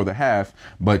own before the half,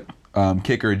 but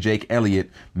kicker Jake Elliott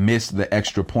missed the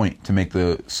extra point to make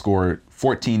the score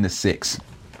 14-6.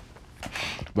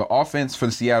 The offense for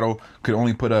Seattle could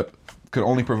only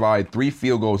provide 3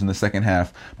 field goals in the second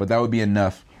half, but that would be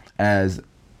enough, as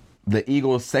the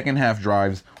Eagles' second half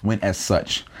drives went as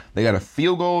such. They got a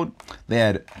field goal, they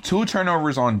had 2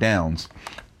 turnovers on downs,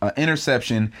 an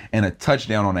interception, and a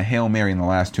touchdown on a Hail Mary in the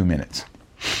last 2 minutes.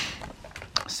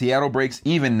 Seattle breaks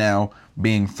even now,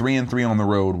 being 3-3 on the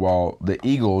road, while the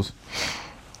Eagles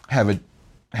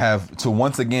have to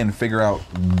once again figure out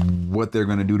what they're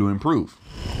going to do to improve.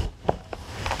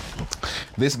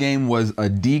 This game was a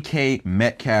DK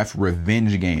Metcalf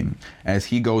revenge game, as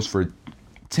he goes for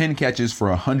 10 catches for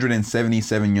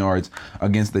 177 yards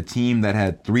against the team that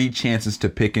had 3 chances to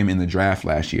pick him in the draft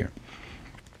last year.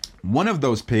 One of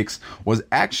those picks was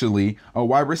actually a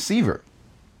wide receiver,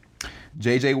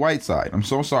 JJ Whiteside. I'm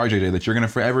so sorry, JJ, that you're going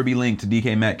to forever be linked to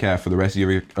DK Metcalf for the rest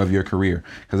of your career,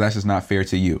 because that's just not fair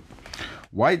to you.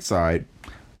 Whiteside,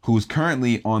 who's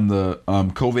currently on the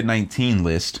COVID-19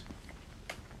 list,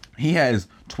 he has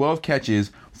 12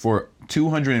 catches for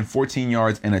 214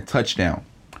 yards and a touchdown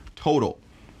total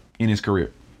in his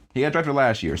career. He got drafted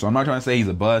last year, so I'm not trying to say he's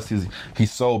a bust.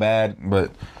 He's so bad,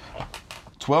 but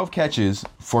 12 catches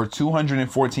for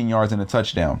 214 yards and a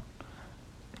touchdown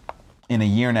in a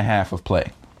year and a half of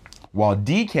play. While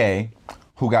DK,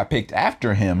 who got picked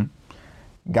after him,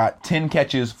 got 10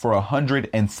 catches for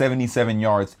 177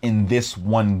 yards in this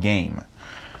one game.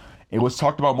 It was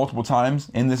talked about multiple times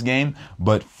in this game,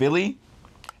 but Philly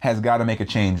has got to make a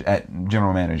change at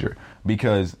general manager,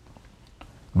 because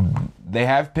they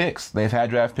have picks. They've had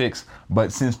draft picks,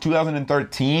 but since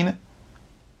 2013,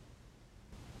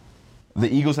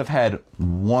 the Eagles have had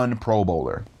 1 Pro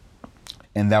Bowler,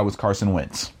 and that was Carson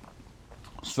Wentz.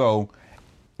 So,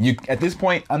 at this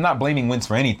point, I'm not blaming Wentz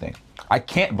for anything. I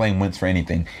can't blame Wentz for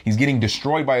anything. He's getting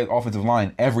destroyed by his offensive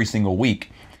line every single week.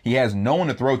 He has no one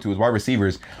to throw to. His wide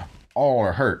receivers all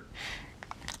are hurt.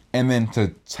 And then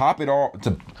to top it all,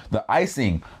 to the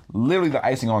icing, literally the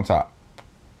icing on top,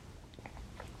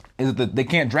 is that they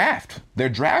can't draft. Their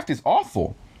draft is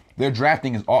awful. Their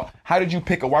drafting is awful. How did you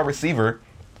pick a wide receiver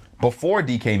before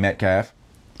DK Metcalf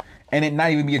and it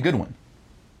not even be a good one?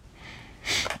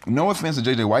 No offense to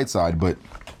JJ Whiteside, but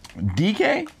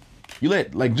DK,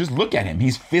 just look at him.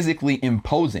 He's physically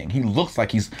imposing. He looks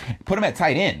like put him at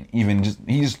tight end. He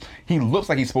looks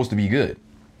like he's supposed to be good.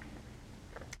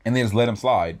 and they just let him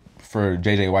slide for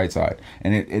J.J. Whiteside.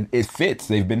 And it fits.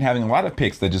 They've been having a lot of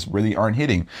picks that just really aren't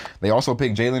hitting. They also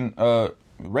picked Jalen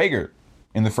Reagor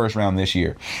in the first round this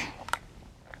year.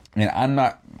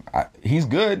 And he's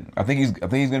good. I think he's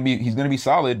gonna be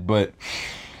solid, but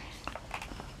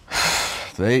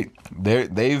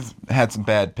they've had some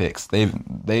bad picks. They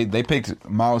picked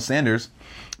Miles Sanders.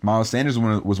 Miles Sanders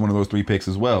was one of those 3 picks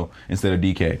as well instead of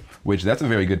DK, which that's a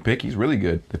very good pick. He's really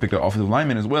good. They picked an offensive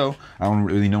lineman as well. I don't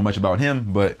really know much about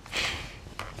him, but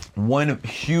one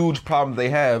huge problem they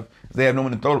have is they have no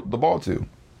one to throw the ball to.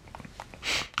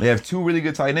 They have 2 really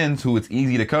good tight ends who it's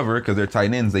easy to cover because they're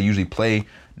tight ends. They usually play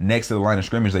next to the line of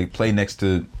scrimmage. They play next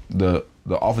to the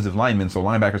offensive linemen, so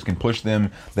linebackers can push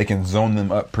them. They can zone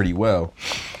them up pretty well.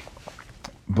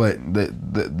 But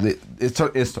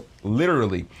it's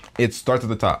literally, it starts at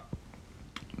the top.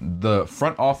 The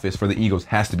front office for the Eagles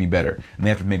has to be better, and they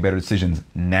have to make better decisions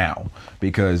now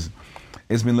because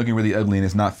it's been looking really ugly, and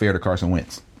it's not fair to Carson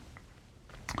Wentz.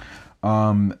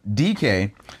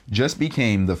 DK just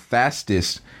became the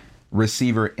fastest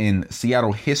receiver in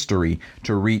Seattle history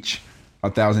to reach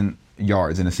 1,000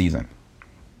 yards in a season.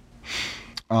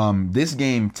 This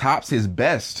game tops his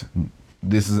best.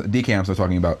 This is DK I'm still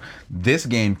talking about. This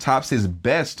game tops his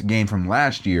best game from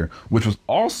last year, which was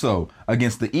also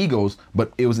against the Eagles,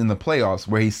 but it was in the playoffs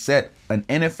where he set an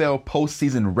NFL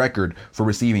postseason record for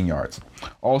receiving yards.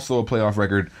 Also a playoff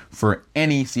record for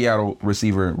any Seattle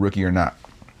receiver, rookie or not.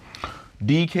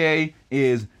 DK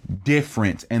is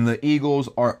different, and the Eagles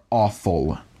are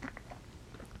awful.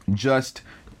 Just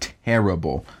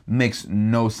terrible. Makes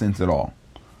no sense at all.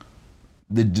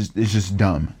 It's just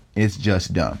dumb. It's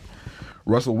just dumb.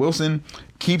 Russell Wilson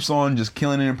keeps on just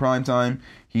killing it in primetime.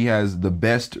 He has the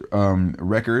best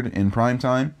record in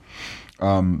primetime.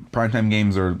 Primetime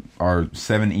games are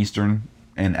 7 Eastern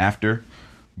and after,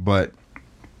 but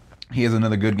he has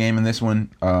another good game in this one.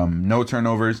 No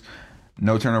turnovers.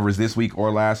 No turnovers this week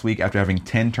or last week after having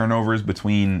 10 turnovers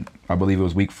between, I believe it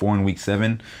was week 4 and week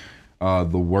 7. The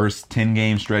worst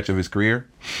 10-game stretch of his career.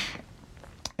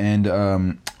 And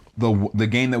the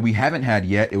game that we haven't had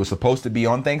yet, it was supposed to be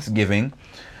on Thanksgiving.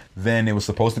 Then it was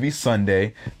supposed to be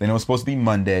Sunday. Then it was supposed to be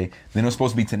Monday. Then it was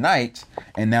supposed to be tonight.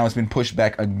 And now it's been pushed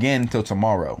back again till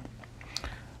tomorrow.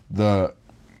 The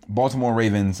Baltimore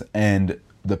Ravens and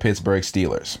the Pittsburgh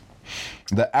Steelers.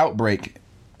 The outbreak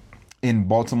in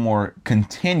Baltimore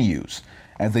continues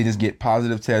as they just get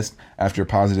positive test after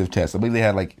positive test. I believe they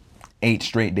had like 8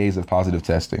 straight days of positive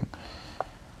testing.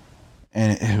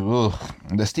 And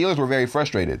the Steelers were very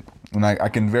frustrated. And I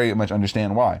can very much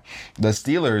understand why. The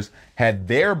Steelers had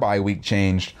their bye week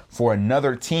changed for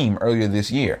another team earlier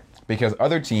this year. Because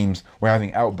other teams were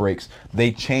having outbreaks,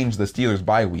 they changed the Steelers'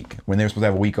 bye week when they were supposed to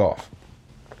have a week off.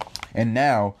 And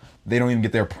now they don't even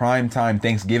get their primetime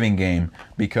Thanksgiving game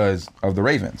because of the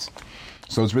Ravens.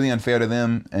 So it's really unfair to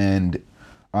them, and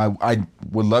I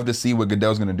would love to see what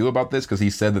Goodell's going to do about this because he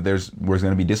said that there's going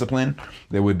to be discipline.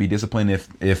 There would be discipline if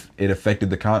it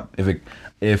affected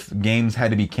if games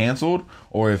had to be canceled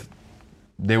or if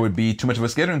there would be too much of a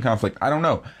scheduling conflict. I don't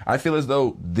know. I feel as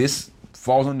though this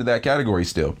falls under that category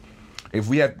still. If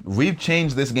we've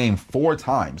changed this game 4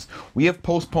 times. We have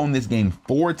postponed this game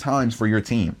 4 times for your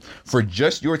team. For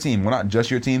just your team. Well, not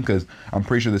just your team, because I'm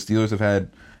pretty sure the Steelers have had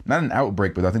not an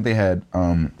outbreak, but I think they had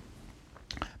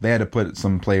to put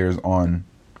some players on.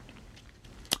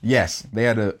 Yes, they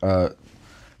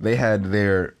had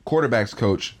their quarterback's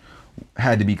coach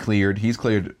had to be cleared. He's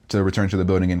cleared to return to the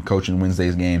building and coach in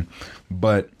Wednesday's game,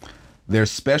 but their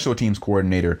special teams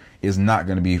coordinator is not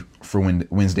going to be for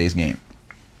Wednesday's game.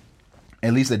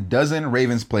 At least a dozen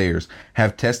Ravens players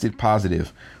have tested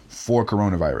positive for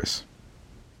coronavirus.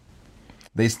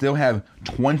 They still have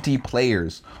 20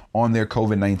 players on their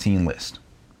COVID-19 list.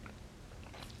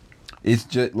 It's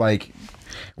just like,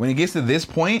 when it gets to this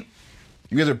point,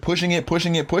 you guys are pushing it.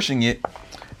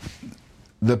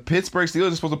 The Pittsburgh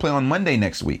Steelers are supposed to play on Monday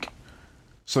next week.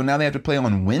 So now they have to play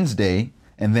on Wednesday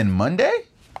and then Monday?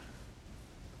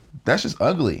 That's just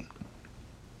ugly.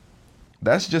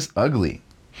 That's just ugly.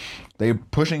 They're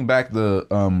pushing back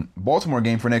the Baltimore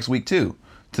game for next week too,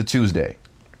 to Tuesday.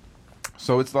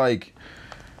 So it's like,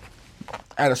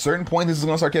 at a certain point, this is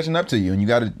gonna start catching up to you, and you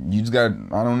just gotta.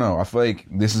 I don't know. I feel like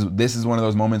this is one of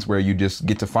those moments where you just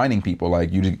get to finding people.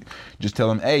 Like, you just tell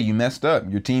them, hey, you messed up.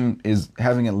 Your team is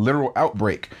having a literal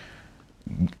outbreak.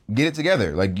 Get it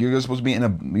together. Like, you're supposed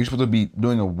to be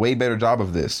doing a way better job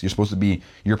of this.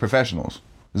 You're professionals.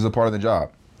 This is a part of the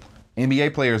job.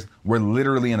 NBA players were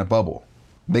literally in a bubble.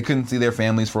 They couldn't see their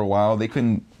families for a while. They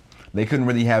couldn't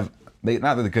really have.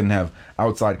 Not that they couldn't have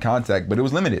outside contact, but it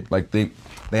was limited. Like, they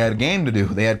had a game to do.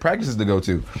 They had practices to go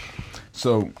to.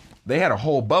 So they had a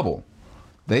whole bubble.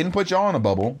 They didn't put y'all in a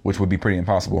bubble, which would be pretty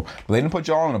impossible. But they didn't put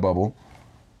y'all in a bubble.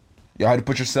 Y'all had to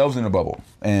put yourselves in a bubble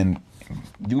and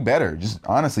do better. Just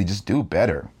honestly, just do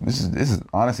better. This is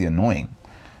honestly annoying.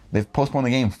 They've postponed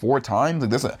the game 4 times. Like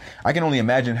this, I can only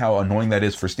imagine how annoying that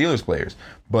is for Steelers players.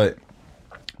 But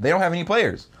they don't have any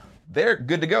players. They're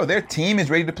good to go. Their team is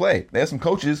ready to play. They have some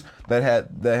coaches that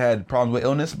had problems with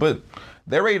illness, but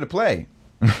they're ready to play.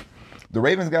 The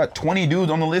Ravens got 20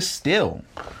 dudes on the list still.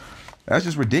 That's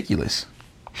just ridiculous.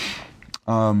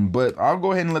 But I'll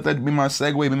go ahead and let that be my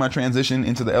segue, be my transition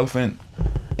into the elephant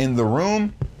in the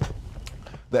room.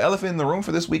 The elephant in the room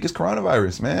for this week is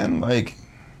coronavirus, man. Like,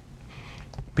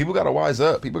 people got to wise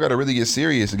up. People got to really get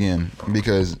serious again,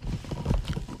 because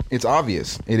it's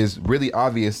obvious. It is really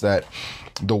obvious that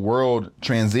the world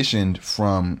transitioned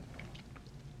from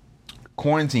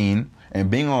quarantine and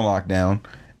being on lockdown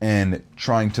and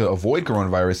trying to avoid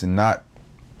coronavirus and not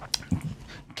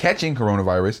catching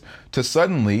coronavirus to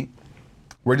suddenly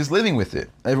we're just living with it.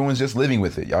 Everyone's just living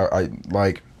with it. I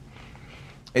like,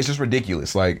 it's just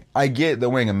ridiculous. Like, I get that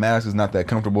wearing a mask is not that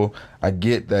comfortable. I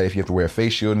get that if you have to wear a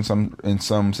face shield in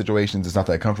some situations, it's not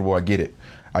that comfortable. I get it.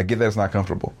 I get that it's not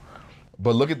comfortable.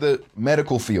 But look at the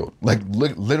medical field. Like,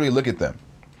 literally look at them.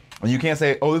 And you can't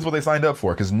say, oh, this is what they signed up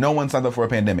for, because no one signed up for a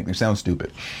pandemic. You sound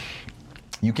stupid.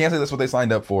 You can't say that's what they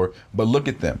signed up for, but look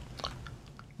at them.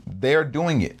 They're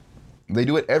doing it. They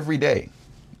do it every day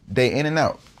in and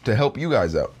out, to help you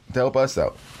guys out, to help us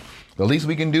out. The least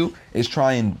we can do is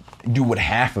try and do what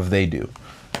half of they do.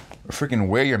 Freaking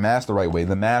wear your mask the right way.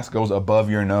 The mask goes above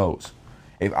your nose.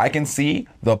 If I can see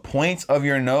the points of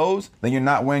your nose, then you're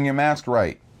not wearing your mask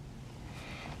right.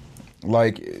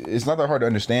 Like, it's not that hard to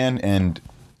understand, and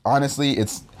honestly,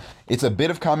 it's a bit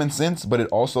of common sense, but it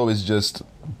also is just,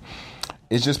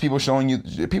 it's just people showing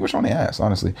their ass,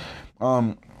 honestly.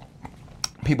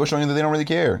 People showing you that they don't really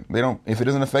care. If it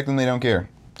doesn't affect them, they don't care.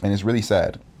 And it's really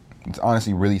sad. It's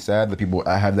honestly really sad that people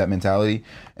have that mentality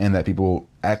and that people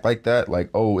act like that. Like,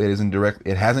 oh, it hasn't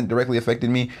directly affected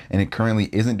me, and it currently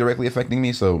isn't directly affecting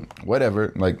me, so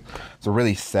whatever. Like, it's a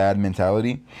really sad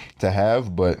mentality to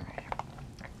have, but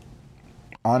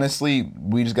honestly,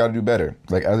 we just got to do better.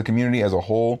 Like, as a community, as a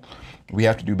whole, we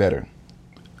have to do better.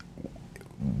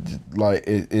 Like,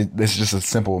 it's just a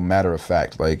simple matter of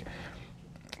fact. Like,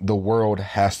 the world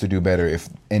has to do better if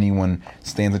anyone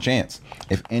stands a chance.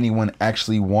 If anyone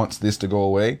actually wants this to go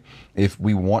away, if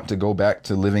we want to go back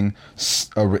to living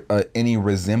any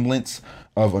resemblance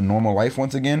of a normal life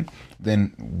once again,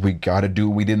 then we got to do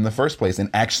what we did in the first place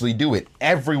and actually do it.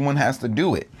 Everyone has to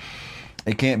do it.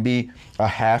 It can't be a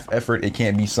half effort. It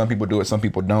can't be some people do it, some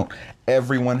people don't.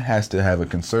 Everyone has to have a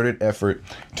concerted effort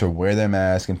to wear their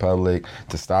mask in public,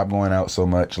 to stop going out so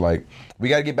much. Like, we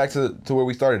got to get back to where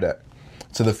we started at.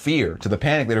 To the fear, to the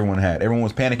panic that everyone had. Everyone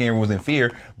was panicking, everyone was in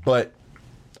fear. But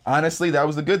honestly, that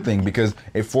was a good thing, because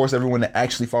it forced everyone to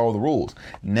actually follow the rules.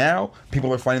 Now,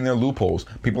 people are finding their loopholes.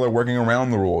 People are working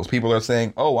around the rules. People are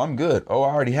saying, oh, I'm good. Oh,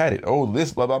 I already had it. Oh,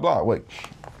 this, blah, blah, blah. Like,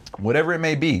 whatever it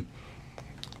may be,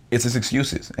 it's just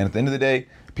excuses. And at the end of the day,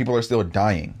 people are still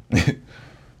dying.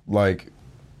 Like,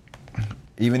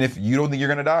 even if you don't think you're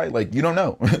going to die, like, you don't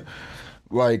know.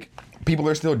 Like, people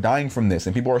are still dying from this,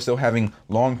 and people are still having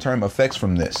long-term effects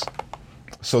from this.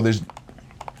 So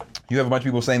you have a bunch of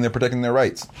people saying they're protecting their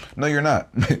rights. No, you're not.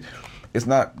 It's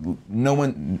not.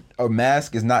 A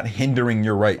mask is not hindering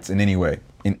your rights in any way,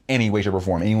 shape, or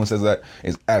form. Anyone says that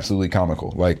is absolutely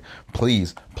comical. Like,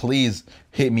 please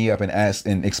hit me up and ask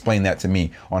and explain that to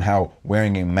me on how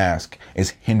wearing a mask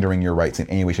is hindering your rights in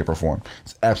any way, shape, or form.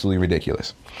 It's absolutely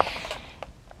ridiculous.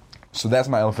 So that's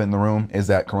my elephant in the room, is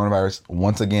that coronavirus,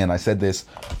 once again, I said this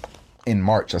in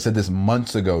March. I said this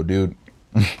months ago, dude.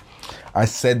 I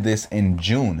said this in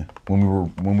June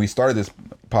when we started this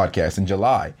podcast in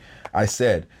July. I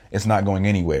said it's not going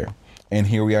anywhere. And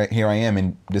here I am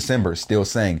in December still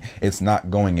saying it's not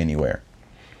going anywhere.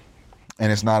 And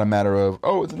it's not a matter of,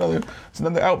 oh, it's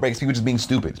another outbreak. It's people just being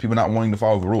stupid. It's people not wanting to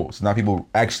follow the rules. It's not people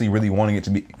actually really wanting it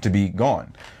to be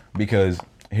gone, because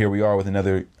here we are with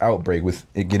another outbreak, with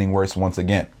it getting worse once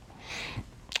again.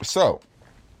 So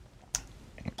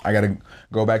I got to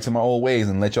go back to my old ways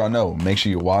and let y'all know. Make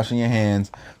sure you're washing your hands.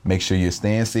 Make sure you're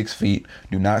staying 6 feet.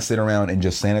 Do not sit around and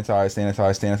just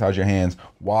sanitize your hands.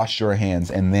 Wash your hands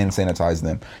and then sanitize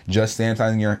them. Just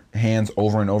sanitizing your hands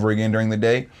over and over again during the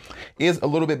day is a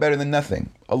little bit better than nothing.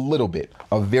 A little bit.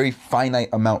 A very finite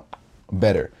amount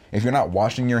better. If you're not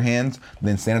washing your hands,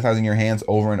 then sanitizing your hands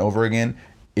over and over again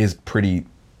is pretty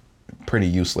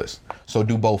useless. So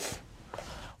do both.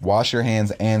 Wash your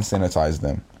hands and sanitize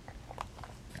them.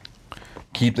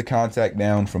 Keep the contact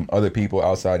down from other people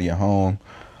outside of your home.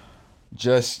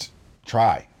 just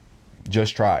try.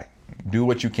 Just try. Do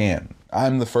what you can.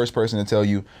 I'm the first person to tell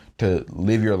you to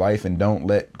live your life and don't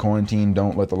let quarantine,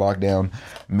 don't let the lockdown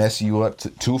mess you up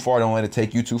too far. Don't let it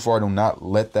take you too far. Do not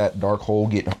let that dark hole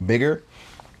get bigger.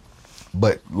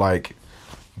 But like,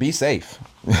 be safe.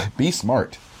 Be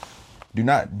smart. Do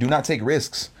not take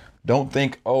risks. Don't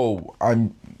think, oh,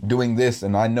 I'm doing this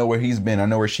and I know where he's been. I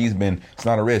know where she's been. It's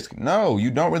not a risk. No, you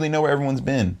don't really know where everyone's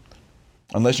been.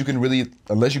 Unless you can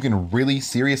really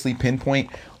seriously pinpoint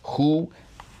who,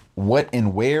 what,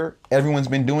 and where everyone's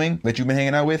been doing that you've been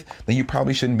hanging out with, then you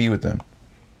probably shouldn't be with them.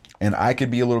 And I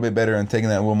could be a little bit better and taking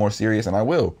that a little more serious, and I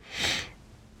will.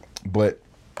 But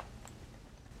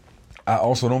I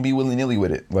also don't be willy-nilly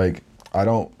with it. Like,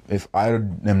 if I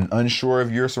am unsure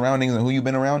of your surroundings and who you've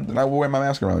been around, then I will wear my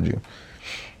mask around you.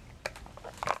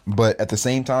 But at the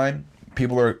same time,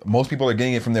 most people are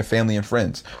getting it from their family and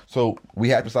friends. So we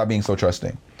have to stop being so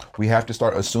trusting. We have to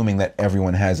start assuming that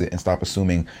everyone has it and stop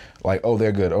assuming like, oh,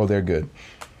 they're good. Oh, they're good.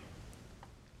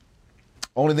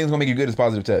 Only thing that's gonna make you good is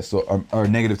positive tests, or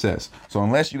negative tests. So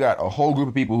unless you got a whole group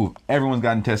of people who everyone's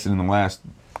gotten tested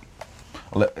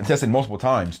tested multiple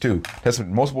times too, tested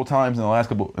multiple times in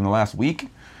the last week,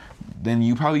 then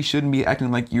you probably shouldn't be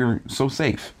acting like you're so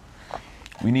safe.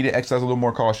 We need to exercise a little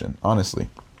more caution, honestly.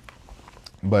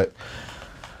 But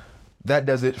that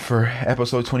does it for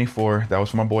episode 24. That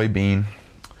was for my boy Bean.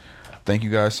 Thank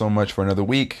you guys so much for another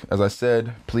week. As I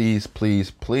said, please, please,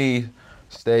 please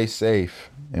stay safe.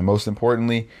 And most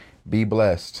importantly, be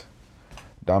blessed.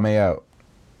 Dáme out.